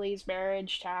Derek Whibley's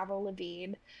marriage to Avril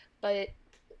Lavigne, but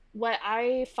what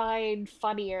I find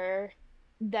funnier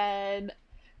than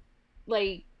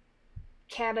like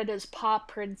Canada's pop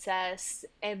princess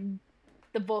and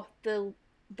the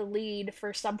lead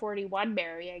for Sum 41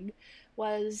 marrying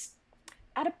was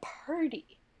at a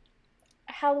party,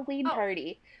 a Halloween Oh.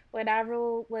 party, when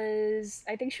Avril was,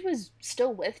 I think she was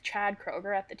still with Chad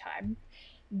Kroeger at the time,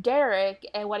 Derek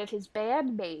and one of his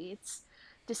bandmates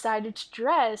decided to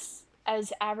dress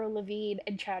as Avril Lavigne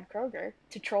and Chad Kroeger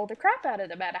to troll the crap out of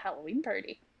them at a Halloween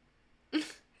party.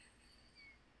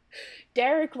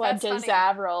 Derek went That's as funny.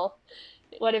 Avril.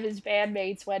 One of his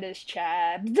bandmates went as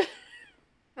Chad.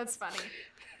 That's funny.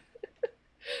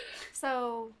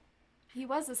 So, he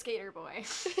was a skater boy.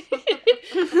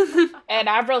 And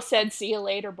Avril said, "See you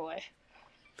later, boy."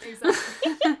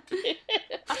 Exactly.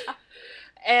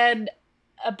 And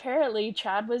apparently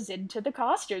Chad was into the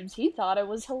costumes. He thought it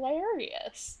was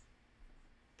hilarious.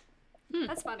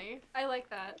 That's funny. I like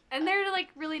that. And they're like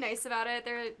really nice about it.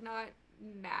 They're not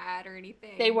mad or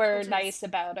anything. They were which is nice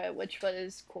about it, which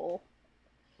was cool.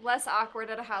 less awkward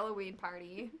at a Halloween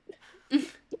party.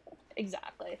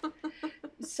 Exactly.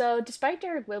 So, despite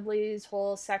Derek Whibley's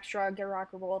whole sex, drug, and rock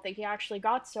and roll thing, he actually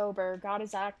got sober, got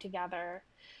his act together,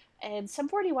 and Sum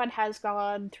 41 has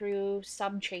gone through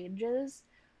some changes,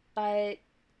 but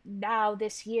now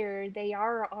this year they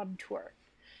are on tour.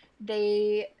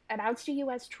 They announced a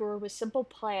US tour with Simple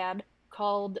Plan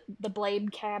called the Blame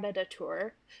Canada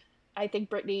Tour. I think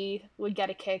Brittany would get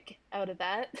a kick out of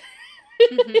that.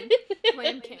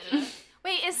 Blame Canada.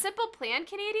 Wait, is Simple Plan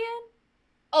Canadian?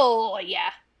 Oh, yeah.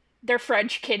 They're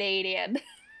French Canadian.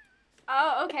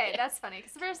 Oh, okay. That's funny.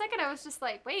 Because for a second I was just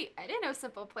like, wait, I didn't know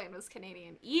Simple Plan was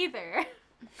Canadian either.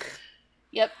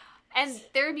 Yep. And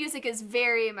their music is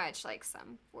very much like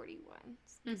Sum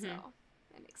 41. So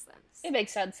that makes sense. It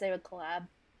makes sense they would collab.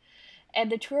 And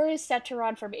the tour is set to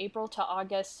run from April to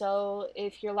August, so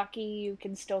if you're lucky, you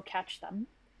can still catch them.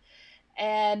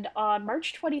 And on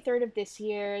March 23rd of this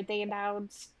year, they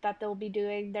announced that they'll be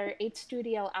doing their 8th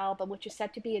studio album, which is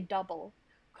set to be a double,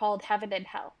 called Heaven and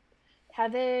Hell.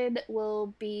 Heaven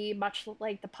will be much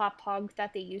like the pop punk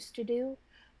that they used to do,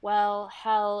 while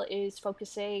Hell is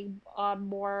focusing on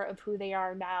more of who they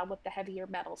are now with the heavier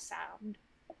metal sound.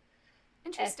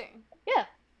 Interesting. Yeah.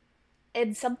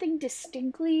 And something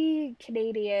distinctly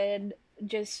Canadian,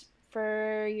 just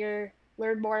for your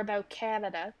learn more about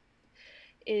Canada,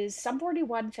 is Sum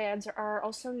 41 fans are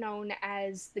also known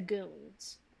as the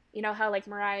Goons. You know how like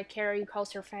Mariah Carey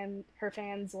calls her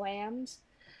fans lambs?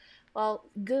 Well,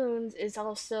 Goons is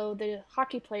also the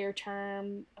hockey player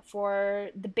term for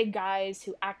the big guys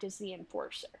who act as the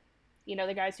enforcer. You know,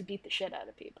 the guys who beat the shit out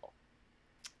of people.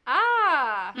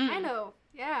 Ah, I know.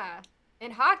 Yeah. In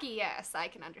hockey, yes, I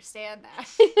can understand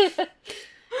that.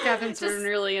 Catherine's been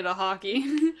really into hockey.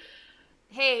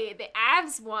 Hey, the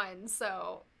Avs won,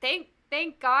 so thank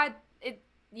God.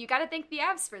 You got to thank the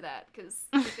Avs for that, because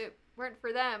if it weren't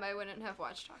for them, I wouldn't have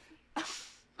watched hockey.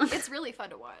 It's really fun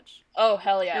to watch. Oh,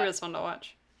 hell yeah. It was fun to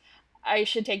watch. I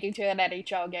should take you to an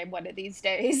NHL game one of these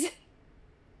days.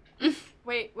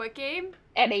 Wait, what game?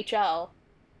 NHL.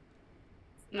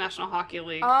 National Hockey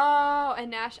League. Oh,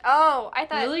 a Oh, I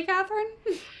thought. Really, Catherine?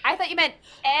 I thought you meant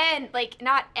N, like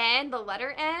not N, the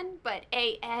letter N, but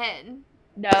A-N.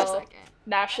 No.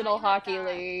 National Hockey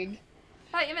League.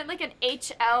 I thought you meant like an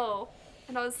HL.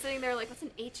 And I was sitting there like, what's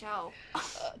an HL?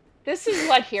 This is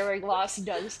what hearing loss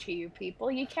does to you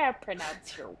people. You can't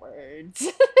pronounce your words.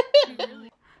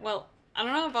 Well, I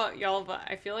don't know about y'all, but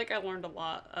I feel like I learned a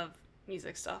lot of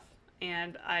music stuff.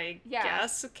 And I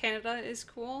guess Canada is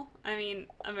cool. I mean,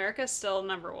 America's still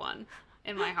number one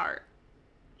in my heart.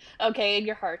 Okay, in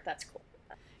your heart, that's cool.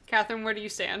 Catherine, where do you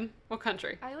stand? What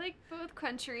country? I like both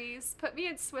countries. Put me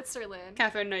in Switzerland.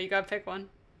 Catherine, no, you gotta pick one.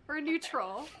 Or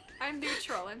neutral. I'm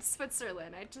neutral in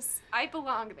Switzerland. I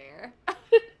belong there.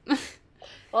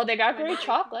 Well, they got great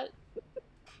chocolate.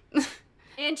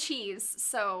 And cheese,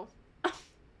 so...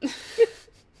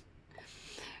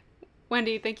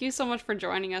 Wendy, thank you so much for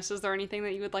joining us. Is there anything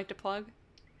that you would like to plug?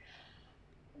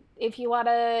 If you want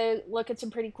to look at some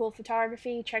pretty cool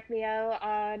photography, check me out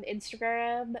on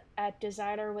Instagram at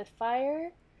Designer with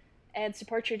Fire, and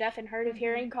support your deaf and hard of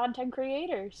hearing content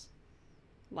creators.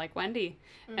 Like Wendy.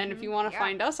 And if you want to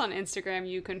find us on Instagram,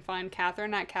 you can find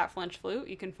Catherine at Cat Flinch Flute.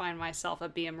 You can find myself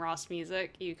at BM Ross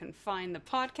Music. You can find the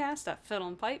podcast at Fiddle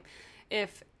and Pipe.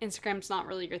 If Instagram's not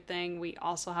really your thing, we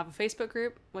also have a Facebook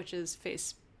group, which is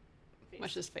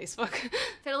Facebook.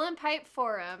 Fiddle and Pipe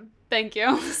Forum. Thank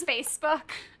you. This is Facebook.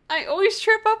 I always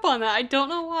trip up on that. I don't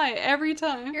know why. Every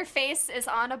time. Your face is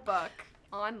on a book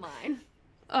online.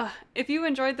 If you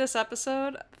enjoyed this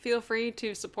episode, feel free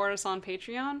to support us on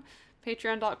Patreon.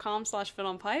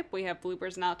 Patreon.com/fiddleandpipe. We have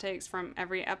bloopers and outtakes from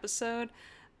every episode.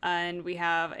 And we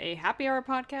have a happy hour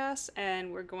podcast.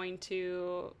 And we're going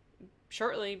to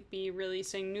shortly be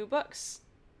releasing new books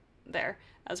there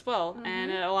as well. And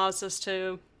it allows us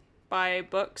to buy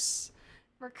books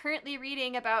We're currently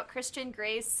reading about Christian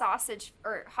Gray's sausage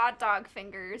or hot dog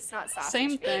fingers, not sausage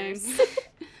Same fingers.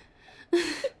 thing.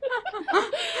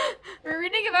 We're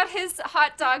reading about his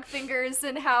hot dog fingers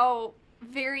and how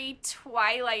very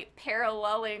Twilight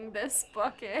paralleling this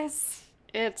book is.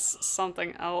 It's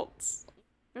something else.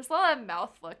 There's a lot of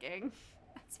mouth looking.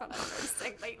 That's what I'm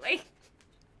noticing lately.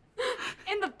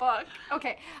 In the book.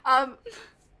 Okay.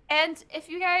 And if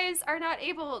you guys are not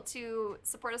able to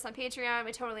support us on Patreon,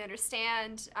 we totally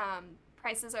understand.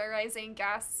 Prices are rising.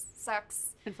 Gas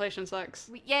sucks. Inflation sucks.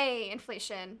 Yay,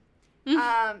 inflation.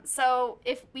 So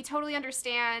if we totally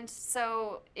understand,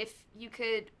 so if you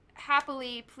could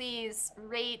happily please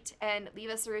rate and leave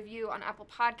us a review on Apple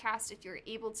Podcast if you're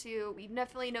able to. We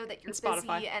definitely know that you're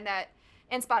busy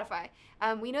and Spotify.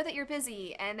 We know that you're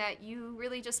busy and that you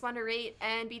really just want to rate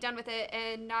and be done with it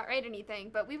and not write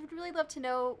anything. But we would really love to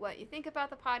know what you think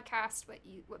about the podcast,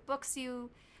 what books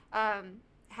you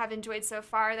have enjoyed so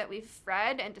far that we've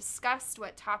read and discussed,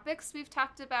 what topics we've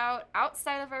talked about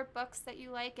outside of our books that you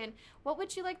like, and what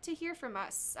would you like to hear from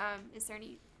us? Is there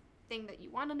anything that you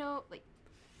want to know, like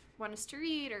want us to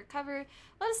read or cover?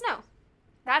 Let us know.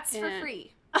 That's for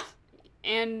free.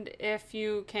 And if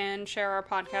you can share our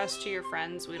podcast to your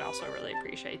friends, we'd also really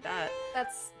appreciate that.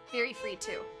 That's very free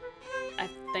too. I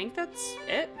think that's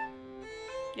it.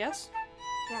 Yes?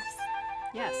 Yes.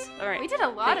 Yes. All right. We did a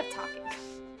lot of talking.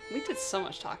 We did so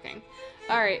much talking.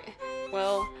 All right.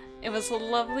 Well, it was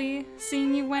lovely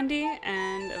seeing you, Wendy,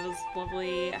 and it was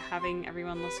lovely having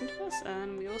everyone listen to us,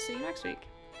 and we will see you next week.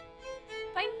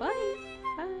 Bye. Bye.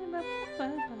 Bye. Bye.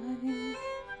 Bye. Bye.